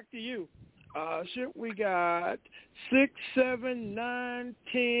 we back to you. Chip, we got 6, 7, 9,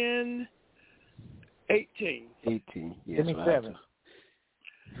 10, 18. 18. Yes, give me 7.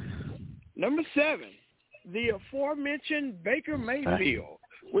 Number 7, the aforementioned Baker Mayfield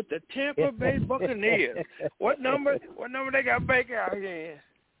with the Tampa Bay Buccaneers. What number they got Baker out here?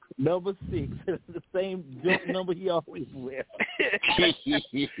 Number 6, the same jump number he always wears. Number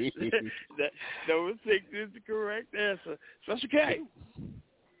 6 is the correct answer. Special K.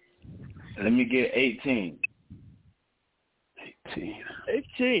 Let me get 18.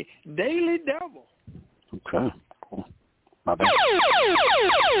 18. Daily double. Okay. Cool. My bad.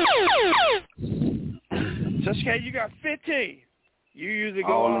 Special K, you got 15. You usually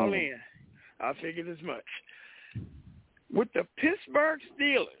go all in. I figured as much. With the Pittsburgh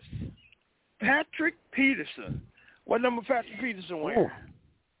Steelers, Patrick Peterson. What number Patrick Peterson wearing?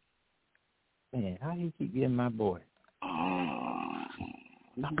 Man, how do you keep getting my boy?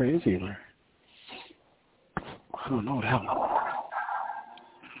 Number is he wearing? I don't know that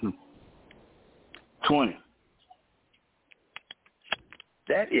one. 20.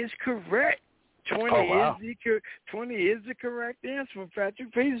 That is correct. 20 is the correct answer for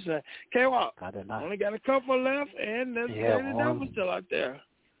Patrick Peterson. K-Walk, only got a couple left, and there's Daily Double still out there.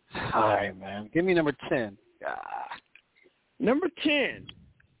 All right, man. Give me number 10. Number 10,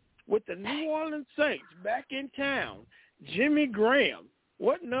 with the New Orleans Saints back in town, Jimmy Graham.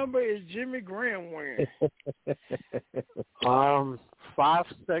 What number is Jimmy Graham wearing?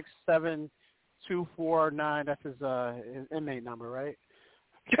 567249. That's his inmate number, right?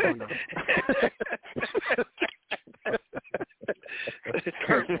 Oh, no.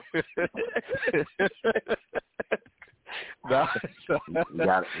 You got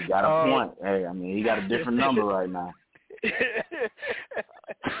a point. Hey, I mean, he got a different number right now.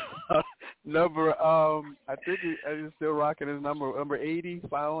 Number, I think he's still rocking his number 80.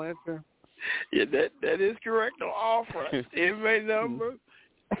 Final answer. Yeah, that is correct on all fronts. Inmate number.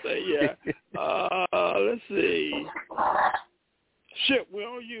 So yeah. Let's see. Ship, we're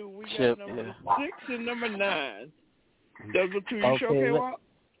on you. We got number 6 and number 9. Double 2. You show K-Walk?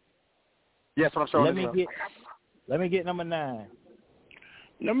 Yes, I'm showing. Let me get number 9.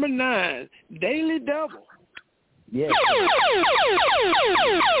 Number 9, Daily Double. Yes.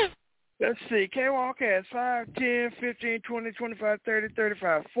 Let's see. K-Walk has 5, 10, 15, 20, 25, 30,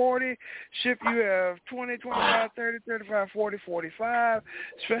 35, 40. Ship, you have 20, 25, 30, 35, 40, 45.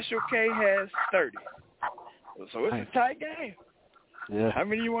 Special K has 30. So it's a tight game. Yeah. How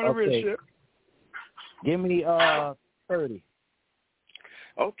many you want to risk, Ship? Give me 30.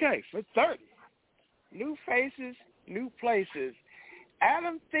 Okay, for 30. New faces, new places.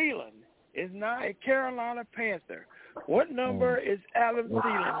 Adam Thielen is now a Carolina Panther. What number is Adam Thielen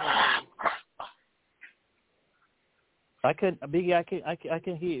wearing? I can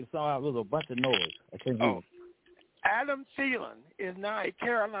hear it. So it was a bunch of noise. I couldn't hear it. Adam Thielen is now a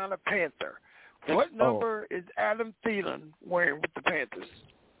Carolina Panther. What number is Adam Thielen wearing with the Panthers?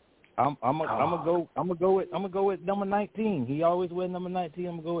 I'm gonna go with number 19. He always wears number 19.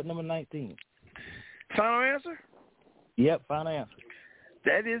 I'm gonna go with number 19. Final answer? Yep, final answer.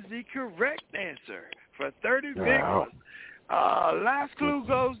 That is the correct answer for 30 big ones. Last clue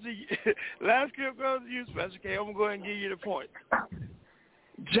goes to you. Last clue goes to you, Special K. I'm gonna go ahead and give you the point.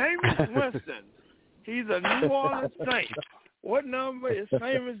 Jameis Winston. He's a New Orleans Saint. What number is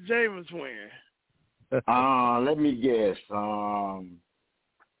famous Jameis wearing? Let me guess. I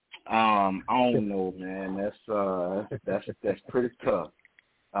don't know, man. That's pretty tough.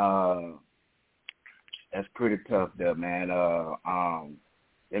 That's pretty tough there, man.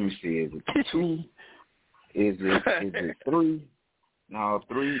 Let me see. Is it 2? Is it 3? No,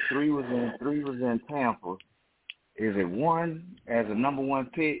 3 was in Tampa. Is it 1 as a number 1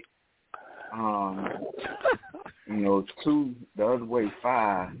 pick? 2 the other way,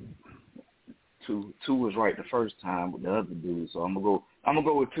 5. 2 was right the first time with the other dude, so I'm gonna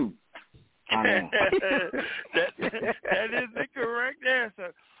go with 2. That is the correct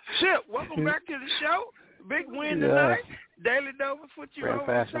answer. Chip, welcome back to the show. Big win tonight. Daily Double put you over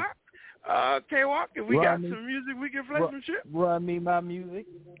the top. K-Walk, if we got some music, we can play some shit. Run me my music.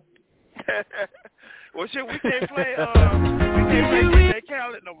 Well, shit, we can't play DJ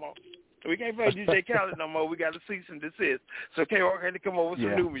Khaled no more. We can't play DJ Khaled no more. We got to cease and desist. So K-Walk had to come over with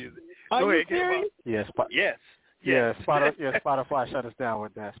some new music. Go ahead, K-Walk. Yes. Yes. Yeah, Spotify shut us down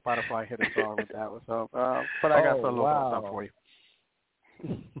with that. Spotify hit us all with that. So, but I got some little stuff for you.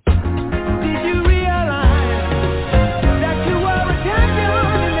 Did you realize that you were a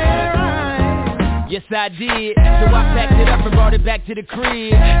champion in their eyes? Yes, I did. So I packed it up and brought it back to the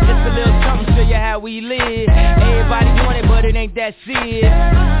crib. Just a little something, show you how we live. Everybody want it, but it ain't that serious.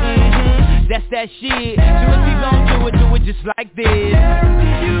 That's that shit. So if you gon' do it just like this.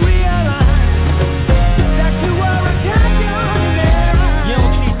 Did you realize that you were a champion in their eyes? You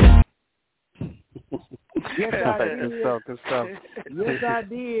don't keep it. Yes, I did. Good stuff. Yes, I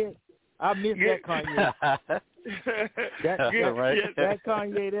did. I missed that Kanye. That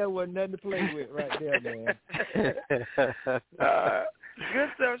Kanye there wasn't nothing to play with right there, man. Good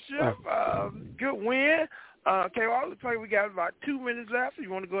stuff, Chef. Good win. Okay, well, looks like we got about 2 minutes left. You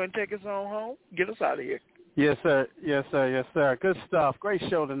want to go ahead and take us on home? Get us out of here. Yes, sir. Yes, sir. Yes, sir. Good stuff. Great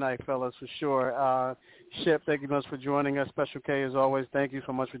show tonight, fellas, for sure. Shep, thank you much for joining us. Special K, as always, thank you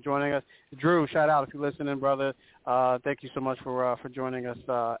so much for joining us. Drew, shout out if you're listening, brother. Thank you so much for joining us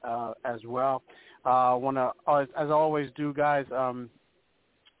as well. Want to, as I always do, guys, want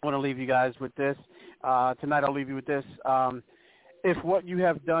to leave you guys with this. Tonight I'll leave you with this. If what you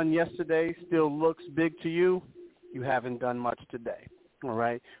have done yesterday still looks big to you, you haven't done much today. All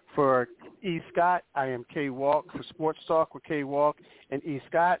right. For E. Scott, I am K. Walk. For Sports Talk with K. Walk and E.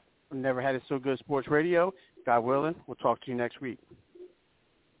 Scott, I've never had it so good sports radio. God willing, we'll talk to you next week.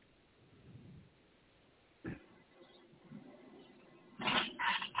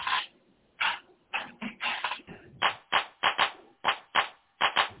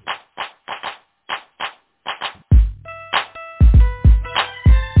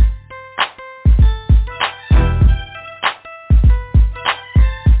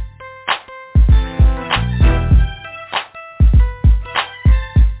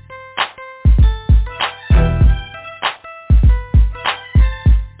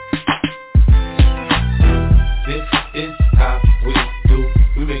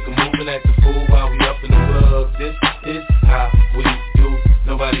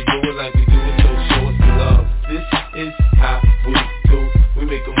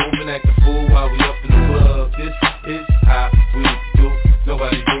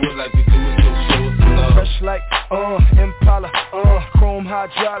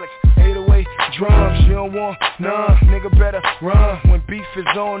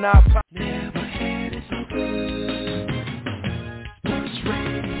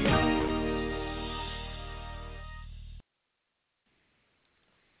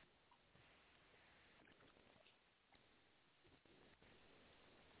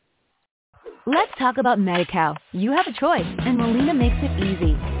 Let's talk about Medi-Cal. You have a choice, and Molina makes it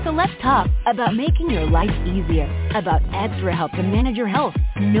easy. So let's talk about making your life easier, about extra help to manage your health.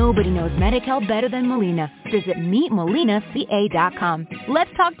 Nobody knows Medi-Cal better than Molina. Visit meetmolinaca.com. Let's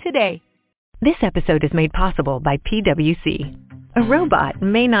talk today. This episode is made possible by PwC. A robot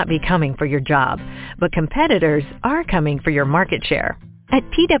may not be coming for your job, but competitors are coming for your market share. At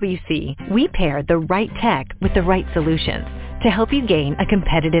PwC, we pair the right tech with the right solutions to help you gain a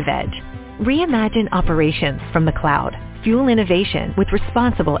competitive edge. Reimagine operations from the cloud, fuel innovation with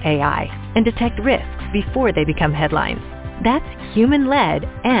responsible AI, and detect risks before they become headlines. That's human-led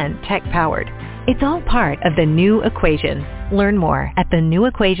and tech-powered. It's all part of The New Equation. Learn more at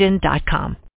thenewequation.com.